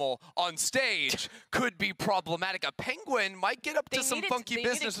stuffed animal on stage could be problematic? A penguin might get up to some funky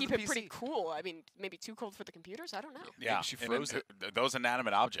business. They need to keep with it the pretty PC. cool. I mean, maybe too cold for the computers. I don't know. Yeah, she froze it. Those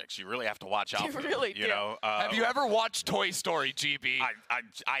inanimate objects, you really have to watch out You for. really you do. know, have you ever watched Toy Story, GB?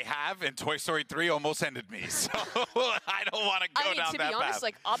 I have, and Toy Story 3 almost ended me, so I don't want to go down that path. To be honest,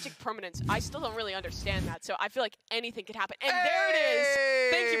 like object permanence, I still don't really understand that. So I feel like anything could happen. And there it is.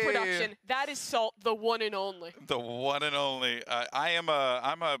 Thank you, production. That is Salt, the one and only. The one and only. I'm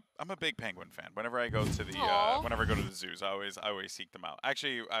a big penguin fan. Whenever I go to the zoos, I always seek them out.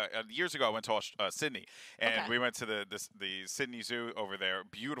 Actually, years ago I went to Sydney, and we went to the Sydney Zoo over there.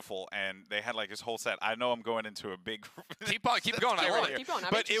 Beautiful, and they had like this whole set. I know I'm going into a big. keep going. I love it. Keep going.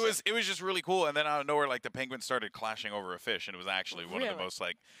 But it was just really cool. And then out of nowhere, like the penguins started clashing over a fish, and it was actually one of the most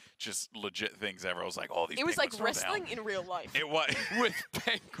like just legit things ever. I was like, oh, these. It was like penguins wrestling in real life. It was with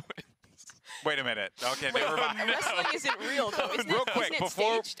penguins. Wait a minute. Okay, never mind. Wrestling isn't real, though. Isn't Real it, quick, isn't it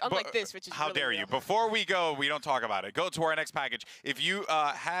staged? Unlike this, which is how really dare real. you? Before we go, we don't talk about it. Go to our next package. If you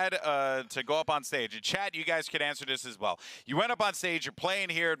had to go up on stage, in chat, you guys could answer this as well. You went up on stage, you're playing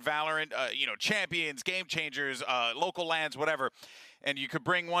here at Valorant, champions, game changers, local lands, whatever, and you could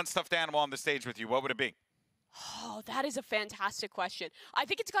bring one stuffed animal on the stage with you. What would it be? Oh, that is a fantastic question. I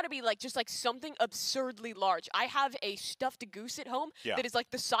think it's got to be like just like something absurdly large. I have a stuffed goose at home that is like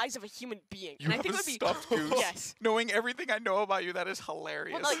the size of a human being. You and have I think a it would be stuffed goose? Yes. Knowing everything I know about you, that is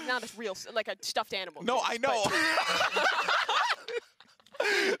hilarious. Well, like not a real, like a stuffed animal. No, goose, I know.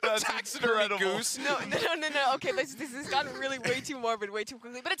 Taxidermy goose. No. Okay, this has gotten really way too morbid, way too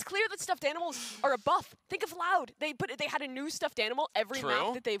quickly. But it's clear that stuffed animals are a buff. Think of Loud. They had a new stuffed animal every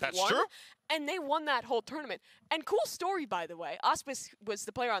map that they've won. True. And they won that whole tournament. And cool story, by the way. Auspice was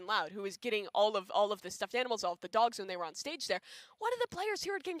the player on Loud who was getting all of the stuffed animals, all of the dogs when they were on stage there. One of the players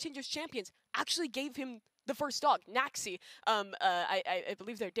here at Game Changers Champions actually gave him the first dog, Naxi. I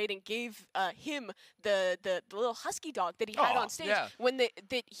believe they're dating. Gave him the little husky dog that he had on stage when that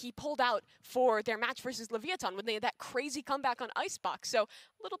he pulled out for their match versus Leviathan when they had that crazy comeback on Icebox. So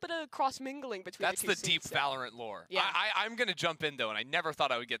a little bit of cross mingling between. That's the deep Valorant lore. Yeah. I'm gonna jump in though, and I never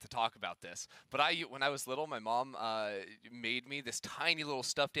thought I would get to talk about this. But when I was little, my mom made me this tiny little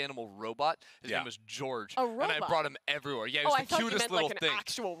stuffed animal robot. His name was George, a robot? and I brought him everywhere. Yeah, he was the cutest little like thing. An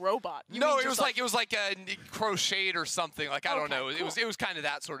actual robot. No, it was like a crocheted or something. Like I don't know. Cool. It was kind of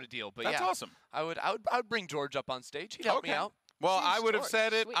that sort of deal. But that's awesome. I would bring George up on stage. He'd help me out. Well, Jeez, I would have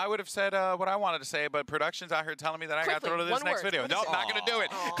said it. Sweet. I would have said what I wanted to say, but production's out here telling me that I got to throw to this next video. Nope, not going to do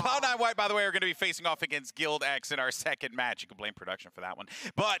it. Cloud9 White, by the way, are going to be facing off against Guild X in our second match. You can blame production for that one.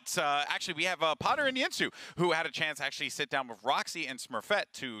 But actually, we have Potter and Yinsu, who had a chance to actually sit down with Roxy and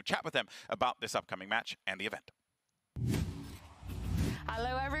Smurfette to chat with them about this upcoming match and the event.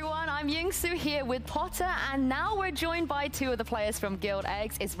 Hello everyone, I'm Yingsu here with Potter, and now we're joined by two of the players from Guild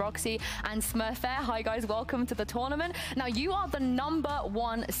X. It's Roxy and Smurfette. Hi guys, welcome to the tournament. Now you are the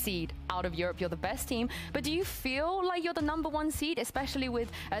 #1 seed out of Europe, you're the best team, but do you feel like you're the #1 seed, especially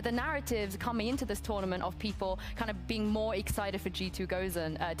with the narratives coming into this tournament of people kind of being more excited for G2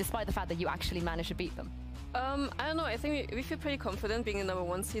 Gozen, despite the fact that you actually managed to beat them? I don't know. I think we feel pretty confident being the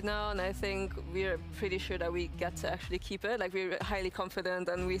 #1 seed now, and I think we're pretty sure that we get to actually keep it. Like, we're highly confident,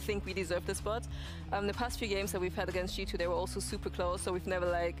 and we think we deserve the spot. The past few games that we've had against G2, they were also super close, so we've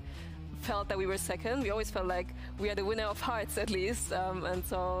never felt that we were second. We always felt like we are the winner of hearts, at least. And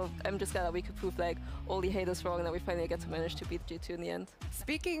so I'm just glad that we could prove all the haters wrong, and that we finally get to manage to beat G2 in the end.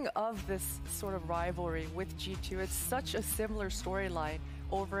 Speaking of this sort of rivalry with G2, it's such a similar storyline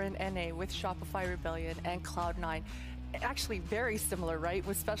over in NA with Shopify Rebellion and Cloud9. Actually very similar, right?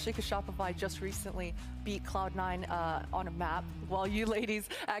 Especially because Shopify just recently beat Cloud9 on a map, while you ladies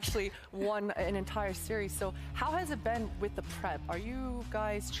actually won an entire series. So how has it been with the prep? Are you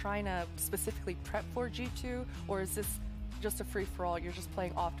guys trying to specifically prep for G2, or is this just a free-for-all? You're just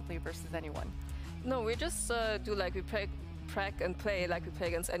playing optimally versus anyone? No, we just we prep and play like we play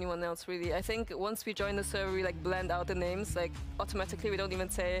against anyone else, really. I think once we join the server, we blend out the names, automatically. We don't even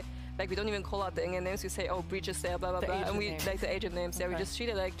say, we don't even call out the in-game names. We say, oh, Breach is there, blah, blah, blah. And we the agent names. Okay. Yeah, we just treat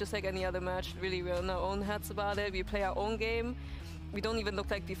it just like any other match. Really, we're on our own hats about it. We play our own game. We don't even look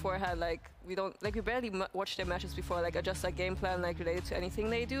like beforehand. We barely watch their matches before, adjust our game plan, related to anything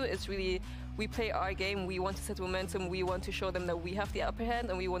they do. It's really, we play our game. We want to set momentum. We want to show them that we have the upper hand,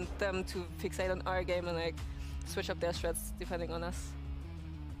 and we want them to fixate on our game and switch up their strats depending on us.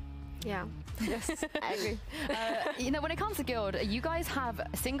 Yeah. Yes, I agree. When it comes to Guild, you guys have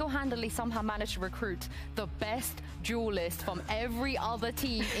single-handedly somehow managed to recruit the best duelist from every other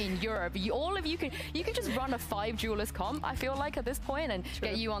team in Europe. All of you can just run a 5 duelist comp, I feel like, at this point, and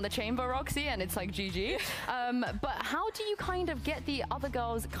get you on the chamber, Roxy, and it's GG. But how do you kind of get the other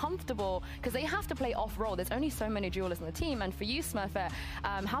girls comfortable? Because they have to play off-role. There's only so many duelists in the team. And for you, Smurfette,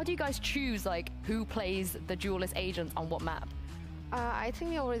 how do you guys choose who plays the duelist agents on what map? I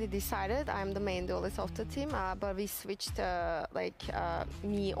think we already decided. I'm the main duelist of the team, but we switched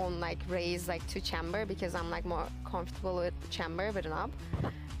me on Raze to chamber, because I'm more comfortable with chamber with an up.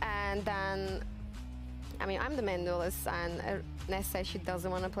 And then, I'm the main duelist, and Ness says she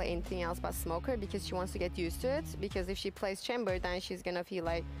doesn't want to play anything else but smoker, because she wants to get used to it. Because if she plays chamber, then she's gonna feel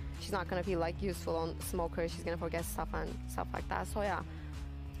she's not gonna feel useful on smoker. She's gonna forget stuff and stuff like that. So yeah.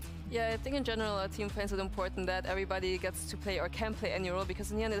 Yeah, I think in general our team finds it important that everybody gets to play or can play any role,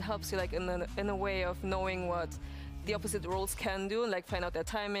 because in the end it helps you in a way of knowing what the opposite roles can do, and find out their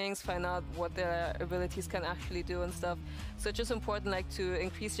timings, find out what their abilities can actually do and stuff. So it's just important to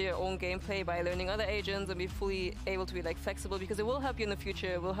increase your own gameplay by learning other agents and be fully able to be flexible, because it will help you in the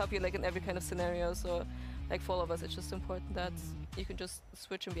future. It will help you in every kind of scenario. So for all of us, it's just important that you can just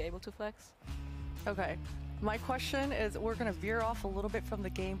switch and be able to flex. Okay. My question is, we're going to veer off a little bit from the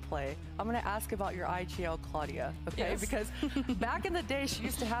gameplay. I'm going to ask about your IGL, Claudia, okay? Yes. Because back in the day, she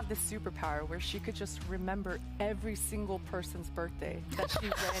used to have this superpower where she could just remember every single person's birthday that she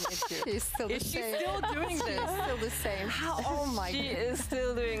ran into. She's still the same. Is she still doing this? She's still the same. How? Oh my She is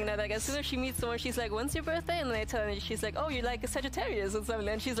still doing that like as soon as she meets someone, she's like, "When's your birthday?" And then I tell her, she's like, "Oh, you're like a Sagittarius or something."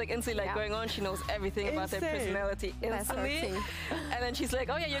 And she's like instantly like going on. She knows everything about their personality instantly. And then she's like,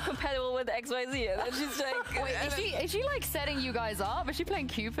 "Oh yeah, you're compatible with XYZ." And then she's like, "Wait, is she like setting you guys up? Is she playing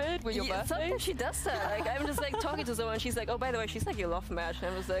Cupid with your birthday?" Sometimes she does that. Like I'm just like talking to someone. She's like, "Oh, by the way, she's like your love match."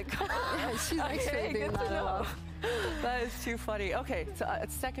 And I was like, yeah, she's actually doing that a lot. That is too funny. Okay, so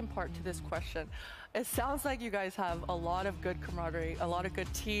second part to this question. It sounds like you guys have a lot of good camaraderie, a lot of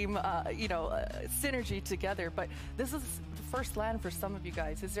good team, synergy together, but this is the first LAN for some of you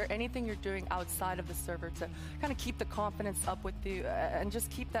guys. Is there anything you're doing outside of the server to kind of keep the confidence up with you and just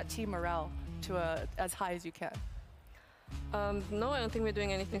keep that team morale to as high as you can? No, I don't think we're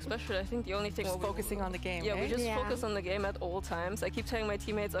doing anything special. I think the only thing we're focusing on the game. Yeah, we just focus on the game at all times. I keep telling my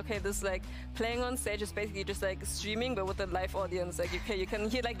teammates, okay, this like playing on stage is basically just like streaming, but with a live audience. Like you can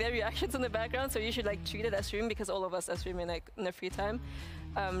hear like their reactions in the background, so you should like treat it as streaming because all of us are streaming like in their free time.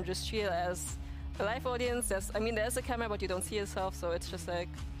 Just treat it as a live audience. There's a camera, but you don't see yourself, so it's just like.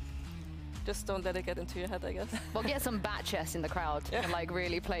 Just don't let it get into your head, I guess. Well, get some bat chess in the crowd and like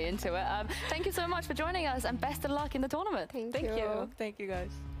really play into it. Thank you so much for joining us and best of luck in the tournament. Thank you. Thank you, guys.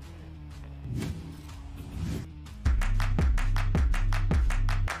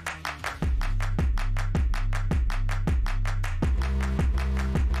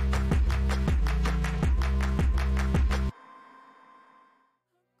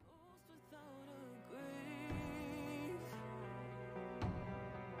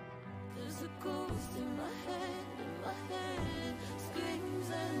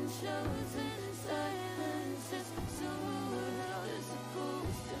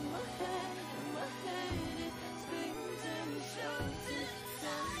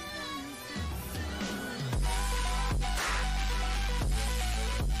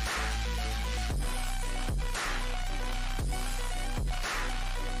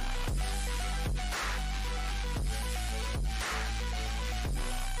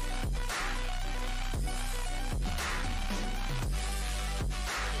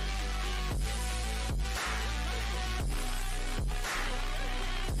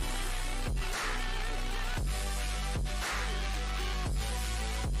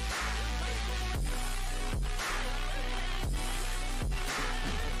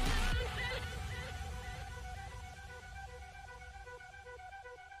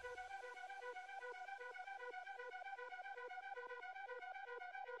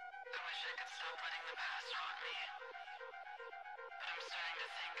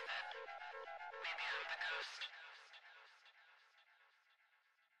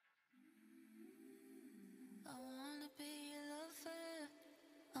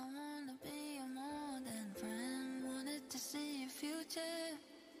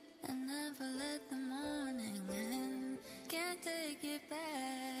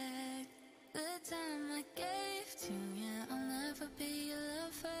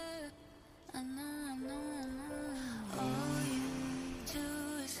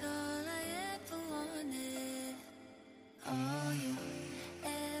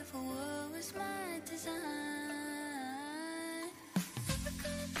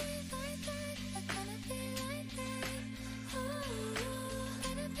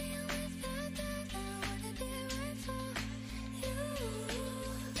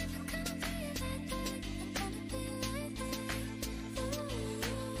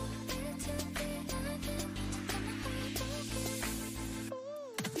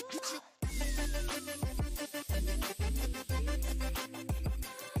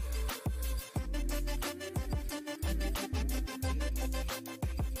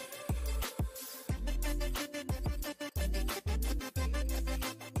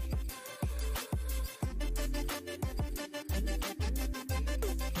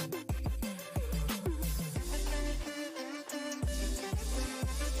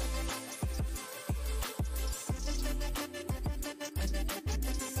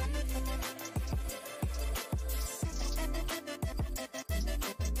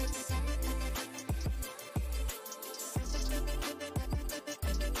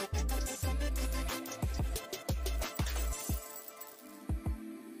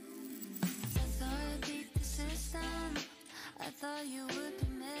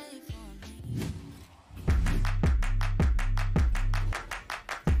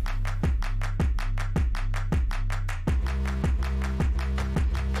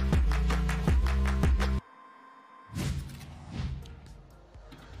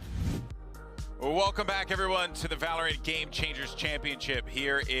 Well, welcome back, everyone, to the Valorant Game Changers Championship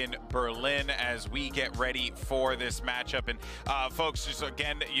here in Berlin as we get ready for this matchup. And folks, just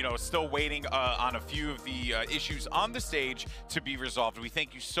again, still waiting on a few of the issues on the stage to be resolved. We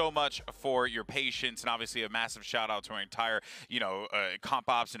thank you so much for your patience, and obviously a massive shout out to our entire, comp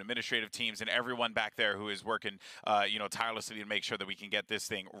ops and administrative teams and everyone back there who is working, tirelessly to make sure that we can get this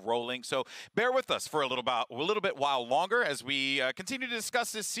thing rolling. So bear with us for a little bit while longer as we continue to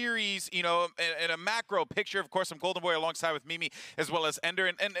discuss this series, in a macro picture. Of course, I'm Golden Boy alongside with Mimi as well as Ender.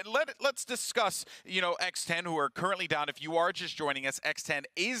 And let's discuss, X10, who are currently down. If you are just joining us, X10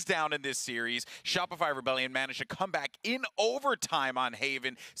 is down in this series. Shopify Rebellion managed to come back in overtime on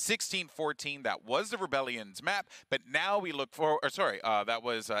Haven, 16-14. That was the Rebellion's map, but now we look for, that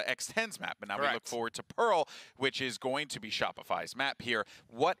was X10's map, but now we look forward to Pearl, which is going to be Shopify's map here.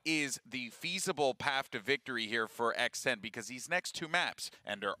 What is the feasible path to victory here for X10? Because these next two maps,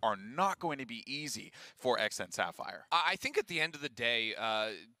 Ender, are not going to be easy for X10 Sapphire. I think at the end of the day,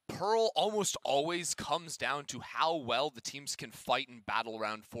 Pearl almost always comes down to how well the teams can fight and battle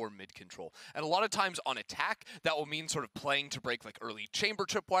around for mid control. And a lot of times on attack, that will mean sort of playing to break like early chamber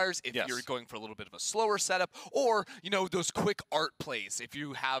tripwires if you're going for a little bit of a slower setup, or, those quick art plays if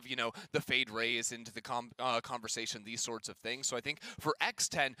you have, the fade raise into the conversation, these sorts of things. So I think for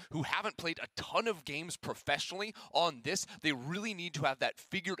X10, who haven't played a ton of games professionally on this, they really need to have that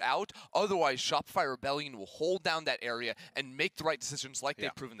figured out. Otherwise, Shopify Rebellion will hold down that area and make the right decisions like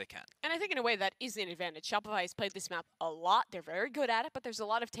they've proven they can. And I think in a way that is an advantage. Shopify has played this map a lot. They're very good at it, but there's a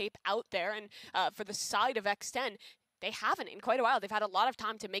lot of tape out there. And for the side of X10, they haven't in quite a while. They've had a lot of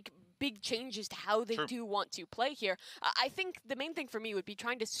time to make big changes to how they do want to play here. I think the main thing for me would be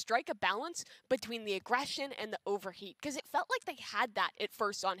trying to strike a balance between the aggression and the overheat, because it felt like they had that at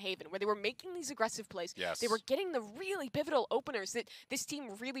first on Haven, where they were making these aggressive plays. They were getting the really pivotal openers that this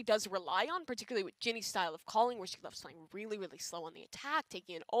team really does rely on, particularly with Ginny's style of calling, where she loves playing really, really slow on the attack,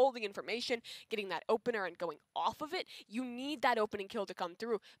 taking in all the information, getting that opener and going off of it. You need that opening kill to come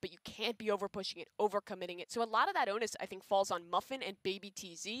through, but you can't be over pushing it, over committing it. So a lot of that onus, I think, falls on Muffin and Baby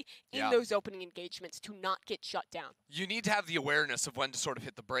TZ in those opening engagements to not get shut down. You need to have the awareness of when to sort of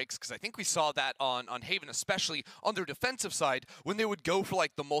hit the brakes, because I think we saw that on Haven, especially on their defensive side, when they would go for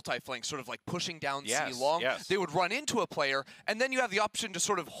like the multi-flank, sort of like pushing down C long. They would run into a player, and then you have the option to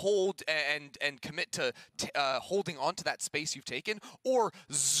sort of hold and commit to holding onto that space you've taken, or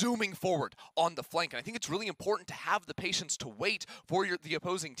zooming forward on the flank. And I think it's really important to have the patience to wait for the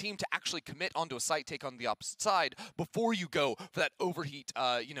opposing team to actually commit onto a site take on the opposite side before you go for that overheat,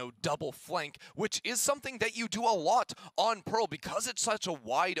 double flank, which is something that you do a lot on Pearl because it's such a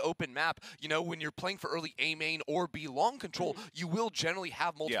wide open map. When you're playing for early A main or B long control, you will generally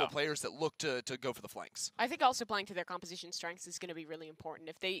have multiple players that look to go for the flanks. I think also playing to their composition strengths is going to be really important.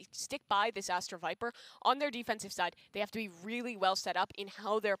 If they stick by this Astra Viper on their defensive side, they have to be really well set up in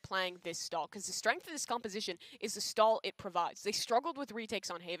how they're playing this stall, because the strength of this composition is the stall it provides. They struggled with retakes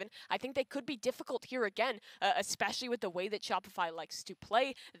on Haven. I think they could be difficult here again, especially with the way that Shopify likes to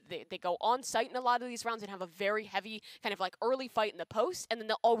play. They go on site in a lot of these rounds and have a very heavy kind of like early fight in the post, and then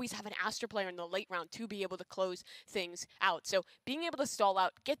they'll always have an Astra player in the late round to be able to close things out. So being able to stall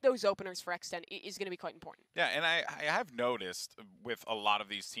out, get those openers for X10 is going to be quite important. Yeah, and I have noticed with a lot of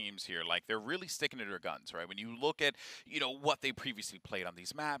these teams here, like they're really sticking to their guns, right? When you look at, what they previously played on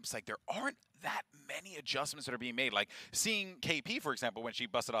these maps, like there aren't that many adjustments that are being made. Like seeing KP, for example, when she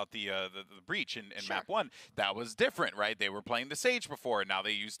busted out the breach in map 1, that was different, right? They were playing the Sage before, and now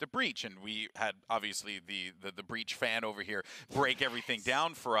they used the breach, and we had obviously the breach fan over here break everything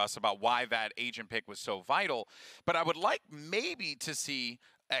down for us about why that agent pick was so vital. But I would like maybe to see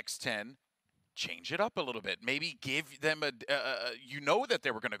X10 change it up a little bit. Maybe give them that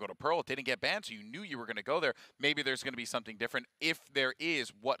they were going to go to Pearl. It didn't get banned, so you knew you were going to go there. Maybe there's going to be something different. If there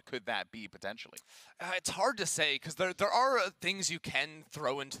is, what could that be potentially? It's hard to say, because there are things you can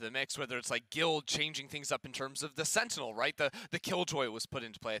throw into the mix, whether it's like Guild changing things up in terms of the Sentinel, right? The Killjoy was put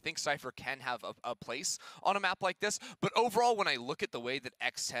into play. I think Cypher can have a place on a map like this. But overall, when I look at the way that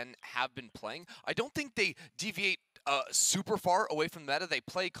X10 have been playing, I don't think they deviate super far away from the meta. They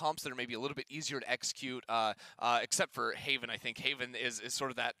play comps that are maybe a little bit easier to execute, except for Haven. I think Haven is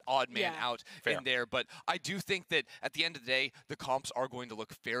sort of that odd man out in there. But I do think that at the end of the day, the comps are going to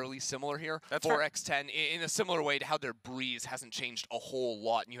look fairly similar here for X10 in a similar way to how their Breeze hasn't changed a whole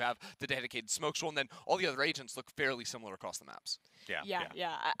lot. And you have the dedicated smoke show, and then all the other agents look fairly similar across the maps.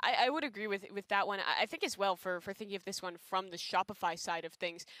 Yeah. I would agree with that one. I think as well for thinking of this one from the Shopify side of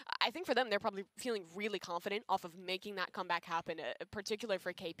things, I think for them they're probably feeling really confident off of making that comeback happen, particularly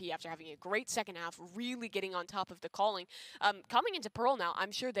for KP after having a great second half, really getting on top of the calling. Coming into Pearl now,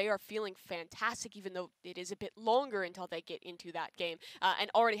 I'm sure they are feeling fantastic, even though it is a bit longer until they get into that game, and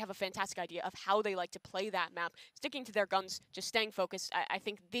already have a fantastic idea of how they like to play that map, sticking to their guns, just staying focused. I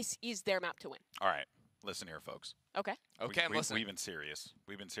think this is their map to win. All right. Listen here, folks. Okay. Okay, I'm listening. We've been serious.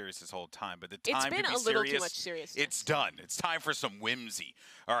 We've been serious this whole time, but the time to be serious, a little too much seriousness. It's done. It's time for some whimsy.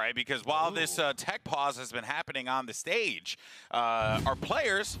 All right, because while this tech pause has been happening on the stage, our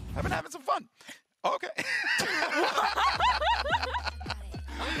players have been having some fun. Okay.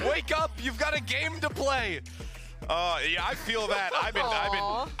 Wake up! You've got a game to play. Yeah, I feel that. I've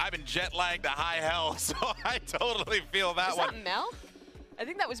been jet lagged to high hell, so I totally feel that one. Is that Mel? I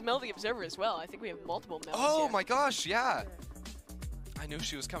think that was Mel the Observer as well. I think we have multiple Mels. Oh here. my gosh, yeah. I knew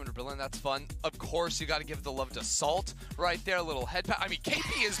she was coming to Berlin. That's fun. Of course, you got to give the love to Salt right there. A little head pat. I mean,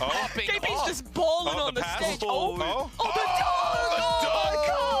 KP is popping KP's off. just balling on the stage. The dunk!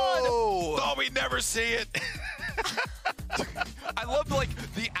 Oh, Thought we'd never see it. I love like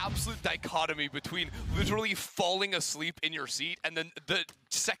the absolute dichotomy between literally falling asleep in your seat and then the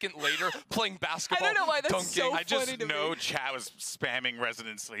second later playing basketball. I don't know why that's dunking. so funny I just to know me. chat was spamming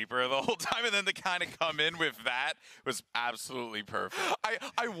Resident Sleeper the whole time, and then to kind of come in with that was absolutely perfect.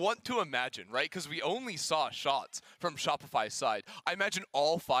 I want to imagine, right? Because we only saw shots from Shopify's side. I imagine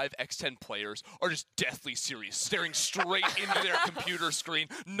all 5 X10 players are just deathly serious, staring straight into their computer screen,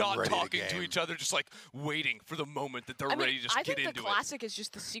 not Ready to talking to game. each other, just like waiting for the moment that they're I mean, ready to just I get think into the classic is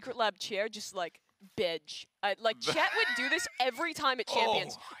just the Secret Lab chair, just like bitch. Like Chet would do this every time at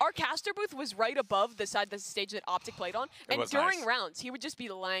Champions. Our caster booth was right above the side of the stage that Optic played on, and during nice. rounds he would just be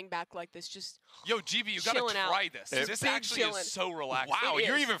lying back like this, just Yo, GB, you gotta chilling out. try this. This Big actually chillin'. is so relaxing. Wow, It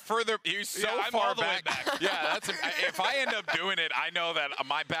you're is. even further. You're so Yeah, I'm far all the way back. back. Yeah, that's. If I end up doing it, I know that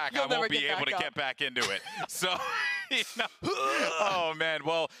my back, You'll I never won't be get able back to up. get back into it. So, you know. Oh man.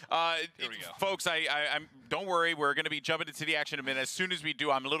 Well, Here we go. folks, I'm. Don't worry, we're going to be jumping into the action in a minute. As soon as we do,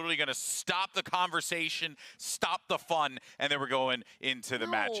 I'm literally going to stop the conversation, stop the fun, and then we're going into the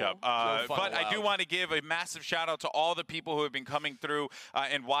matchup. But I do want to give a massive shout out to all the people who have been coming through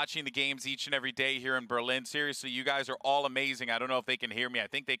and watching the games each and every day here in Berlin. Seriously, you guys are all amazing. I don't know if they can hear me. I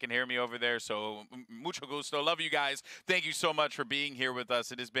think they can hear me over there. So mucho gusto. Love you guys. Thank you so much for being here with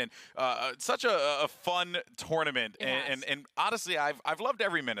us. It has been such a fun tournament, and honestly, I've loved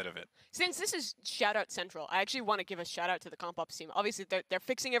every minute of it. Since this is Shout Out Central, I actually want to give a shout out to the Comp Ops team. Obviously, they're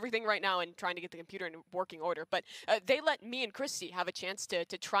fixing everything right now and trying to get the computer in working order, but they let me and Christy have a chance to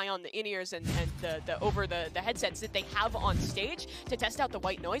try on the in-ears and the headsets that they have on stage to test out the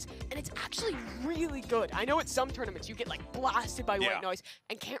white noise, and it's actually really good. I know at some tournaments you get like blasted by white noise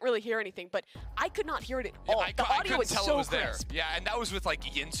and can't really hear anything, but I could not hear it at all. The audio was tell so it was crisp. there. Yeah, and that was with like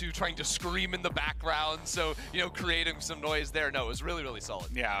Yinsu trying to scream in the background, so creating some noise there. No, it was really, really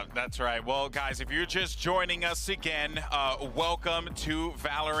solid. Yeah, that's right. Well, guys, if you're just joining us again, welcome to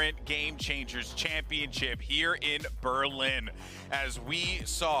Valorant Game Changers Championship here in Berlin. As we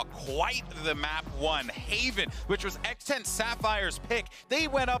saw quite the map one, Haven, which was X10 Sapphire's pick. They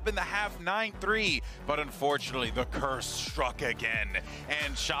went up in the half 9-3, but unfortunately the curse struck again,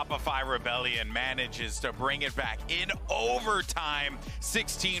 and Shopify Rebellion manages to bring it back in overtime,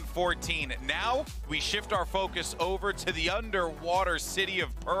 16-14. Now we shift our focus over to the underwater city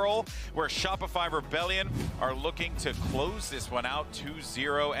of Pearl, where Shopify Rebellion are looking to close this one out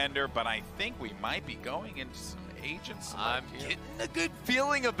 2-0, Ender, but I think we might be going into some agents. I'm getting a good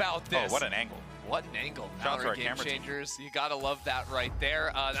feeling about this. Oh, what an angle. What an angle. Shout out to our Valorant Game camera team. Changers. You gotta love that right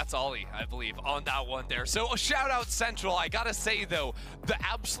there. That's Ollie, I believe, on that one there. So a shout out Central. I gotta say though, the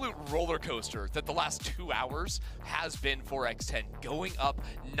absolute roller coaster that the last 2 hours has been for X10. Going up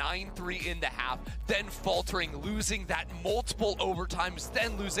 9-3 in the half, then faltering, losing that multiple overtimes,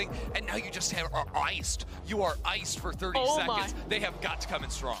 then losing, and now you just are iced. You are iced for 30 seconds. They have got to come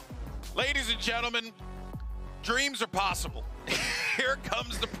in strong. Ladies and gentlemen, dreams are possible. Here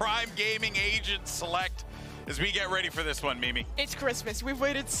comes the Prime Gaming Agent Select as we get ready for this one, Mimi. It's Christmas. We've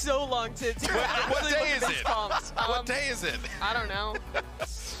waited so long to What day is it? Pumped. What day is it? I don't know.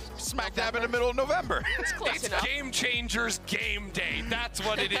 Smack dab in the middle of November. It's close It's enough. Game Changers game day. That's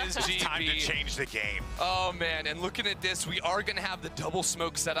what it is, GB. It's time to change the game. Oh, man. And looking at this, we are going to have the double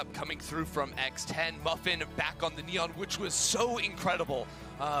smoke setup coming through from X10. Muffin back on the Neon, which was so incredible.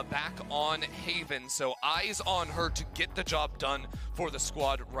 Back on Haven. So eyes on her to get the job done for the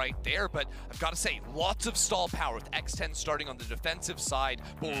squad right there. But I've got to say, lots of stall power with X10 starting on the defensive side,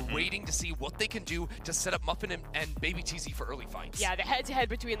 but we're waiting to see what they can do to set up Muffin and Baby TZ for early fights. Yeah, the head-to-head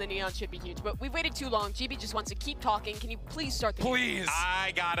between the Neons should be huge, but we've waited too long. GB just wants to keep talking. Can you please start the game? Please.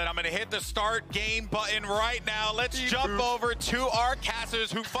 I got it. I'm going to hit the start game button right now. Let's jump over to our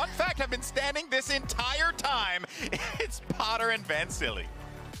casters who, fun fact, have been standing this entire time. It's Potter and Van Silly.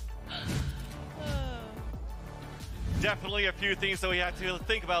 Definitely a few things that we have to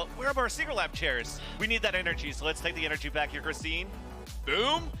think about. Where are our Secret Lab chairs? We need that energy, so let's take the energy back here, Christine.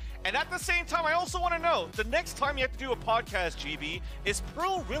 Boom. And at the same time, I also want to know, the next time you have to do a podcast, GB, is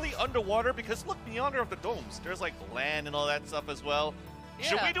Pearl really underwater? Because look beyond her of the domes. There's like land and all that stuff as well. Yeah.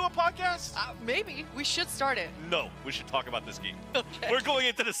 Should we do a podcast? Maybe. We should start it. No, we should talk about this game. Okay. We're going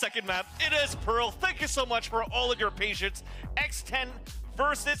into the second map. It is Pearl. Thank you so much for all of your patience. X10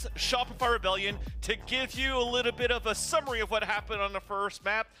 versus Shopify Rebellion. To give you a little bit of a summary of what happened on the first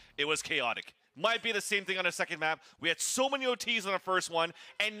map, it was chaotic. Might be the same thing on the second map. We had so many OTs on the first one,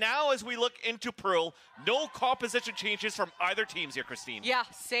 and now as we look into Pearl, no composition changes from either teams here, Christine. Yeah,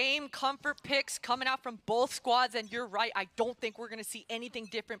 same comfort picks coming out from both squads, and you're right, I don't think we're going to see anything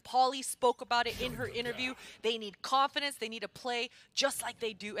different. Polly spoke about it in her interview. They need confidence, they need to play just like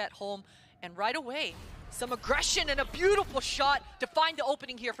they do at home, and right away, some aggression and a beautiful shot to find the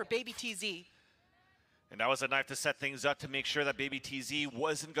opening here for Baby TZ. And that was a knife to set things up to make sure that Baby TZ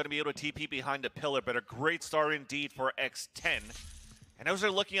wasn't going to be able to TP behind the pillar, but a great start indeed for X10. And as they're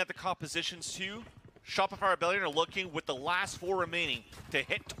looking at the compositions too, Shopify Rebellion are looking with the last 4 remaining to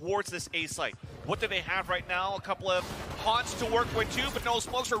hit towards this A site. What do they have right now? A couple of haunts to work with too, but no,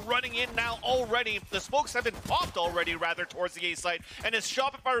 smokes are running in now already. The smokes have been popped already, rather, towards the A site. And it's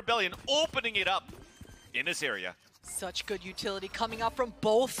Shopify Rebellion opening it up in this area. Such good utility coming out from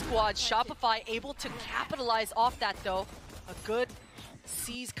both squads. Shopify able to capitalize off that though. A good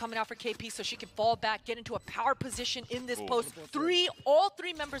C's coming out for KP so she can fall back, get into a power position in this post. All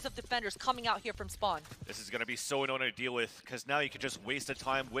three members of defenders coming out here from spawn. This is going to be so annoying to deal with because now you can just waste the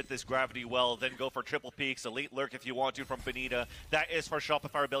time with this gravity well, then go for triple peaks, a late lurk if you want to from Benita. That is for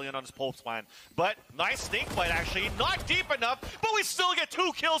Shopify Rebellion on his pulse plan. But nice snake bite actually, not deep enough, but we still get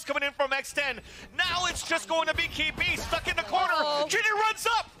 2 kills coming in from X10. Now it's just going to be KP stuck in the corner. Ginny runs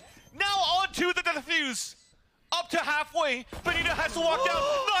up. Now onto the defuse. Up to halfway, Benita has to walk down.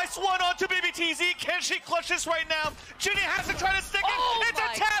 Nice one onto Baby TZ. Can she clutch this right now? Ginny has to try to stick it. It's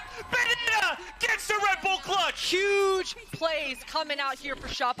a tap. Benita gets the Red Bull clutch. Huge plays coming out here for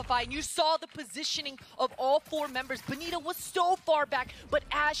Shopify. And you saw the positioning of all 4 members. Benita was so far back, but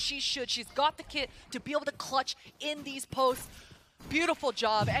as she should. She's got the kit to be able to clutch in these posts. Beautiful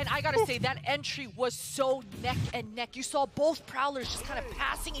job, and I gotta say that entry was so neck and neck. You saw both Prowlers just kind of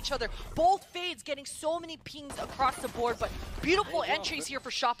passing each other, both Fades getting so many pings across the board, but beautiful entries here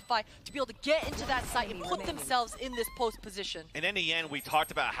for Shopify to be able to get into that site and put themselves in this post position. And in the end, we talked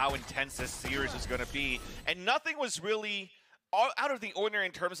about how intense this series was gonna be, and nothing was really out of the ordinary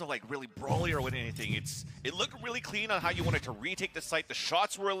in terms of like really brawly or with anything. It looked really clean on how you wanted to retake the site. The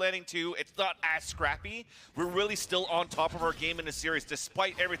shots we're landing too, it's not as scrappy. We're really still on top of our game in the series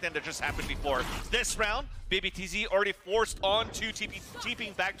despite everything that just happened before. This round, Baby TZ already forced on to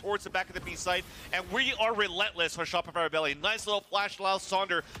TPing back towards the back of the B site, and we are relentless for Shopify Rebellion. Nice little flash allow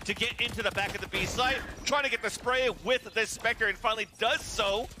Sonder to get into the back of the B site, trying to get the spray with this Spectre, and finally does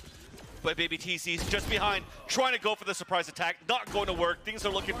so. But Baby TC's just behind, trying to go for the surprise attack. Not going to work. Things are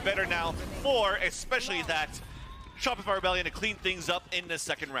looking better now for especially that Shopify Rebellion to clean things up in the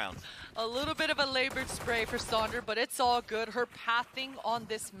second round. A little bit of a labored spray for Sonder, but it's all good. Her pathing on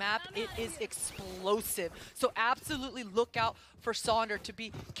this map, it is explosive. So absolutely look out for Sonder to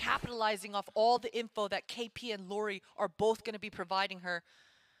be capitalizing off all the info that KP and Lori are both going to be providing her.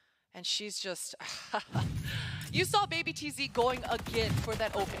 And she's just... You saw Baby TZ going again for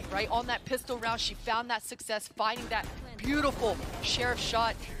that opening, right? On that pistol round, she found that success, finding that beautiful sheriff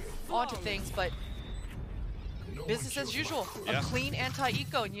shot onto things, but business as usual. Yeah. A clean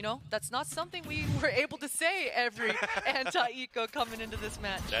anti-eco, and you know, that's not something we were able to say every anti-eco coming into this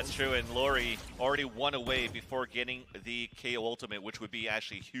match. That's true, and Lori already won away before getting the KO ultimate, which would be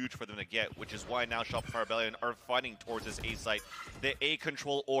actually huge for them to get, which is why now Shopify Rebellion are fighting towards this A site, the A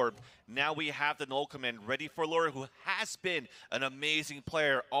control orb. Now we have the null command ready for Lori, who has been an amazing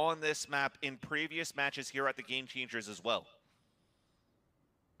player on this map in previous matches here at the Game Changers as well.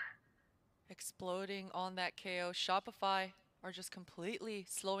 Exploding on that KO. Shopify are just completely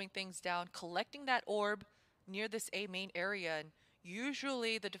slowing things down, collecting that orb near this A main area, and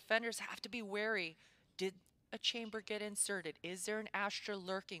usually the defenders have to be wary. Did a chamber get inserted? Is there an Astra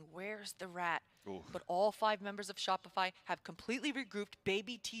lurking? Where's the rat? But all 5 members of Shopify have completely regrouped.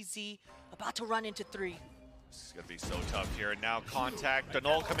 Baby TZ about to run into 3. This is going to be so tough here. Now contact. The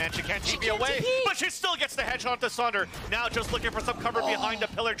null Comanche can't TP away, but she still gets the headshot to Sunder. Now just looking for some cover behind the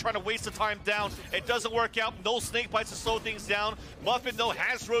pillar, trying to waste the time down. It doesn't work out. No snake bites to slow things down. Muffin, though,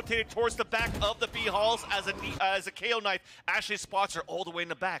 has rotated towards the back of the B halls as a KO knife actually spots her all the way in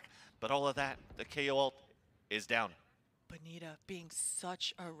the back. But all of that, the KO ult is down. Bonita being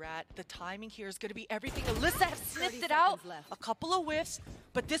such a rat. The timing here is going to be everything. Alyssa has sniffed it out. A couple of whiffs.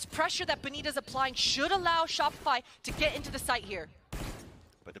 But this pressure that Bonita's applying should allow Shopify to get into the site here.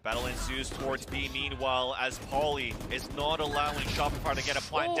 But the battle ensues towards B. Meanwhile, as Pauly is not allowing Shopify to get a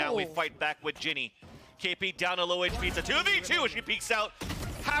plant down, we fight back with Ginny. KP down to low HP. It's a 2v2 as she peeks out.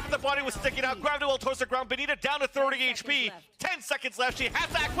 Half of the body was sticking out. Grabbed it well towards the ground. Bonita down to 30 HP. 10 seconds left. She has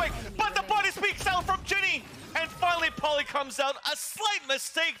that quick, but the body speaks out from Ginny. And finally, Pauly comes out. A slight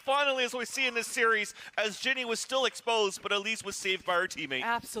mistake, finally, as we see in this series, as Ginny was still exposed, but at least was saved by her teammate.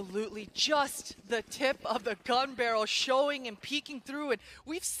 Absolutely. Just the tip of the gun barrel showing and peeking through. And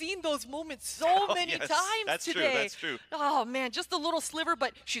we've seen those moments so many times today. That's true. Oh, man, just a little sliver,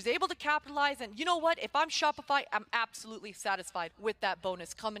 but she's able to capitalize. And you know what? If I'm Shopify, I'm absolutely satisfied with that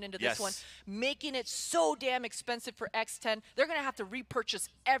bonus coming into this one, making it so damn expensive for X10. They're going to have to repurchase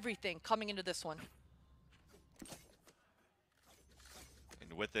everything coming into this one.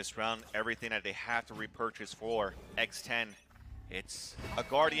 With this round, everything that they have to repurchase for X10, it's a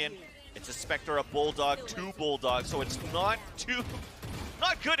Guardian, it's a Spectre, a Bulldog, 2 Bulldogs, so it's not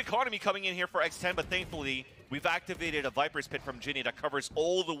good economy coming in here for X10, but thankfully, we've activated a Viper's Pit from Ginny that covers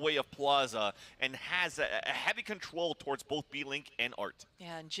all the way of Plaza and has a heavy control towards both B-Link and Art.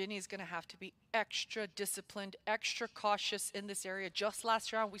 Yeah, and Ginny's going to have to be extra disciplined, extra cautious in this area. Just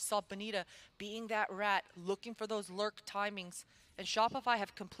last round, we saw Bonita being that rat, looking for those lurk timings. And Shopify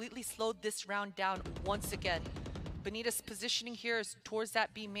have completely slowed this round down once again. Bonita's positioning here is towards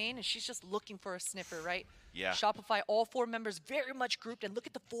that B main, and she's just looking for a sniffer, right? Yeah. Shopify, all 4 members very much grouped, and look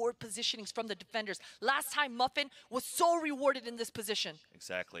at the forward positionings from the defenders. Last time, Muffin was so rewarded in this position.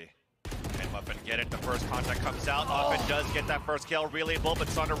 Exactly. And Muffin get it. The first contact comes out. Muffin does get that first kill. Really bull, but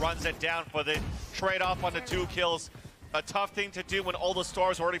Sunder runs it down for the trade-off on the 2 kills. A tough thing to do when all the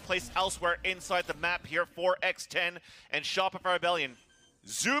stars are already placed elsewhere inside the map here for X10. And Shopify Rebellion,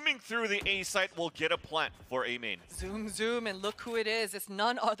 zooming through the A site, will get a plant for A main. Zoom, zoom, and look who it is. It's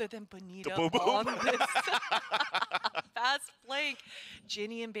none other than Bonita boom, boom. on this fast flank.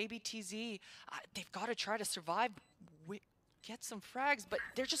 Ginny and Baby TZ, they've got to try to survive, get some frags, but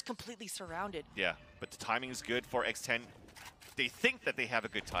they're just completely surrounded. Yeah, but the timing is good for X10. They think that they have a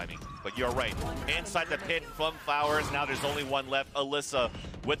good timing, but you're right. Inside the pit from Flowers, now there's only one left. Alyssa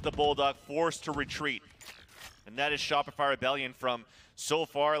with the Bulldog forced to retreat. And that is Shopify Rebellion from so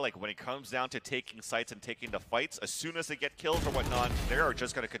far, like when it comes down to taking sites and taking the fights, as soon as they get kills or whatnot, they are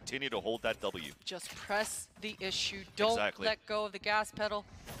just going to continue to hold that W. Just press the issue. Don't let go of the gas pedal.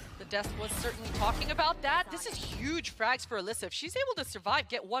 The Death was certainly talking about that. This is huge frags for Alyssa. If she's able to survive,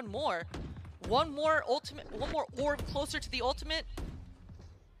 get one more ultimate, one more orb closer to the ultimate.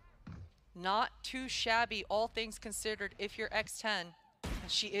 Not too shabby, all things considered, if you're X10. And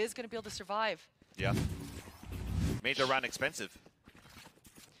she is going to be able to survive. Yeah. Made the round expensive.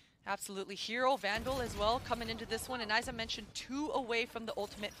 Absolutely. Hero, Vandal as well coming into this one. And as I mentioned, 2 away from the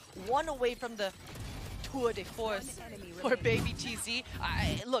ultimate, 1 away from the tour de force for Baby TZ.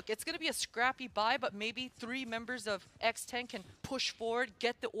 Look, it's going to be a scrappy buy, but maybe 3 members of X10 can push forward,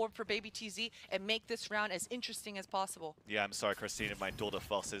 get the orb for Baby TZ, and make this round as interesting as possible. Yeah, I'm sorry, Christina. My dual de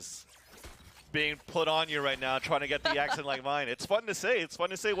force is being put on you right now, trying to get the accent like mine. It's fun to say. It's fun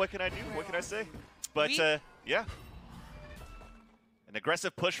to say. What can I do? What can I say? But, yeah. An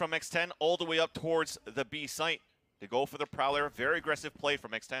aggressive push from X10 all the way up towards the B site. They go for the Prowler. Very aggressive play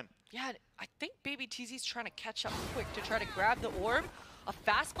from X10. Yeah, I think Baby TZ's trying to catch up quick to try to grab the orb. A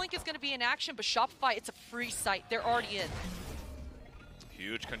fast blink is going to be in action, but Shopify, it's a free site. They're already in.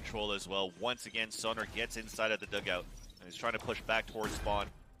 Huge control as well. Once again, Sonar gets inside of the dugout and is trying to push back towards spawn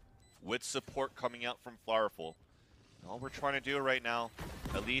with support coming out from Flowerful. All we're trying to do right now,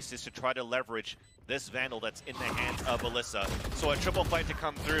 at least, is to try to leverage this Vandal that's in the hands of Alyssa. So a triple fight to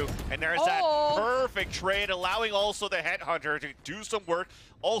come through, and there's that perfect trade, allowing also the Headhunter to do some work,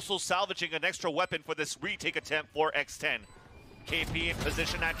 also salvaging an extra weapon for this retake attempt for X10. KP in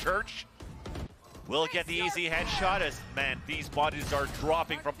position at Church. Will get the easy headshot as, man, these bodies are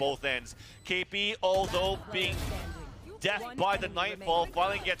dropping from both ends. KP, although being death by the Nightfall,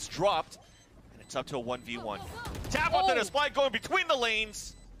 finally gets dropped. And it's up to a 1v1. Tap onto the spike going between the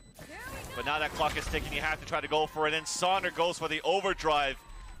lanes. But now that clock is ticking, you have to try to go for it. And Sonder goes for the overdrive.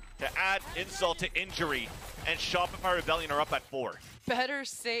 to add insult to injury, and Shopify Rebellion are up at 4. Better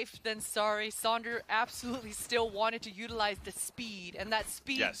safe than sorry. Sonder absolutely still wanted to utilize the speed, and that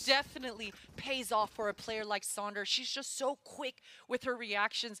speed definitely pays off for a player like Sonder. She's just so quick with her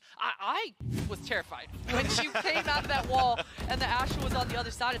reactions. I was terrified when she came out of that wall and the Asher was on the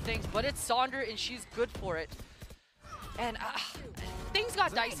other side of things, but it's Sonder and she's good for it. And things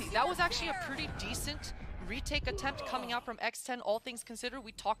got dicey. That was actually a pretty decent retake attempt coming out from X10, all things considered.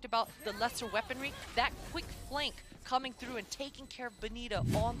 We talked about the lesser weaponry. That quick flank coming through and taking care of Benita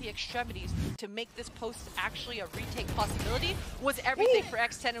on the extremities to make this post actually a retake possibility was everything for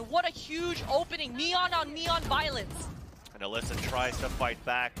X10. And what a huge opening. Neon on neon violence. And Alyssa tries to fight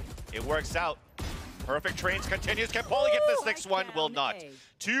back. It works out. Perfect Trains continues. Can Paulie get this next one? Will not.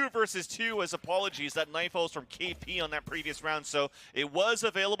 2 versus 2 as apologies. That knife was from KP on that previous round, so it was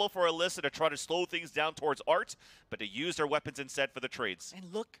available for Alyssa to try to slow things down towards Art, but to use their weapons instead for the trades.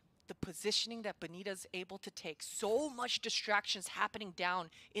 And look, the positioning that Benita's able to take. So much distractions happening down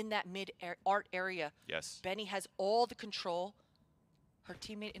in that mid-Art area. Yes. Benny has all the control. Her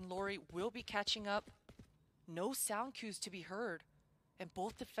teammate in Lori will be catching up. No sound cues to be heard. And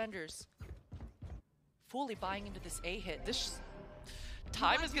both defenders fully buying into this A hit. This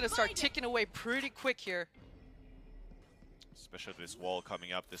time is going to start ticking away pretty quick here. Especially with this wall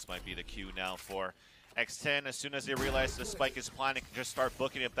coming up, this might be the cue now for X10. As soon as they realize the spike is planned, they can just start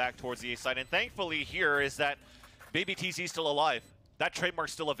booking it back towards the A side. And thankfully here is that Baby TZ is still alive. That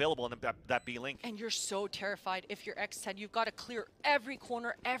trademark's still available in that B link. And you're so terrified if you're X10. You've got to clear every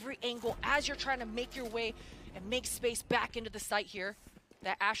corner, every angle as you're trying to make your way and make space back into the site here.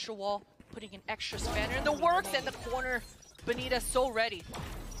 That Astra wall putting an extra spanner in the works, and the corner. Benita so ready.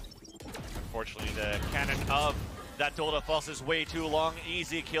 Unfortunately, the cannon of that Dota False is way too long.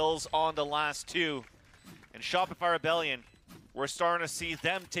 Easy kills on the last 2. And Shopify Rebellion, we're starting to see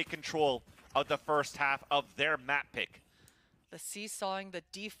them take control of the first half of their map pick. The seesawing, the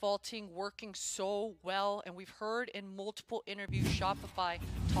defaulting, working so well. And we've heard in multiple interviews Shopify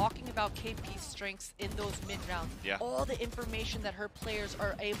talking about KP's strengths in those mid-rounds. Yeah. All the information that her players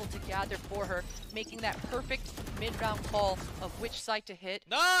are able to gather for her, making that perfect mid-round call of which side to hit.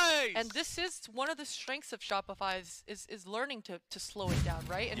 Nice! And this is one of the strengths of Shopify is learning to slow it down,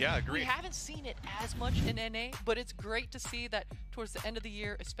 right? And yeah, agreed. We haven't seen it as much in NA, but it's great to see that towards the end of the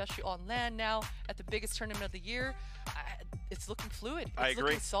year, especially on LAN now, at the biggest tournament of the year, it's looking fluid. It's I agree.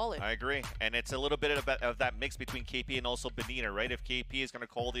 Looking solid. I agree. And it's a little bit of that mix between KP and also Benita, right? If KP is going to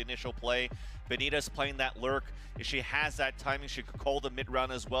call the initial play, Benita's playing that lurk. If she has that timing, she could call the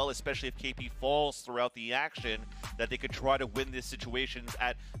mid-round as well, especially if KP falls throughout the action, that they could try to win these situations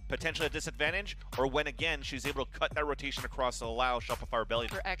at potentially a disadvantage, or when, again, she's able to cut that rotation across to allow Shopify Rebellion.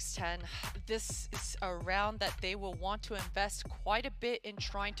 For X10, this is a round that they will want to invest quite a bit in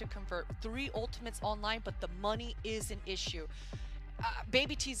trying to convert 3 ultimates online, but the money is an issue.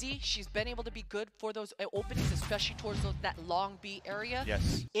 Baby TZ, she's been able to be good for those openings, especially towards that long B area.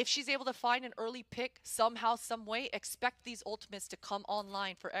 Yes. If she's able to find an early pick somehow, some way, expect these ultimates to come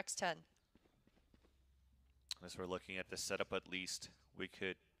online for X10. As we're looking at the setup, at least, we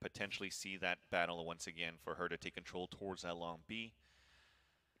could potentially see that battle once again for her to take control towards that long B.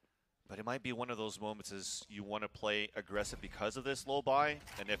 But it might be one of those moments as you want to play aggressive because of this low buy,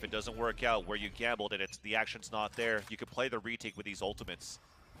 and if it doesn't work out where you gambled and the action's not there, you could play the retake with these ultimates.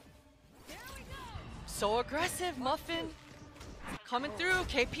 So aggressive, Muffin. Coming through,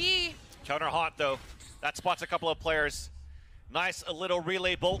 KP. Counter hot though. That spots a couple of players. Nice a little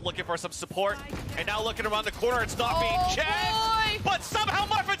relay bolt looking for some support. And now looking around the corner, it's not being checked. But somehow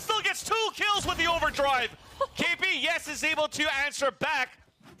Muffin still gets 2 kills with the overdrive. KP, yes, is able to answer back.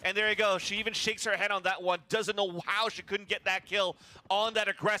 And there you go. She even shakes her head on that one. Doesn't know how she couldn't get that kill on that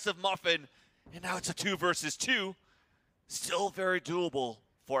aggressive Muffin. And now it's a 2 versus 2. Still very doable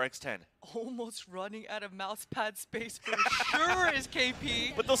for X10. Almost running out of mouse pad space for sure is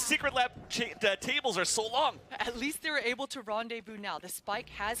KP. But those secret lab tables are so long. At least they were able to rendezvous now. The spike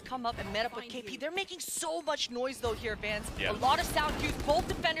has come up and met up with KP. They're making so much noise though here, Vance. Yeah. A lot of sound cues, both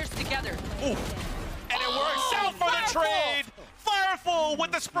defenders together. Ooh. And it works out for the trade. Fireful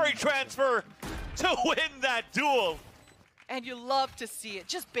with the spray transfer to win that duel. And you love to see it.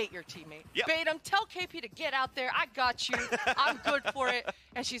 Just bait your teammate. Yep. Bait him. Tell KP to get out there. I got you. I'm good for it.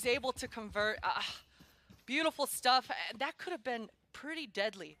 And she's able to convert. Beautiful stuff. That could have been pretty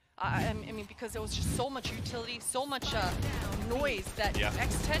deadly. I mean, because there was just so much utility, so much noise that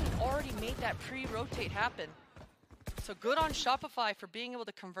X10 already made that pre-rotate happen. So good on Shopify for being able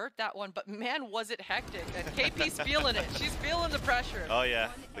to convert that one, but man, was it hectic. And KP's feeling it. She's feeling the pressure. Oh, yeah.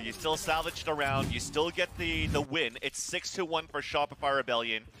 But you still salvaged a round. You still get the win. It's 6-1 for Shopify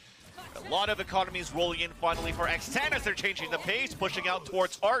Rebellion. A lot of economies rolling in finally for X10 as they're changing the pace, pushing out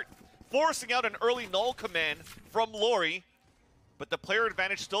towards Art, forcing out an early null command from Lori. But the player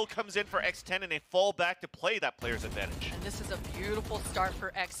advantage still comes in for X10, and they fall back to play that player's advantage. And this is a beautiful start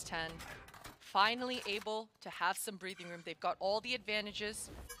for X10. Finally able to have some breathing room. They've got all the advantages.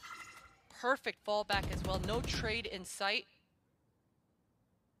 Perfect fallback as well. No trade in sight.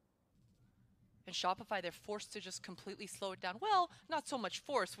 And Shopify, they're forced to just completely slow it down. Well, not so much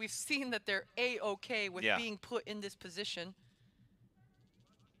force. We've seen that they're A-okay with being put in this position.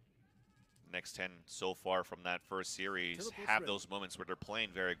 Next 10 so far from that first series have those moments where they're playing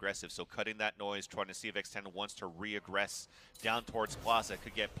very aggressive. So cutting that noise, trying to see if X10 wants to re-aggress down towards Plaza,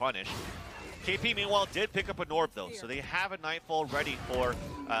 could get punished. KP, meanwhile, did pick up an orb, though. So they have a Nightfall ready for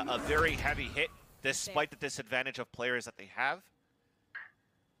a very heavy hit, despite the disadvantage of players that they have.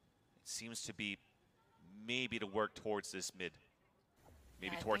 It seems to be maybe to work towards this mid.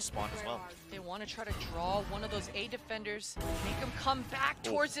 Maybe towards spawn as well. They want to try to draw one of those A defenders, make them come back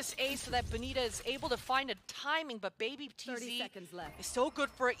towards this A so that Benita is able to find a timing, but Baby TZ is so good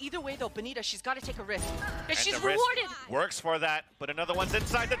for it. Either way though, Benita, she's got to take a risk. And she's rewarded! Works for that, but another one's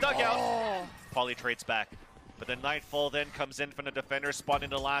inside the dugout. Polly trades back. But the Nightfall then comes in from the defender, spawning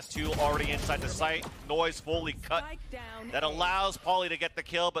the last two already inside the site. Noise fully cut. That allows Polly to get the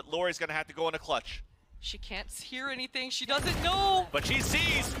kill, but Lori's going to have to go in a clutch. She can't hear anything. She doesn't know. But she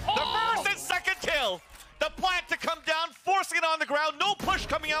sees the first and second kill. The plant to come down, forcing it on the ground. No push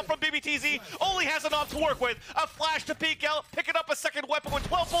coming out from BBTZ. Only has enough to work with. A flash to peek out, picking up a second weapon with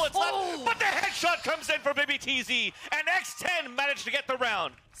 12 bullets left. But the headshot comes in for BBTZ. And X10 managed to get the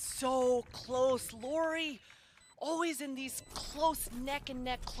round. So close. Lori, always in these close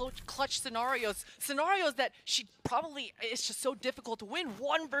neck-and-neck clutch scenarios. Scenarios that she probably, it's just so difficult to win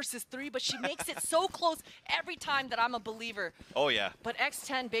 1 versus 3, but she makes it so close every time that I'm a believer. Oh, yeah. But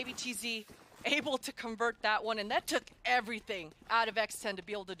X10, Baby TZ, able to convert that one, and that took everything out of X10 to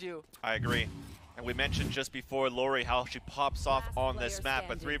be able to do. I agree. And we mentioned just before Lori how she pops off on this map,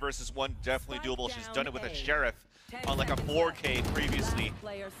 but 3 versus 1 definitely doable. She's done it with a Sheriff on like a 4K previously.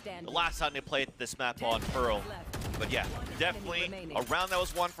 The last time they played this map on Pearl. But yeah, definitely a round that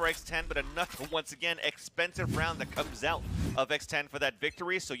was won for X10, but another, once again, expensive round that comes out of X10 for that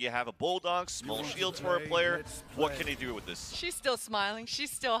victory. So you have a Bulldog, small shields for a player. What can he do with this? She's still smiling.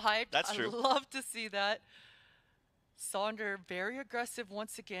 She's still hyped. That's true. I love to see that. Sonder, very aggressive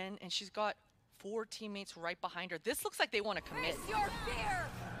once again, and she's got 4 teammates right behind her. This looks like they want to commit.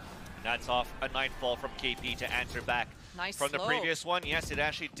 And that's off a Nightfall from KP to answer back. Nice from slow. The previous one. Yes, it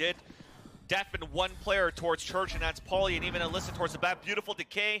actually did deafen one player towards Church, and that's Polly, and even Alyssa towards the back. Beautiful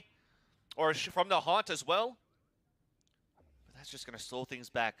decay, or from the Haunt as well. But that's just going to slow things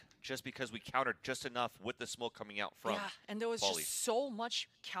back just because we countered just enough with the smoke coming out from and there was Polly. just so much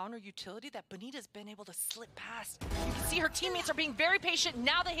counter utility that Benita's been able to slip past. You can see her teammates are being very patient.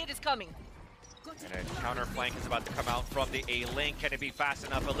 Now the hit is coming. And a counter flank is about to come out from the A lane. Can it be fast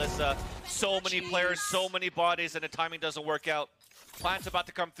enough, Alyssa? So many players, so many bodies, and the timing doesn't work out. Plant's about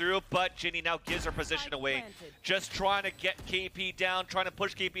to come through, but Ginny now gives her position away. Just trying to get KP down, trying to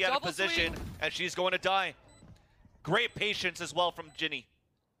push KP out of position, and she's going to die. Great patience as well from Ginny.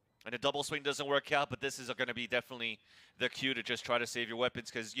 And a double swing doesn't work out, but this is going to be definitely the cue to just try to save your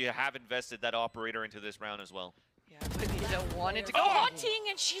weapons because you have invested that operator into this round as well. Yeah, Benita wanted to go haunting,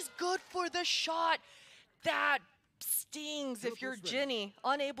 and she's good for the shot. That stings if you're Ginny.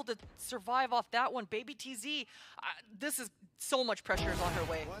 Unable to survive off that one. Baby TZ, this is so much pressure is on her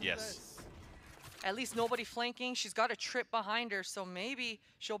way. Yes. At least nobody flanking. She's got a trip behind her, so maybe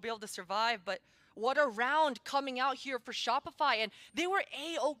she'll be able to survive. But what a round coming out here for Shopify. And they were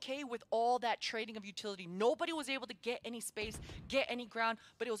A-okay with all that trading of utility. Nobody was able to get any space, get any ground,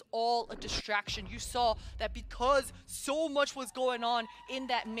 but it was all a distraction. You saw that because so much was going on in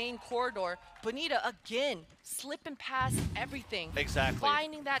that main corridor, Benita, again, slipping past everything. Exactly.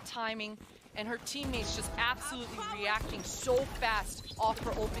 Finding that timing, and her teammates just absolutely reacting so fast off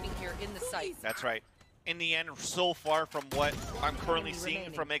her opening here in the site. That's right. In the end, so far from what I'm currently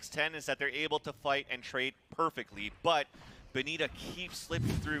seeing from X10 is that they're able to fight and trade perfectly, but Benita keeps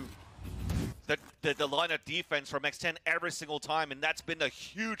slipping through the line of defense from X10 every single time, and that's been a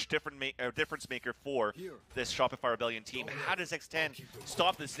huge difference maker for this Shopify Rebellion team. How does X10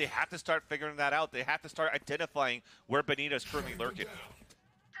 stop this? They have to start figuring that out. They have to start identifying where Benita is currently lurking.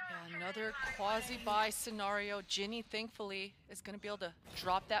 Another quasi-buy scenario. Ginny, thankfully, is going to be able to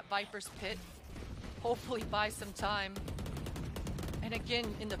drop that Viper's Pit. hopefully buy some time. And again,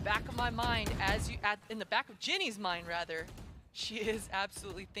 in the back of my mind, in the back of Ginny's mind rather, she is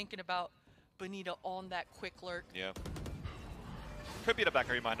absolutely thinking about Bonita on that quick lurk. Yeah. Could be the back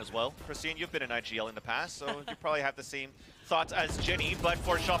of your mind as well. Christine, you've been in IGL in the past, so you probably have the same thoughts as Ginny, but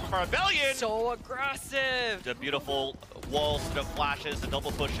for Shopify Rebellion, so aggressive. The beautiful walls, the flashes, the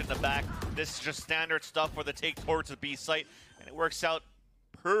double push in the back. This is just standard stuff for the take towards the B site, and it works out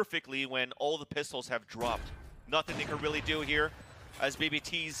perfectly when all the pistols have dropped. Nothing they can really do here as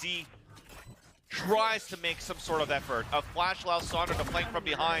BBTZ tries to make some sort of effort. A flash allows Saunders to flank from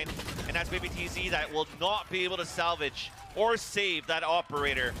behind, and that's BBTZ that will not be able to salvage or save that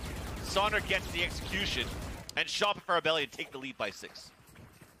operator. Saunders gets the execution, and Shopify Rebellion take the lead by 6.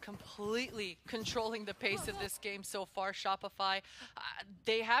 Completely controlling the pace of this game so far, Shopify.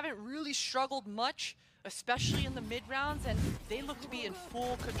 They haven't really struggled much, especially in the mid rounds, and they look to be in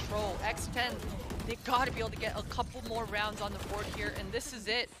full control. X10, they've got to be able to get a couple more rounds on the board here, and this is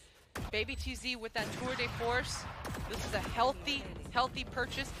it. Baby TZ with that Tour de Force. This is a healthy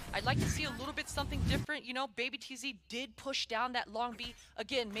purchase. I'd like to see a little bit something different. You know, Baby TZ did push down that long B.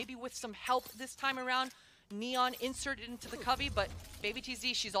 Again, maybe with some help this time around. Neon inserted into the cubby, but Baby TZ,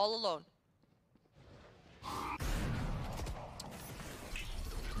 she's all alone.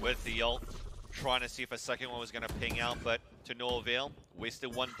 With the ult, trying to see if a second one was going to ping out, but to no avail.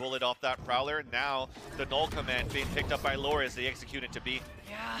 Wasted one bullet off that Prowler. Now the null command being picked up by Laura as they execute it to B.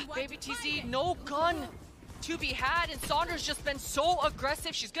 Yeah, Baby TZ, no gun to be had, and Saunders just been so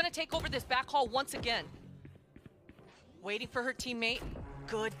aggressive. She's going to take over this back hall once again. Waiting for her teammate.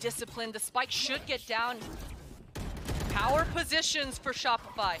 Good discipline. The spike should get down. Power positions for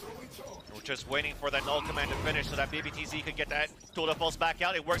Shopify. We're just waiting for that null command to finish so that BBTZ could get that Tour de Force back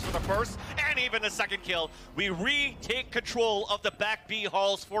out. It works for the first and even the second kill. We retake control of the back B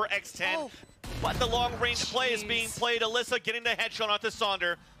halls for X10. But the long-range play is being played. Alyssa getting the headshot onto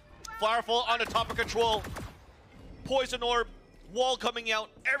Saunders. Flowerful on the top of control. Poison orb, wall coming out,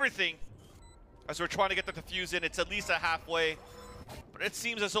 everything. As we're trying to get the defuse in, it's at least a halfway. But it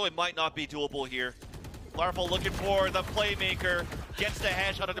seems as though it might not be doable here. Flowerful looking for the playmaker, gets the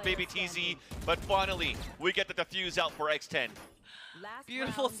headshot of the Baby TZ, but finally, we get the defuse out for X10.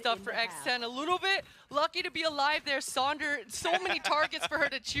 Beautiful stuff for X10. A little bit lucky to be alive there. Saunders, so many targets for her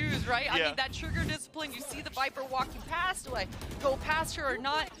to choose, right? Yeah. I mean, that trigger discipline, you see the Viper walking past. Do I go past her or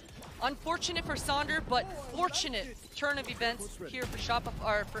not? Unfortunate for Saunders, but fortunate turn of events here for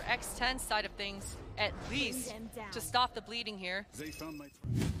Shopify, or for X10 side of things, at least to stop the bleeding here.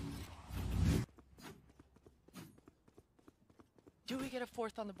 Do we get a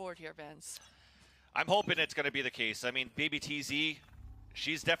fourth on the board here, Vance? I'm hoping it's going to be the case. I mean, Baby TZ,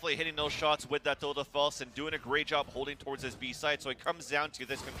 she's definitely hitting those shots with that Tour de Force and doing a great job holding towards this B side. So it comes down to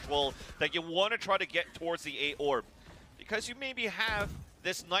this control that you want to try to get towards the A orb. Because you maybe have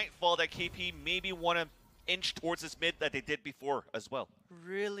this Nightfall that KP maybe want to inch towards this mid that they did before as well.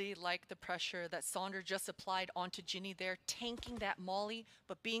 Really like the pressure that Saunders just applied onto Ginny there, tanking that molly,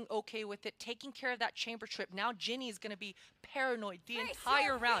 but being okay with it, taking care of that chamber trip. Now Ginny is going to be paranoid the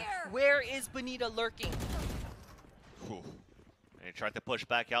entire round. Where is Bonita lurking? Whew. And he tried to push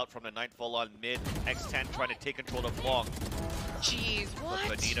back out from the Nightfall on mid. X10 trying to take control of long. Jeez, what?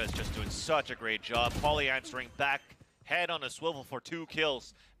 But Bonita is just doing such a great job. Polly answering back, head on a swivel for 2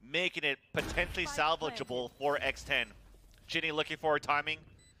 kills, making it potentially salvageable for X10. Ginny looking for her timing.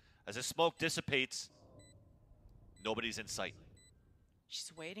 As the smoke dissipates, nobody's in sight.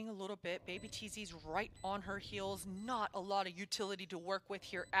 She's waiting a little bit. Baby TZ's right on her heels. Not a lot of utility to work with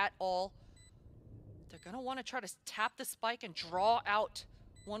here at all. They're going to want to try to tap the spike and draw out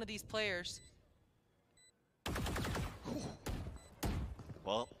one of these players.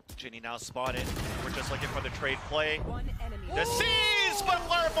 Well, Ginny now spotted. We're just looking for the trade play. The seize, but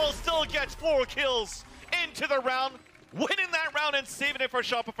Larval still gets 4 kills into the round, winning that round and saving it for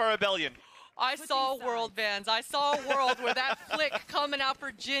Shopify Rebellion. I saw a world, Vans. I saw a world where that flick coming out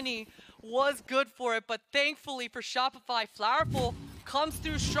for Ginny was good for it, but thankfully for Shopify, Flowerful comes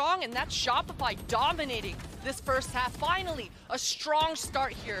through strong, and that's Shopify dominating this first half. Finally, a strong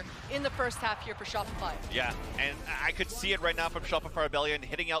start here in the first half here for Shopify. Yeah, and I could see it right now from Shopify Rebellion,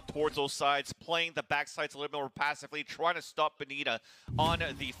 hitting out towards those sides, playing the backsides a little more passively, trying to stop Bonita on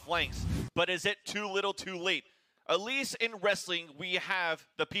the flanks. But is it too little too late? At least in wrestling, we have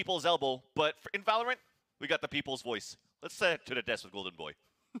the people's elbow, but in Valorant, we got the people's voice. Let's set it to the desk with Golden Boy.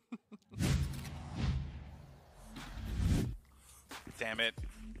 Damn it.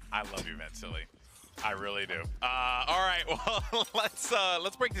 I love you, Matt Silly. I really do. All right, well,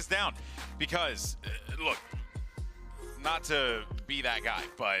 let's break this down because, look, not to be that guy,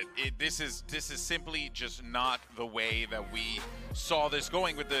 but this is simply just not the way that we saw this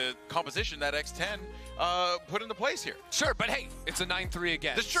going with the composition that X10 put into place here. Sure, but hey, it's a 9-3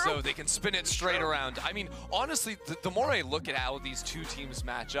 again, That's true. so they can spin it straight around. I mean, honestly, the more I look at how these two teams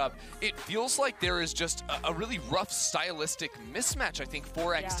match up, it feels like there is just a really rough stylistic mismatch, I think,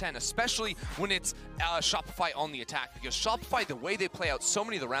 for X10, especially when it's Shopify on the attack, because Shopify, the way they play out so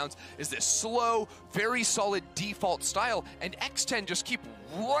many of the rounds is this slow, very solid default style, and X10 just keep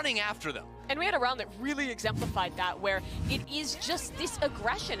running after them. And we had a round that really exemplified that, where it is just this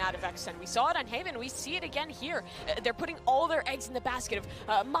aggression out of X10. We saw it on Haven, we see it again here. They're putting all their eggs in the basket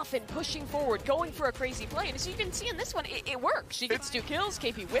of Muffin pushing forward, going for a crazy play. And as you can see in this one, it works. She gets 2 kills,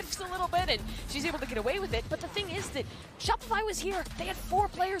 KP whiffs a little bit, and she's able to get away with it. But the thing is that Shopify was here. They had 4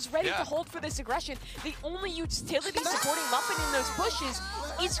 players ready to hold for this aggression. The only utility supporting Muffin in those pushes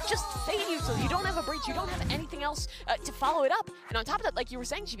is just Fade utility. You don't have a breach, you don't have anything else to follow it up. And on top of that, like you were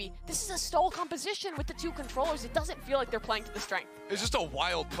saying, GB, this is a stall composition with the 2 controllers. It doesn't feel like they're playing to the strength. It's just a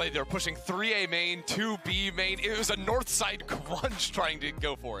wild play. They're pushing 3A main, 2B main. It was a north side crunch trying to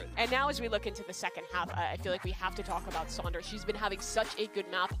go for it. And now as we look into the second half, I feel like we have to talk about Sonder. She's been having such a good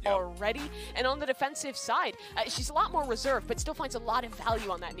map already. And on the defensive side, she's a lot more reserved, but still finds a lot of value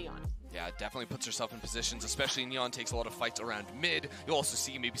on that Neon. Yeah, it definitely puts herself in positions, especially Neon takes a lot of fights around mid. You'll also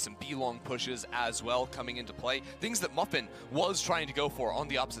see maybe some B-long pushes as well coming into play. Things that Muffin was trying to go for on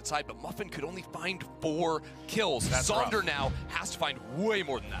the opposite side, but Muffin could only find 4 kills. Sonder now has to find way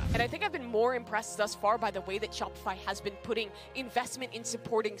more than that. And I think I've been more impressed thus far by the way that Shopify has been putting investment in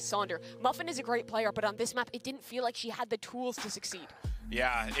supporting Sonder. Muffin is a great player, but on this map, it didn't feel like she had the tools to succeed.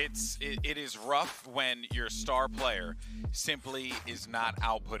 Yeah, it is rough when your star player simply is not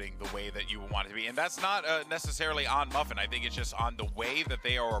outputting the way that you want it to be. And that's not necessarily on Muffin. I think it's just on the way that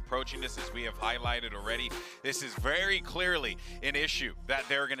they are approaching this, as we have highlighted already. This is very clearly an issue that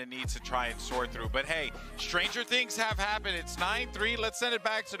they're going to need to try and sort through. But hey, stranger things have happened. It's 9-3. Let's send it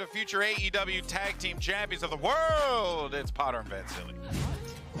back to the future AEW Tag Team Champions of the World. It's Potter and Vasily.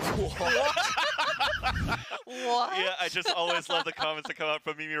 What? Yeah, I just always love the comments that come out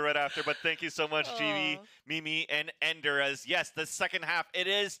from Mimi right after, but thank you so much, GB, Mimi, and Ender, as yes, the second half, it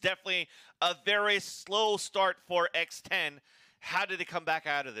is definitely a very slow start for X10. How did they come back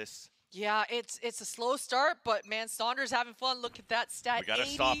out of this? Yeah, it's a slow start, but man, Sonder's having fun. Look at that stat. We gotta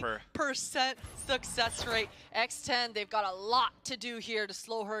stop her. 80% success rate. X10, they've got a lot to do here to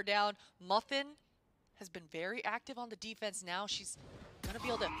slow her down. Muffin has been very active on the defense now. She's gonna be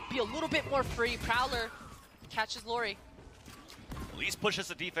able to be a little bit more free. Prowler catches Lori. At least pushes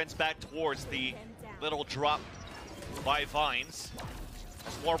the defense back towards the little drop by Vines.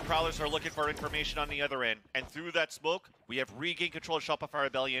 As more Prowlers are looking for information on the other end. And through that smoke, we have regained control of Shopify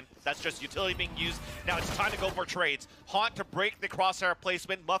Rebellion. That's just utility being used. Now it's time to go for trades. Haunt to break the crosshair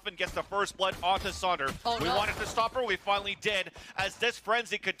placement. Muffin gets the first blood onto Sonder. We wanted to stop her. We finally did. As this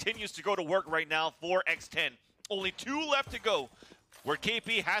frenzy continues to go to work right now for X10. Only 2 left to go, where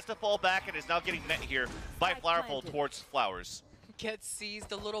KP has to fall back and is now getting met here by Flowerful towards Flowers. Gets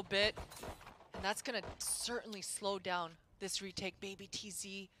seized a little bit, and that's gonna certainly slow down this retake. Baby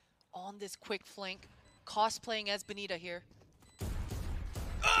TZ on this quick flank, cosplaying as Benita here.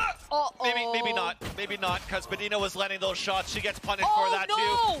 Maybe not, because Benita was landing those shots. She gets punished for that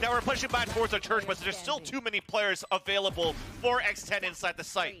too. Now we're pushing back towards the church, but there's still too many players available for X10 inside the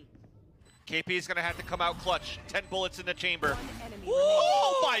site. KP is going to have to come out clutch. 10 bullets in the chamber.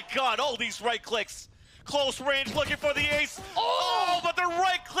 Oh my god, all these right clicks. Close range looking for the ace. Oh, but the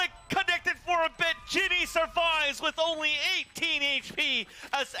right click connected for a bit. Ginny survives with only 18 HP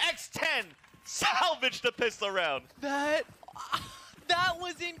as X10 salvaged the pistol round. That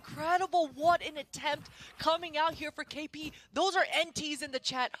was incredible. What an attempt coming out here for KP. Those are NTs in the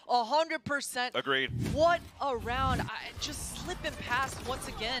chat, 100%. Agreed. What a round. Just slipping past once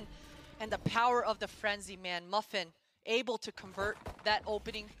again. And the power of the frenzy, man. Muffin able to convert that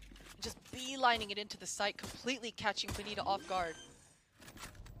opening, just beelining it into the site, completely catching Benita off guard.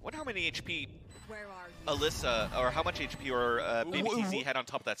 Wonder how many HP Alyssa, or how much HP or BBTZ had on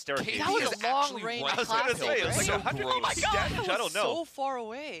top of that staircase. That was a long range I was going to say, it's like 100 damage, I don't know. So far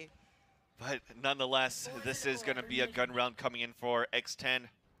away. But nonetheless, this is going to be a gun round coming in for X10.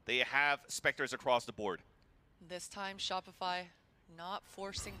 They have Spectres across the board. This time, Shopify not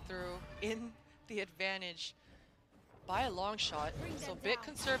forcing through in the advantage by a long shot. So a bit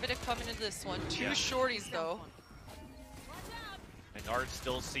conservative coming into this one. 2 shorties though. And Art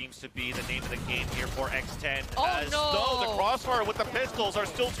still seems to be the name of the game here for X10. Oh as no! Though the crossfire with the pistols are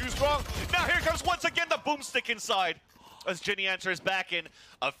still too strong. Now here comes once again the boomstick inside. As Ginny answers back in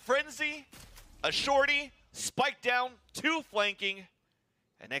a frenzy, a shorty, Spike down, 2 flanking,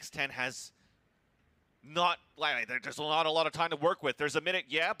 and X10 has not, there's not a lot of time to work with. There's a minute,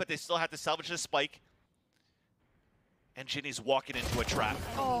 yeah, but they still have to salvage the spike. And Ginny's walking into a trap.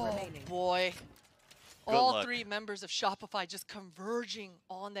 Oh, boy. Good All luck. 3 members of Shopify just converging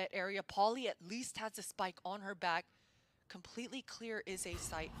on that area. Polly at least has a spike on her back. Completely clear is a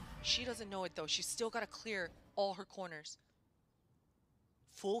site. She doesn't know it though. She's still got to clear all her corners.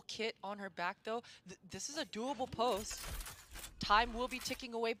 Full kit on her back though. This is a doable post. Time will be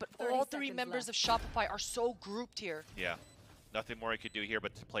ticking away, but all 3 members of Shopify are so grouped here. Yeah, nothing more he could do here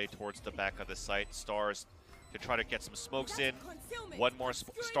but to play towards the back of the site. Stars to try to get some smokes in. One more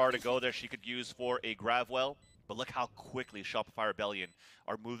star to go there she could use for a Gravwell. But look how quickly Shopify Rebellion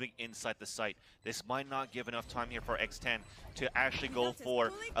are moving inside the site. This might not give enough time here for X10 to actually go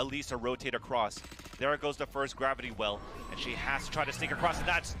for at least a rotate across. There goes the first gravity well, and she has to try to sneak across, and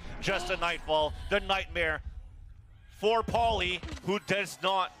that's just a Nightfall, the nightmare for Polly, who does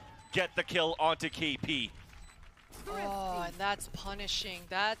not get the kill onto KP. Oh, and that's punishing.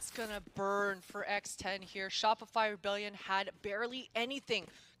 That's gonna burn for X10 here. Shopify Rebellion had barely anything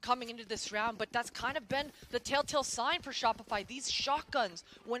coming into this round, but that's kind of been the telltale sign for Shopify. These shotguns,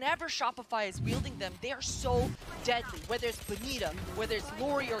 whenever Shopify is wielding them, they are so deadly. Whether it's Bonita, whether it's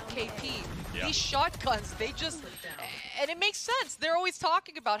Lori or KP, these shotguns, they just, and it makes sense. They're always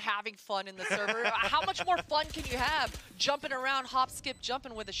talking about having fun in the server. How much more fun can you have jumping around, hop, skip,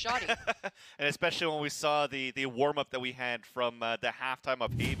 jumping with a shotty? And especially when we saw the warm-up that we had from the halftime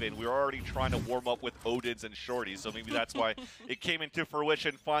of Haven, we were already trying to warm up with Odins and Shorties, so maybe that's why it came into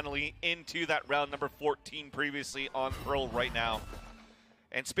fruition finally into that round number 14 previously on Pearl right now.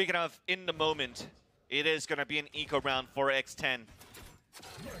 And speaking of in the moment, it is going to be an eco round for X10.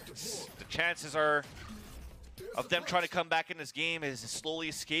 The chances are of them trying to come back in this game is slowly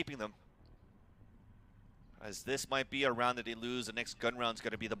escaping them. As this might be a round that they lose, the next gun round is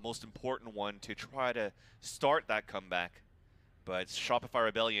going to be the most important one to try to start that comeback. But Shopify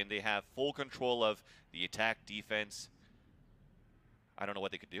Rebellion, they have full control of the attack, defense. I don't know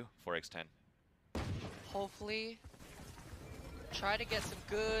what they could do for X10. Hopefully, try to get some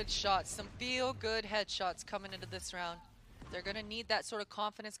good shots, some feel-good headshots coming into this round. They're going to need that sort of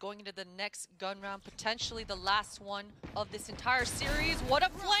confidence going into the next gun round, potentially the last one of this entire series. What a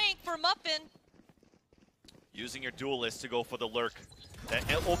flank for Muffin! Using your duelist to go for the lurk. That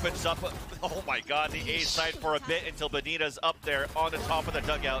opens up, oh my god, the A side for a bit until Bonita's up there on the top of the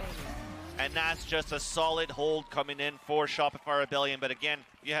dugout. And that's just a solid hold coming in for Shopify Rebellion. But again,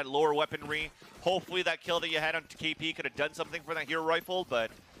 you had lower weaponry. Hopefully that kill that you had on KP could have done something for that hero rifle, but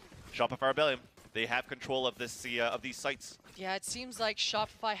Shopify Rebellion, they have control of this of these sites. Yeah, it seems like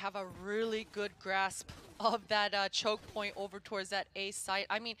Shopify have a really good grasp of that choke point over towards that A site.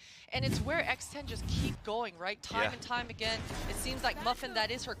 I mean, and it's where X10 just keep going, right? Time and time again. It seems like Muffin,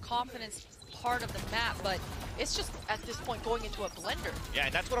 that is her confidence part of the map, but it's just at this point going into a blender. Yeah,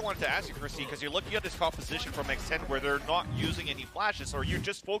 and that's what I wanted to ask you, Christy, because you're looking at this composition from X10 where they're not using any flashes, or you're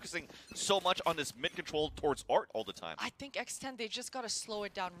just focusing so much on this mid control towards art all the time. I think X10, they just got to slow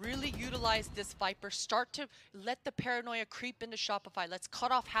it down, really utilize this Viper, start to let the paranoia creep into Shopify. Let's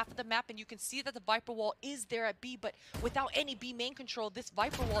cut off half of the map, and you can see that the Viper wall is there at B, but without any B main control, this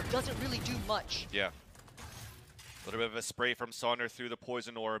Viper wall doesn't really do much. Yeah. A little bit of a spray from Sonder through the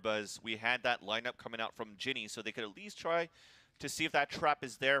Poison Orb as we had that lineup coming out from Ginny, so they could at least try to see if that trap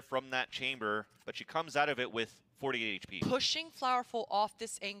is there from that chamber, but she comes out of it with 48 HP. Pushing Flowerful off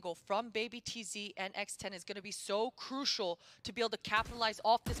this angle from Baby TZ and X10 is going to be so crucial to be able to capitalize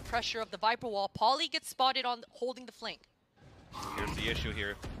off this pressure of the Viper wall. Polly gets spotted on holding the flank. Here's the issue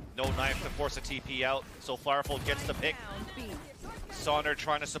here. No knife to force a TP out, so Flowerful gets the pick. Sonder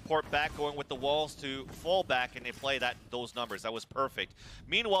trying to support back, going with the walls to fall back, and they play those numbers. That was perfect.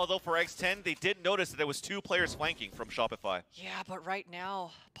 Meanwhile, though, for X10, they did notice that there was 2 players flanking from Shopify. Yeah, but right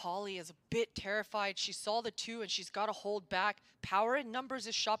now, Polly is a bit terrified. She saw the 2, and she's got to hold back. Power in numbers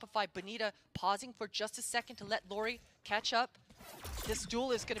is Shopify. Bonita pausing for just a second to let Lori catch up. This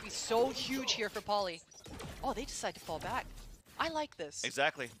duel is going to be so huge here for Polly. Oh, they decide to fall back. I like this.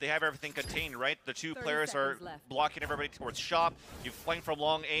 Exactly. They have everything contained, right? The 2 players are blocking everybody towards shop. You flank from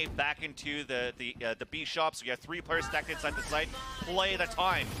long A back into the B shop, so you have 3 players stacked inside the site. Play the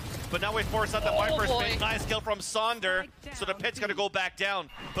time. But now we force out the Viper spin. Nice kill from Sonder, so the pit's going to go back down.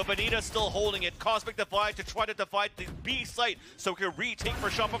 But Bonita's still holding it. Cosmic Divide to try to divide the B site so we can retake for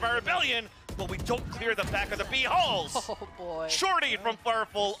Shopify Rebellion. But we don't clear the back of the B halls. Oh boy. Shorty from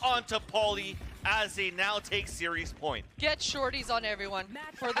Fireful onto Polly. as they now take series point. Get shorties on everyone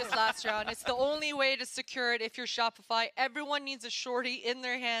for this last round. It's the only way to secure it if you're Shopify. Everyone needs a shorty in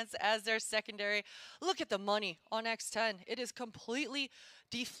their hands as their secondary. Look at the money on X10. It is completely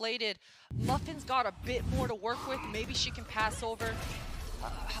deflated. Muffin's got a bit more to work with. Maybe she can pass over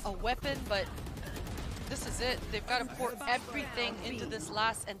a weapon, but this is it. They've got to pour everything into this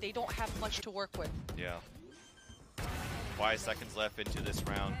last, and they don't have much to work with. Yeah. 5 seconds left into this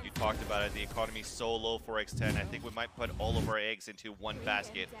round. You talked about it. The economy's so low for X10. I think we might put all of our eggs into one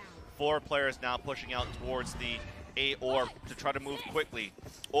basket. 4 players now pushing out towards the A orb to try to move quickly.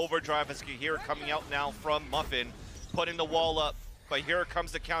 Overdrive, as you can hear, coming out now from Muffin, putting the wall up. But here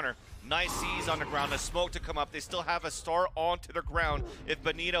comes the counter. Nice C's on the ground, a smoke to come up. They still have a star onto the ground if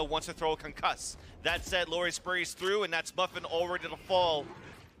Benita wants to throw a concuss. That said, Lori sprays through, and that's Muffin already to fall.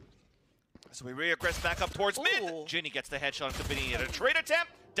 So we regress back up towards mid. Ginny gets the headshot to Benita. Trade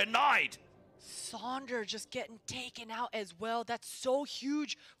attempt, denied. Sonder just getting taken out as well. That's so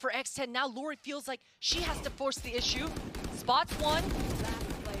huge for X10. Now Lori feels like she has to force the issue. Spots one.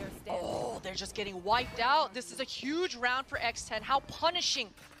 Oh, they're just getting wiped out. This is a huge round for X10. How punishing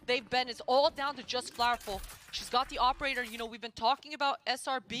they've been. It's all down to just Flowerful. She's got the operator. You know, we've been talking about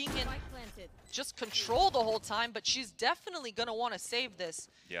SR being in just control the whole time, but she's definitely going to want to save this.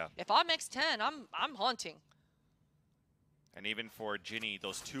 Yeah. If I'm X10, I'm hunting. And even for Ginny,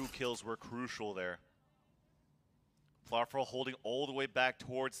 those 2 kills were crucial there. Flowerful holding all the way back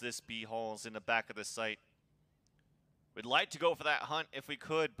towards this B halls in the back of the site. We'd like to go for that hunt if we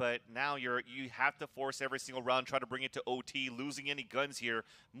could, but now you have to force every single round, try to bring it to OT. Losing any guns here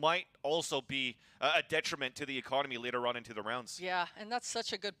might also be a detriment to the economy later on into the rounds. Yeah, and that's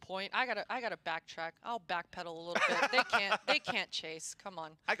such a good point. I gotta backtrack. I'll backpedal a little bit. They can't chase. Come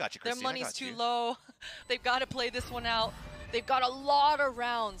on. I got you, Christine. Their money's too low. They've got to play this one out. They've got a lot of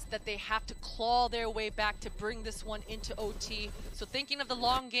rounds that they have to claw their way back to bring this one into OT. So thinking of the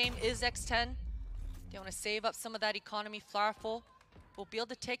long game is X10. They want to save up some of that economy. Flowerful will be able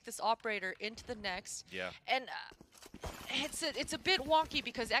to take this operator into the next. Yeah. And it's a bit wonky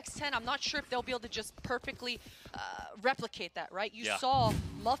because X10, I'm not sure if they'll be able to just perfectly replicate that, right? You saw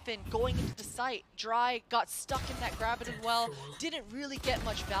Muffin going into the site. Dry got stuck in that gravity well. Didn't really get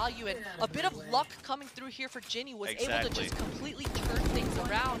much value. And a bit of luck coming through here for Ginny was able to just completely turn things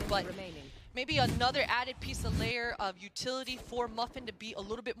around. But maybe another added piece of layer of utility for Muffin to be a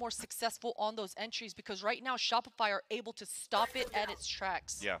little bit more successful on those entries, because right now Shopify are able to stop it at its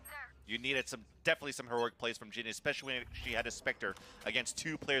tracks. Yeah, you needed definitely some heroic plays from Ginny, especially when she had a Spectre against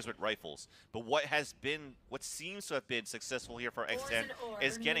 2 players with rifles. But what seems to have been successful here for X10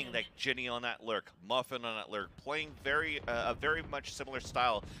 is getting like Ginny on that lurk, Muffin on that lurk, playing a very much similar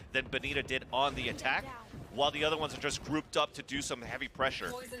style than Benita did on the attack, while the other ones are just grouped up to do some heavy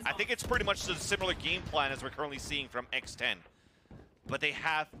pressure. I think it's pretty much a similar game plan as we're currently seeing from X10. But they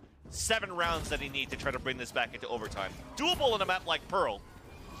have 7 rounds that they need to try to bring this back into overtime. Doable on a map like Pearl.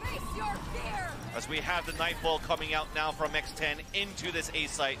 As we have the Nightfall coming out now from X10 into this A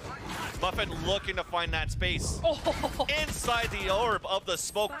site. Muffin looking to find that space. Inside the orb of the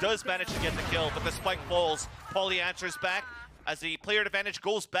smoke, does manage to get the kill, but the spike falls. Paulie answers back as the player advantage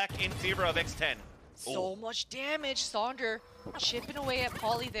goes back in favor of X10. So much damage. Sonder chipping away at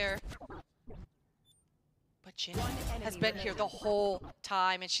Paulie there. But Ginny has been here the whole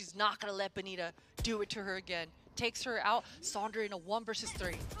time, and she's not going to let Benita do it to her again. Takes her out. Sonder in a 1 versus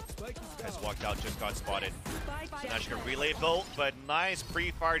 3. Has walked out, just got spotted. Now she can relay bolt, but nice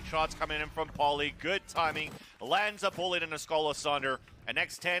pre-fired shots coming in from Paulie. Good timing. Lands a bullet in the skull of Sonder. And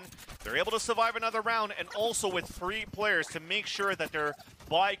X10, they're able to survive another round, and also with 3 players to make sure that their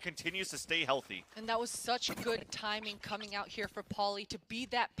buy continues to stay healthy. And that was such good timing coming out here for Paulie to be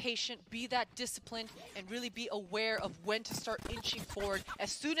that patient, be that disciplined, and really be aware of when to start inching forward.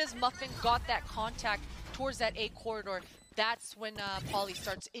 As soon as Muffin got that contact towards that A corridor, that's when Paulie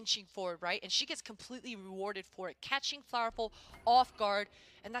starts inching forward, right? And she gets completely rewarded for it, catching Flowerful off guard.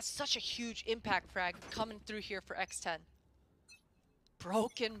 And that's such a huge impact frag coming through here for X10.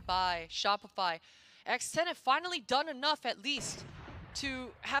 Broken by Shopify. X10 have finally done enough, at least, to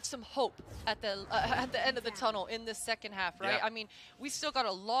have some hope at the end of the tunnel in this second half, right? Yeah. I mean, we still got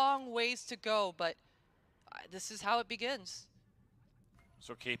a long ways to go, but this is how it begins.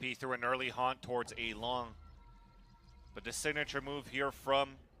 So KP threw an early haunt towards A long. But the signature move here from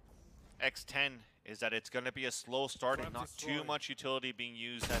X10 is that it's going to be a slow start and not too much utility being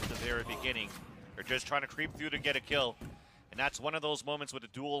used at the very beginning. They're just trying to creep through to get a kill. And that's one of those moments where the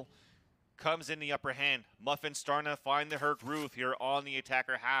duel comes in the upper hand. Muffin starting to find her groove here on the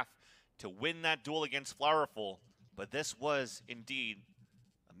attacker half to win that duel against Flowerful. But this was indeed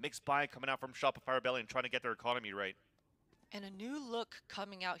a mixed buy coming out from Shopify Rebellion, trying to get their economy right. And a new look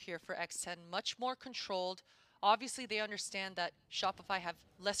coming out here for X10, much more controlled. Obviously, they understand that Shopify have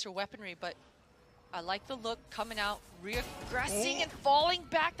lesser weaponry, but I like the look coming out, regressing and falling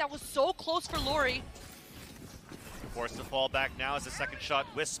back. That was so close for Lori. Forced to fall back now as the second shot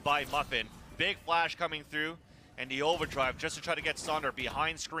whisked by Muffin. Big flash coming through, and the overdrive just to try to get Sonder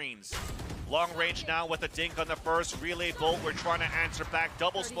behind screens. Long range now with a dink on the first. Relay bolt, we're trying to answer back.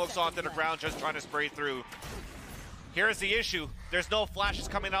 Double smokes onto the ground, just trying to spray through. Here's the issue. There's no flashes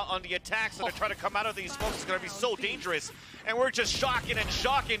coming out on the attack, so to try to come out of these smokes is going to be so dangerous. And we're just shocking and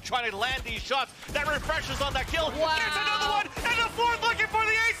shocking, trying to land these shots. That refreshes on that kill. Wow. Gets another one, and the fourth looking for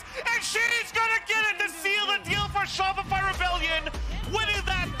the ace, and she's going to get it to seal the deal for Shopify Rebellion, winning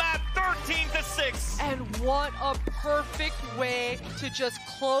that map 13-6. And what a perfect way to just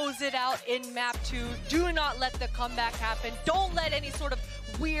close it out in map 2. Do not let the comeback happen. Don't let any sort of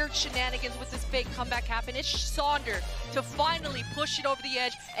weird shenanigans with this fake comeback happen. It's Sonder to finally push it over the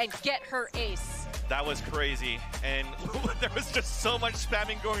edge and get her ace. That was crazy, and there was just so much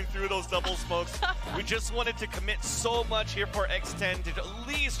spamming going through those double smokes. We just wanted to commit so much here for X10 to at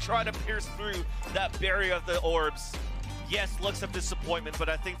least try to pierce through that barrier of the orbs. Yes, looks of disappointment, but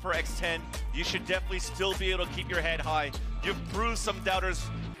I think for X10, you should definitely still be able to keep your head high. You've proved some doubters,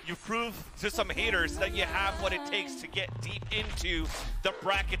 you've proved to some haters that you have what it takes to get deep into the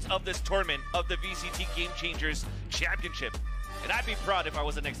brackets of this tournament of the VCT Game Changers Championship. And I'd be proud if I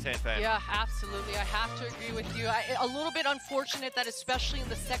was an X10 fan. Yeah, absolutely. I have to agree with you. A little bit unfortunate that especially in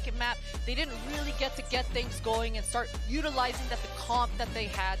the second map, they didn't really get things going and start utilizing the comp that they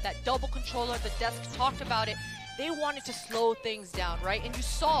had, that double controller, the desk talked about it. They wanted to slow things down, right? And you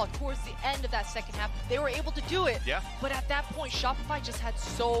saw towards the end of that second half, they were able to do it. Yeah. But at that point, Shopify just had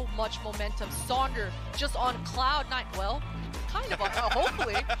so much momentum. Sonder just on cloud 9. Well, kind of,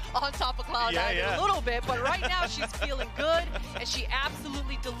 hopefully, on top of cloud 9 a little bit. But right now, she's feeling good, and she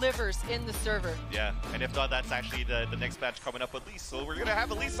absolutely delivers in the server. Yeah, and if not, that's actually the next match coming up at least. So we're going to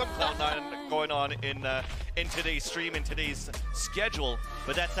have at least some Cloud9 going on in today's stream, in today's schedule.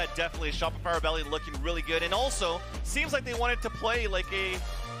 But that's definitely Shopify Rebellion looking really good. And also, seems like they wanted to play like a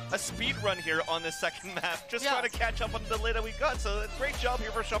speed run here on the second map, just trying to catch up on the delay that we got. So great job here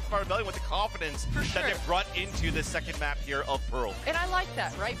for Shopify Rebellion with the confidence that they brought into the second map here of Pearl. And I like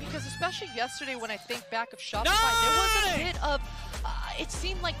that, right? Because especially yesterday when I think back of Shopify, there was a bit of, it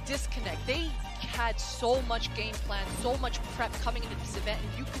seemed like disconnect. They had so much game plan, so much prep coming into this event,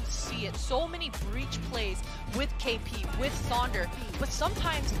 and you can see it. So many breach plays with KP, with Sonder, but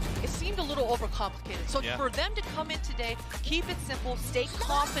sometimes it seemed a little overcomplicated. So for them to come in today, keep it simple, stay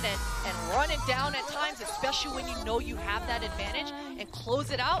confident, and run it down at times, especially when you know you have that advantage, and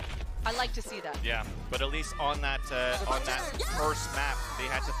close it out, I like to see that. Yeah, but at least on that first map, they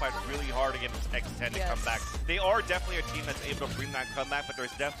had to fight really hard against X10 to come back. They are definitely a team that's able to bring that comeback, but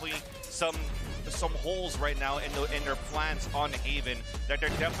there's definitely some holes right now in their plans on Haven that they're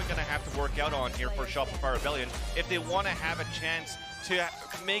definitely going to have to work out on here for Shopify Rebellion if they want to have a chance to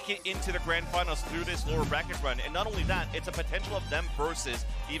make it into the grand finals through this lower bracket run. And not only that, it's a potential of them versus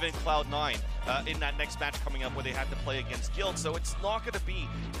even Cloud9 in that next match coming up where they have to play against Guild. So it's not going to be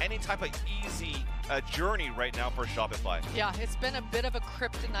any type of easy journey right now for Shopify. Yeah, it's been a bit of a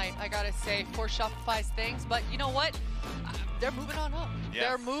kryptonite, I gotta say, for Shopify's things. But you know what? They're moving on up. Yeah.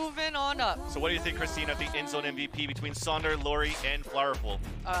 They're moving on up. So what do you think, Christina, of the in-zone MVP between Sonder, Lori, and Flowerful?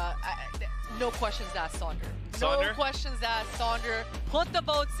 No questions asked, Sonder. Sonder? No questions asked, Sonder. Put the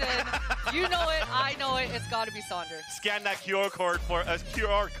votes in. You know it. I know it. It's got to be Sonder. Scan that QR code for it's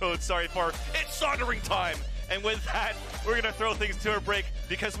Sondering time. And with that, we're going to throw things to a break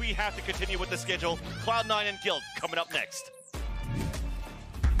because we have to continue with the schedule. Cloud9 and Guild coming up next.